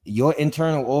your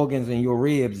internal organs and your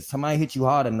ribs, if somebody hit you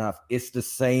hard enough, it's the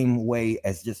same way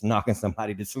as just knocking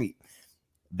somebody to sleep.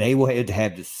 They will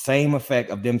have the same effect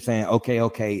of them saying,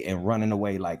 okay, and running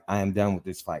away like, I am done with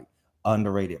this fight.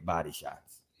 Underrated body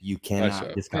shots. You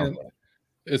cannot discount that.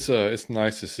 It's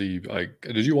nice to see. Like,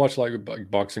 did you watch like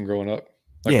boxing growing up?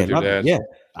 Like Yeah, with your dad? Yeah.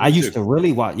 I used to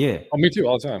really watch. Yeah. Oh, me too,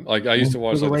 all the time. Like I used to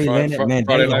watch like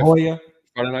Friday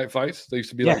night fights. They used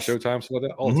to be like Showtime, stuff like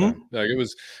that, all the time. Like it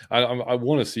was. I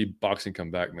want to see boxing come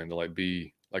back, man. To like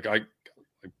be like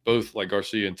both like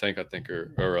Garcia and Tank, I think,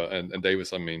 and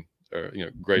Davis. I mean, are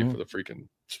great for the freaking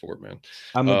sport, man.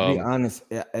 I'm gonna be honest.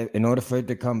 In order for it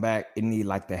to come back, it need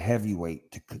like the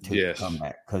heavyweight to come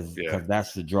back because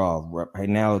that's the draw. Right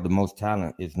now, the most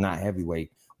talent is not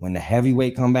heavyweight. When the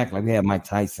heavyweight come back, like we had Mike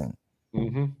Tyson.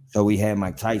 So we had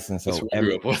Mike Tyson. So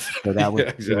that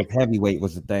was heavyweight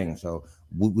was the thing. So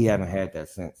we haven't had that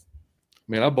since.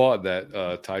 Man, I bought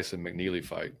that Tyson McNeely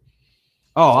fight.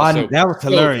 Oh, that was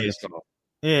hilarious.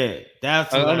 Yeah,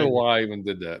 that's. I don't know why I even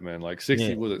did that, man. Like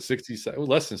 60 was it 60 seconds?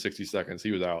 Less than 60 seconds.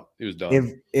 He was out. He was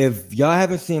done. If y'all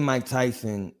haven't seen Mike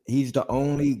Tyson, he's the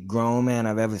only grown man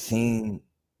I've ever seen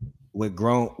with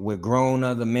grown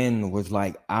other men was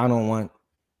like, I don't want.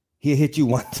 He'll hit you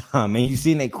one time, and you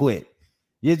seen they quit.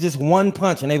 You're just one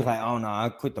punch, and they was like, "Oh no, I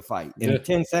quit the fight." In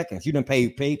 10 seconds, you done pay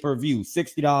pay-per-view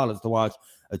 $60 to watch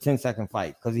a 10-second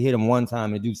fight because he hit him one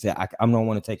time, and the dude said, "I don't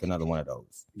want to take another one of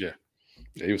those." Yeah,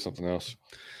 he was something else.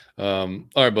 All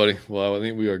right, buddy. Well, I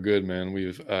think we are good, man.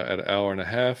 We've at an hour and a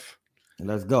half.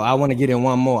 Let's go. I want to get in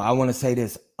one more. I want to say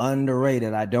this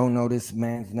underrated. I don't know this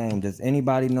man's name. Does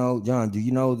anybody know, John? Do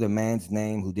you know the man's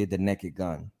name who did the Naked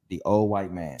Gun? The old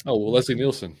white man. Oh, well, Leslie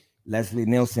Nielsen. Leslie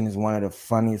Nielsen is one of the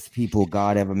funniest people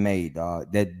God ever made.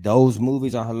 Those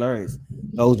movies are hilarious.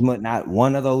 Not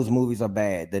one of those movies are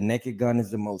bad. The Naked Gun is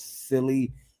the most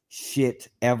silly shit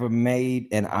ever made,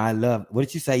 and I love. What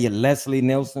did you say? You're Leslie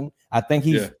Nielsen? I think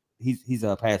he's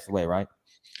passed away, right?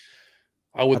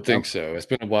 I would think so. It's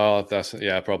been a while.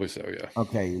 Probably so. Yeah.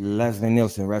 Okay, Leslie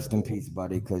Nielsen, rest in peace,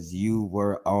 buddy, because you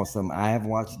were awesome. I have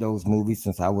watched those movies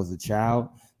since I was a child.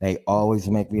 They always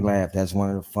make me laugh. That's one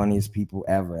of the funniest people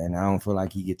ever, and I don't feel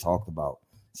like he get talked about.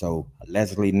 So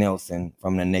Leslie Nielsen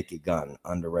from The Naked Gun,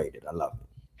 underrated. I love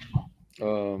it.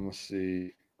 Let's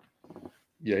see.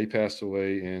 Yeah, he passed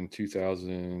away in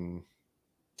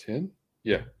 2010.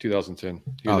 Yeah, 2010.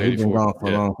 He's been gone for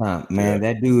a long time. Man,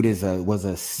 that dude was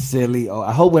a silly.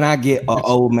 I hope when I get an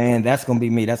old man, that's gonna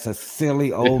be me. That's a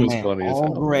silly old man,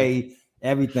 all gray,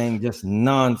 everything just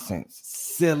nonsense,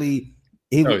 silly.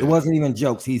 It wasn't even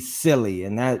jokes. He's silly,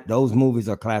 and those movies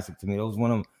are classic to me. Those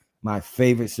one of my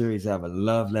favorite series ever.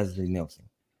 Love Leslie Nielsen.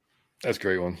 That's a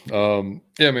great one.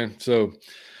 Yeah, man. So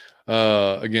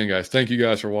again, guys, thank you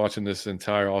guys for watching. This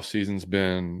entire off season's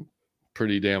been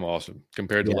pretty damn awesome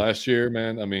compared to last year,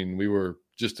 man. I mean, we were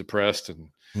just depressed and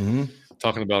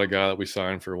talking about a guy that we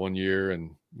signed for 1 year,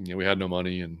 and we had no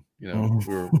money, and we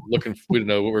were looking. We didn't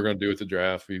know what we were going to do with the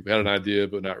draft. We had an idea,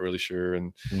 but not really sure.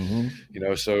 And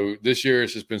so this year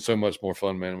it's just been so much more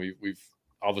fun, man. We've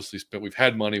obviously we've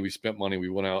had money. We spent money. We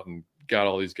went out and got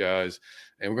all these guys,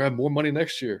 and we're gonna have more money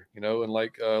next year. And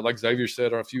like Xavier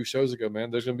said on a few shows ago, man,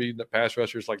 there's gonna be pass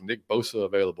rushers like Nick Bosa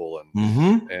available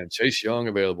and Chase Young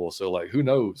available. So like, who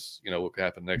knows, what could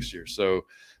happen next year. So,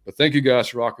 but thank you guys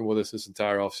for rocking with us this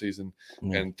entire offseason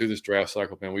and through this draft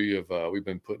cycle, man. We've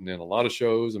been putting in a lot of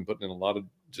shows and putting in a lot of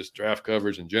just draft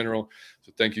coverage in general.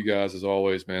 So thank you guys as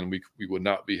always, man. We would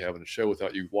not be having a show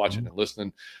without you watching and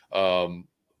listening.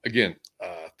 Again,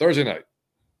 Thursday night,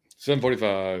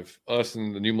 7:45, us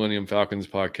and the New Millennium Falcons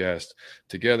podcast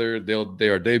together. They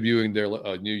are debuting their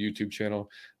new YouTube channel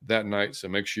that night, so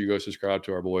make sure you go subscribe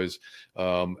to our boys.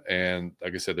 And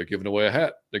like I said, they're giving away a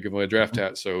hat. They're giving away a draft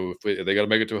hat. So they got to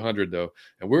make it to 100 though,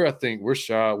 and I think we're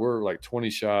shy. We're like 20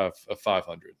 shy of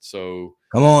 500. So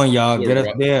come on, y'all, get us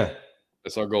there.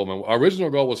 That's our goal, man. Our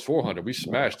original goal was 400. We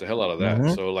smashed the hell out of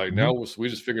that. So like now we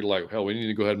just figured like, hell, we need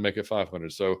to go ahead and make it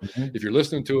 500. So if you're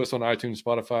listening to us on iTunes,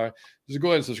 Spotify, just go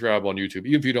ahead and subscribe on YouTube.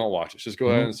 Even if you don't watch us, just go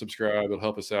ahead and subscribe. It'll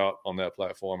help us out on that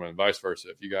platform, and vice versa.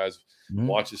 If you guys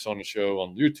watch us on the show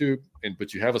on YouTube,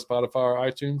 but you have a Spotify or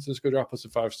iTunes, just go drop us a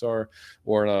 5-star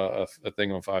or a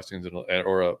thing on iTunes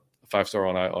or a 5-star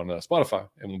on Spotify,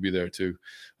 and we'll be there too.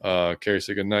 Carrie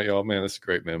said good night, y'all. Man, that's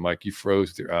great, man. Mike, you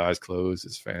froze with your eyes closed.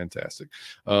 It's fantastic.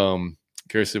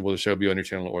 Carrie said, will the show be on your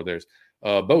channel or theirs?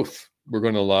 Both. we're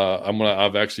going to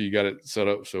I've actually got it set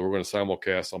up. So we're going to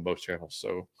simulcast on both channels.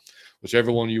 So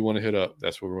whichever one you want to hit up,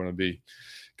 that's where we're going to be.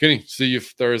 Kenny, see you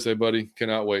Thursday, buddy.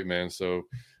 Cannot wait, man. So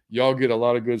y'all get a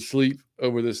lot of good sleep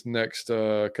over this next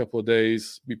couple of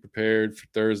days. Be prepared for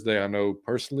Thursday. I know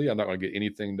personally I'm not going to get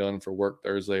anything done for work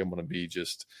Thursday. I'm going to be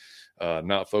just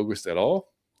not focused at all.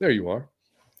 There you are.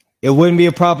 It wouldn't be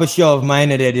a proper show if my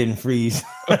internet didn't freeze.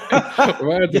 Right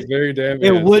at the very damn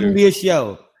it wouldn't be a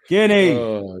show. Kenny.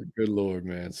 Oh, good Lord,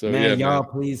 man. So man, y'all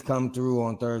please come through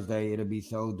on Thursday. It'll be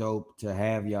so dope to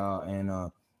have y'all. And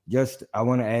I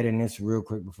want to add in this real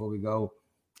quick before we go.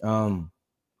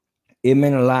 It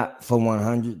meant a lot for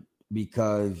 100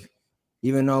 because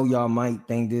even though y'all might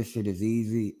think this shit is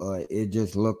easy or it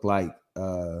just looked like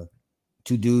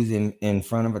two dudes in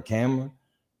front of a camera,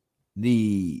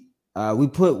 we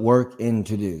put work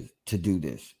into this to do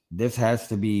this. This has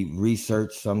to be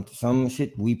researched. Some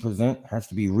shit we present has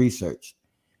to be researched.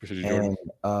 And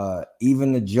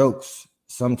even the jokes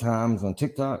sometimes on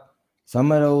TikTok,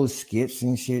 some of those skits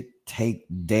and shit take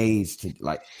days to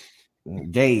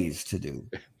do.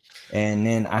 And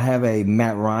then I have a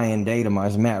Matt Ryan day tomorrow.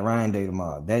 It's Matt Ryan day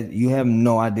tomorrow. That you have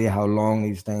no idea how long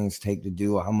these things take to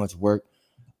do or how much work.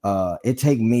 It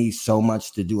take me so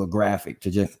much to do a graphic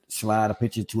to just slide a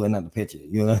picture to another picture.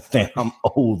 You understand? I'm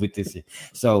old with this shit.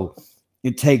 So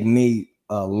it take me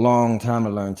a long time to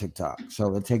learn TikTok.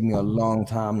 So it take me a long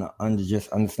time to just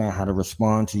understand how to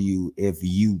respond to you if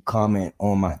you comment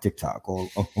on my TikTok or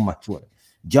on my Twitter.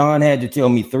 John had to tell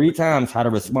me 3 times how to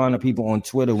respond to people on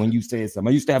Twitter when you said something.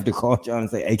 I used to have to call John and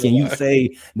say, hey, can you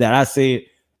say that I said,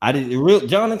 I didn't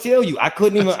John will tell you. I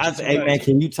couldn't even, I said, hey man,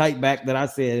 can you type back that I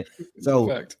said?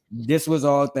 So this was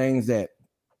all things that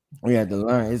we had to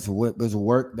learn. It was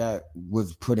work that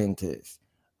was put into this.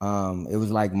 It was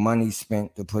like money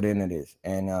spent to put into this.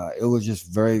 And it was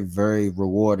just very, very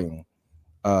rewarding.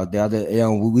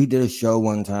 We did a show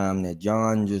one time that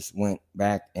John just went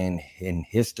back in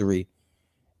history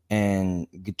and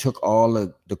took all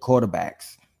of the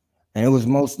quarterbacks, and it was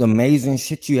most amazing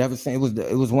shit you ever seen.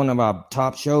 It was one of our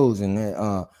top shows, and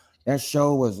that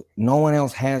show was no one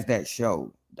else has that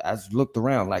show. I just looked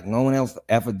around like no one else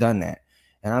ever done that,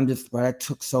 and that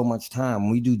took so much time.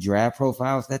 When we do draft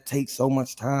profiles, that takes so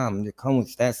much time to come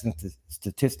with stats and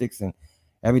statistics and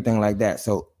everything like that.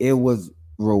 So it was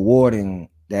rewarding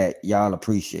that y'all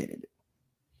appreciated it.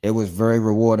 It was very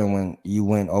rewarding when you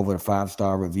went over the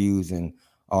 5-star reviews and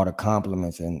all the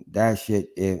compliments, and that shit,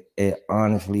 it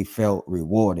honestly felt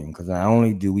rewarding because not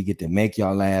only do we get to make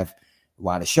y'all laugh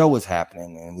while the show was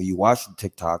happening, and when you watch the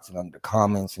TikToks and under the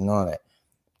comments and all that,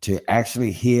 to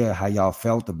actually hear how y'all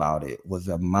felt about it was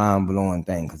a mind-blowing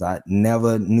thing because I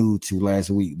never knew till last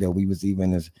week that we was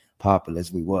even as popular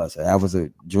as we was. So that was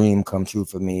a dream come true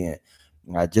for me, and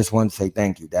I just want to say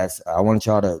thank you. I want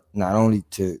y'all to not only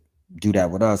to do that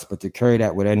with us, but to carry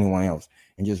that with anyone else.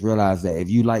 And just realize that if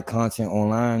you like content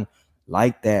online,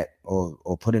 like that, or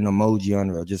put an emoji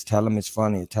under it, or just tell them it's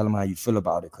funny, or tell them how you feel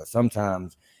about it. Because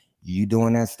sometimes you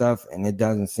doing that stuff and it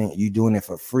doesn't seem you doing it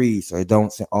for free, so it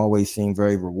don't always seem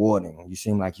very rewarding. You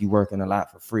seem like you working a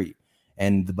lot for free,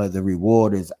 but the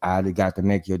reward is I got to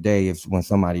make your day when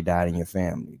somebody died in your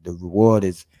family. The reward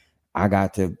is I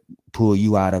got to pull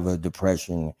you out of a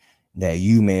depression that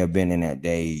you may have been in that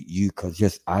day,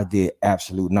 because I did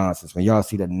absolute nonsense. When y'all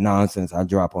see the nonsense I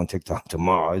drop on TikTok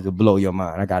tomorrow, it'll blow your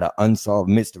mind. I got an unsolved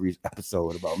mysteries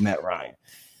episode about Matt Ryan.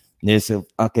 It's a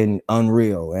fucking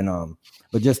unreal. And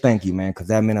but just thank you, man, because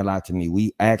that meant a lot to me.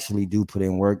 We actually do put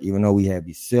in work, even though we have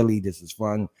be silly. This is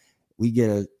fun. We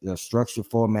get a structured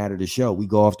format of the show. We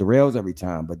go off the rails every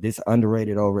time, but this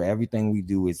underrated over everything we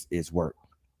do is work.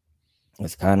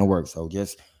 It's kind of work. So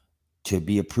just to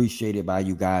be appreciated by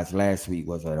you guys last week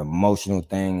was an emotional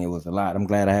thing. It was a lot. I'm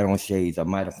glad I had on shades. I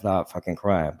might have stopped fucking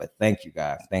crying, but thank you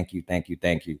guys. Thank you.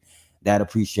 That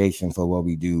appreciation for what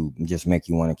we do just make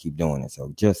you want to keep doing it.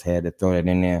 So just had to throw that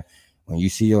in there. When you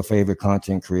see your favorite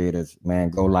content creators,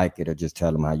 man, go like it or just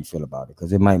tell them how you feel about it,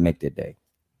 because it might make their day.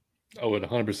 Oh, it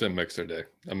 100% makes their day.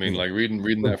 I mean, like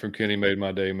reading that from Kenny made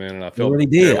my day, man. And I felt it really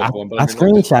did. I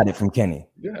screenshot it from Kenny.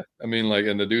 Yeah, I mean, like,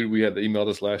 and the dude we had emailed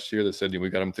us last year that said we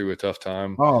got him through a tough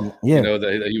time. Oh, yeah. You know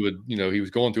that he would, he was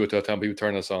going through a tough time, but he would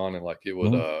turn us on, and like it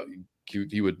would,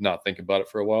 he would not think about it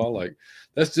for a while. Like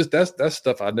that's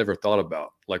stuff I never thought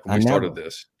about. Like when we started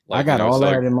this, like, I got all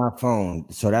that in my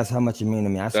phone, so that's how much it means to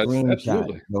me. I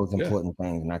screenshot those important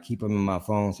things, and I keep them in my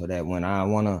phone so that when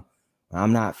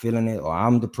I'm not feeling it or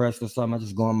I'm depressed or something, I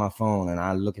just go on my phone and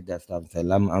I look at that stuff and say,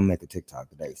 I'm make a TikTok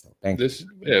today. So thank you.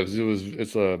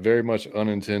 It's a very much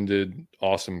unintended,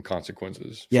 awesome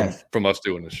consequences from us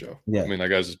doing this show. Yeah. I mean, that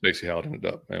guy's just basically how it ended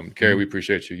up. And Kerry, we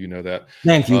appreciate you. You know that.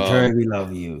 Thank you, Kerry. We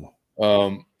love you.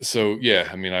 So yeah,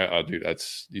 I mean, I do.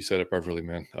 You said it perfectly,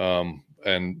 man.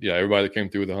 And yeah, everybody that came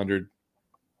through with 100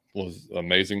 was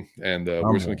amazing. And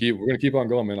we're gonna keep on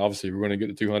going, man. Obviously, we're gonna get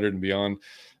to 200 and beyond,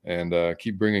 and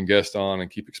keep bringing guests on and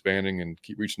keep expanding and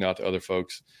keep reaching out to other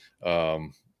folks.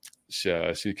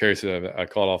 See, Kerry said I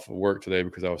called off of work today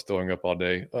because I was throwing up all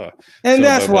day. And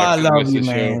that's why I love you,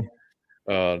 man.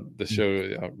 The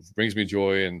show brings me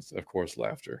joy and, of course,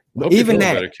 laughter. Even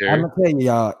that, I'm gonna tell you,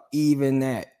 y'all. Even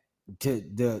that,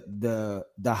 the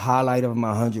highlight of my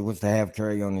 100 was to have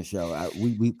Kerry on the show.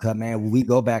 We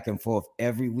go back and forth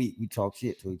every week. We talk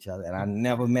shit to each other, and I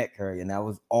never met Kerry, and that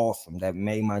was awesome. That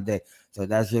made my day. So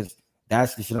that's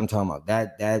the shit I'm talking about.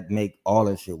 That make all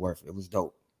that shit worth it. It was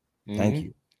dope. Thank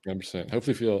you. 100%.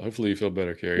 Hopefully you feel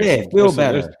better, Kerry. Yeah, feel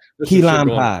better. Key lime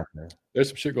pie. There's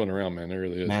some shit going around, man. There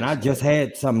really is. Man, I just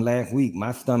had something last week.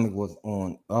 My stomach was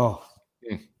on. Oh.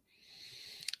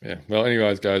 Yeah. Well,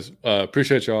 anyways, guys,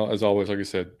 appreciate y'all as always. Like I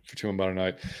said, for tuning by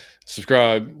tonight.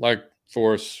 Subscribe, like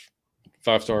for us,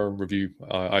 5-star review,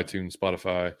 iTunes,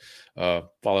 Spotify.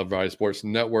 Follow Variety Sports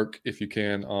Network if you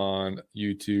can on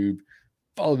YouTube.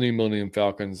 Follow the New Millennium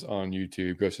Falcons on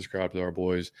YouTube. Go subscribe to our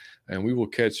boys, and we will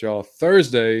catch y'all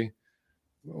Thursday.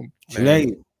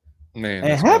 Man,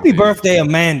 and happy birthday,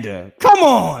 Amanda! Come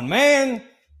on, man!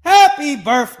 Happy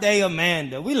birthday,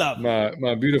 Amanda! We love you.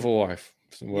 My beautiful wife.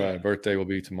 So my birthday will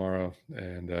be tomorrow,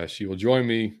 and she will join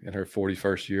me in her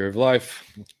 41st year of life.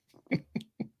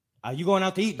 Are you going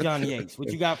out to eat, Johnny Yates? What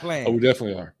you got planned? Oh, we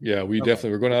definitely are. Yeah, we're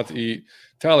going out to eat.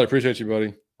 Tyler, appreciate you,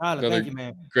 buddy. Tyler, thank you,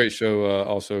 man. Great show.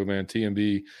 Also, man,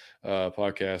 TMB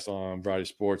podcast on Variety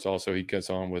Sports. Also, he gets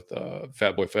on with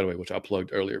Fat Boy Featherweight, which I plugged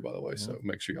earlier, by the way. So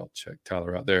make sure y'all check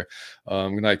Tyler out there.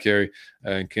 Good night, Kerry.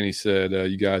 And Kenny said,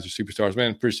 you guys are superstars,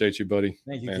 man. Appreciate you, buddy.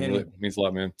 Thank you, man. Kenny. Really means a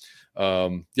lot, man.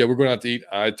 Yeah, we're going out to eat.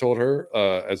 I told her,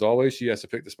 as always, she has to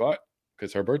pick the spot because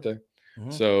it's her birthday.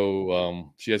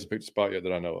 So she hasn't picked a spot yet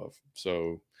that I know of.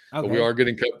 So but we are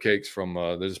getting cupcakes from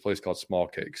there's this place called Small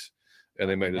Cakes. And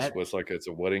they made this what's like it's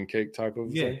a wedding cake type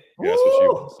of thing. Yeah, that's what she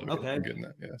wants. So okay, I'm getting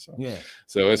that.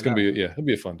 So it's gonna be it'll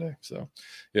be a fun day. So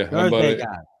Thursday, guys.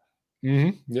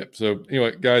 Yep. So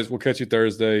anyway, guys, we'll catch you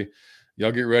Thursday.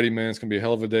 Y'all get ready, man. It's gonna be a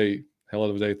hell of a day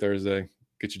Thursday.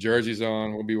 Get your jerseys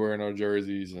on. We'll be wearing our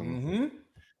jerseys and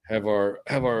have our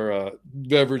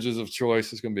beverages of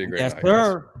choice. It's gonna be a great night. Yes,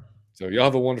 sir. So y'all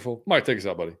have a wonderful. Mike, take us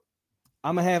out, buddy.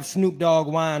 I'm going to have Snoop Dogg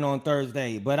wine on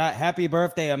Thursday. But happy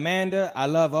birthday, Amanda. I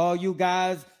love all you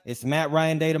guys. It's Matt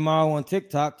Ryan Day tomorrow on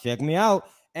TikTok. Check me out.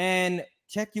 And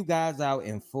check you guys out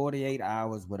in 48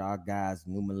 hours with our guys'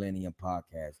 New Millennium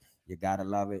podcast. You got to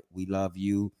love it. We love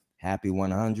you. Happy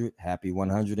 100. Happy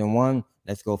 101.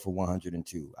 Let's go for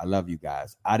 102. I love you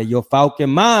guys. Out of your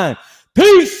Falcon mind.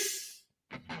 Peace.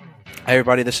 Hey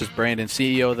everybody, this is Brandon,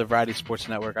 CEO of the Variety Sports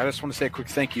Network. I just want to say a quick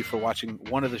thank you for watching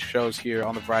one of the shows here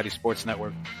on the Variety Sports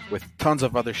Network with tons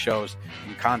of other shows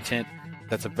and content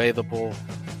that's available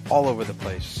all over the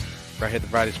place. Right here at the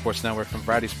Variety Sports Network, from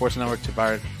Variety Sports Network to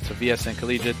VSN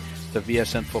Collegiate to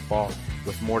VSN Football,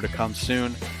 with more to come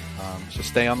soon. So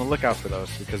stay on the lookout for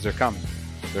those because they're coming.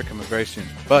 They're coming very soon.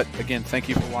 But again, thank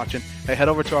you for watching. Hey, head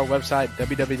over to our website,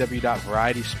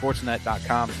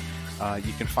 www.varietysportsnet.com.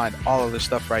 You can find all of this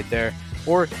stuff right there,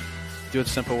 or do it the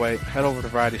simple way. Head over to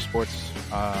Variety Sports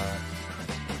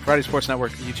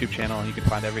Network YouTube channel, and you can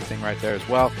find everything right there as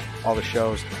well. All the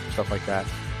shows, stuff like that.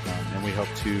 And we hope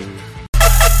to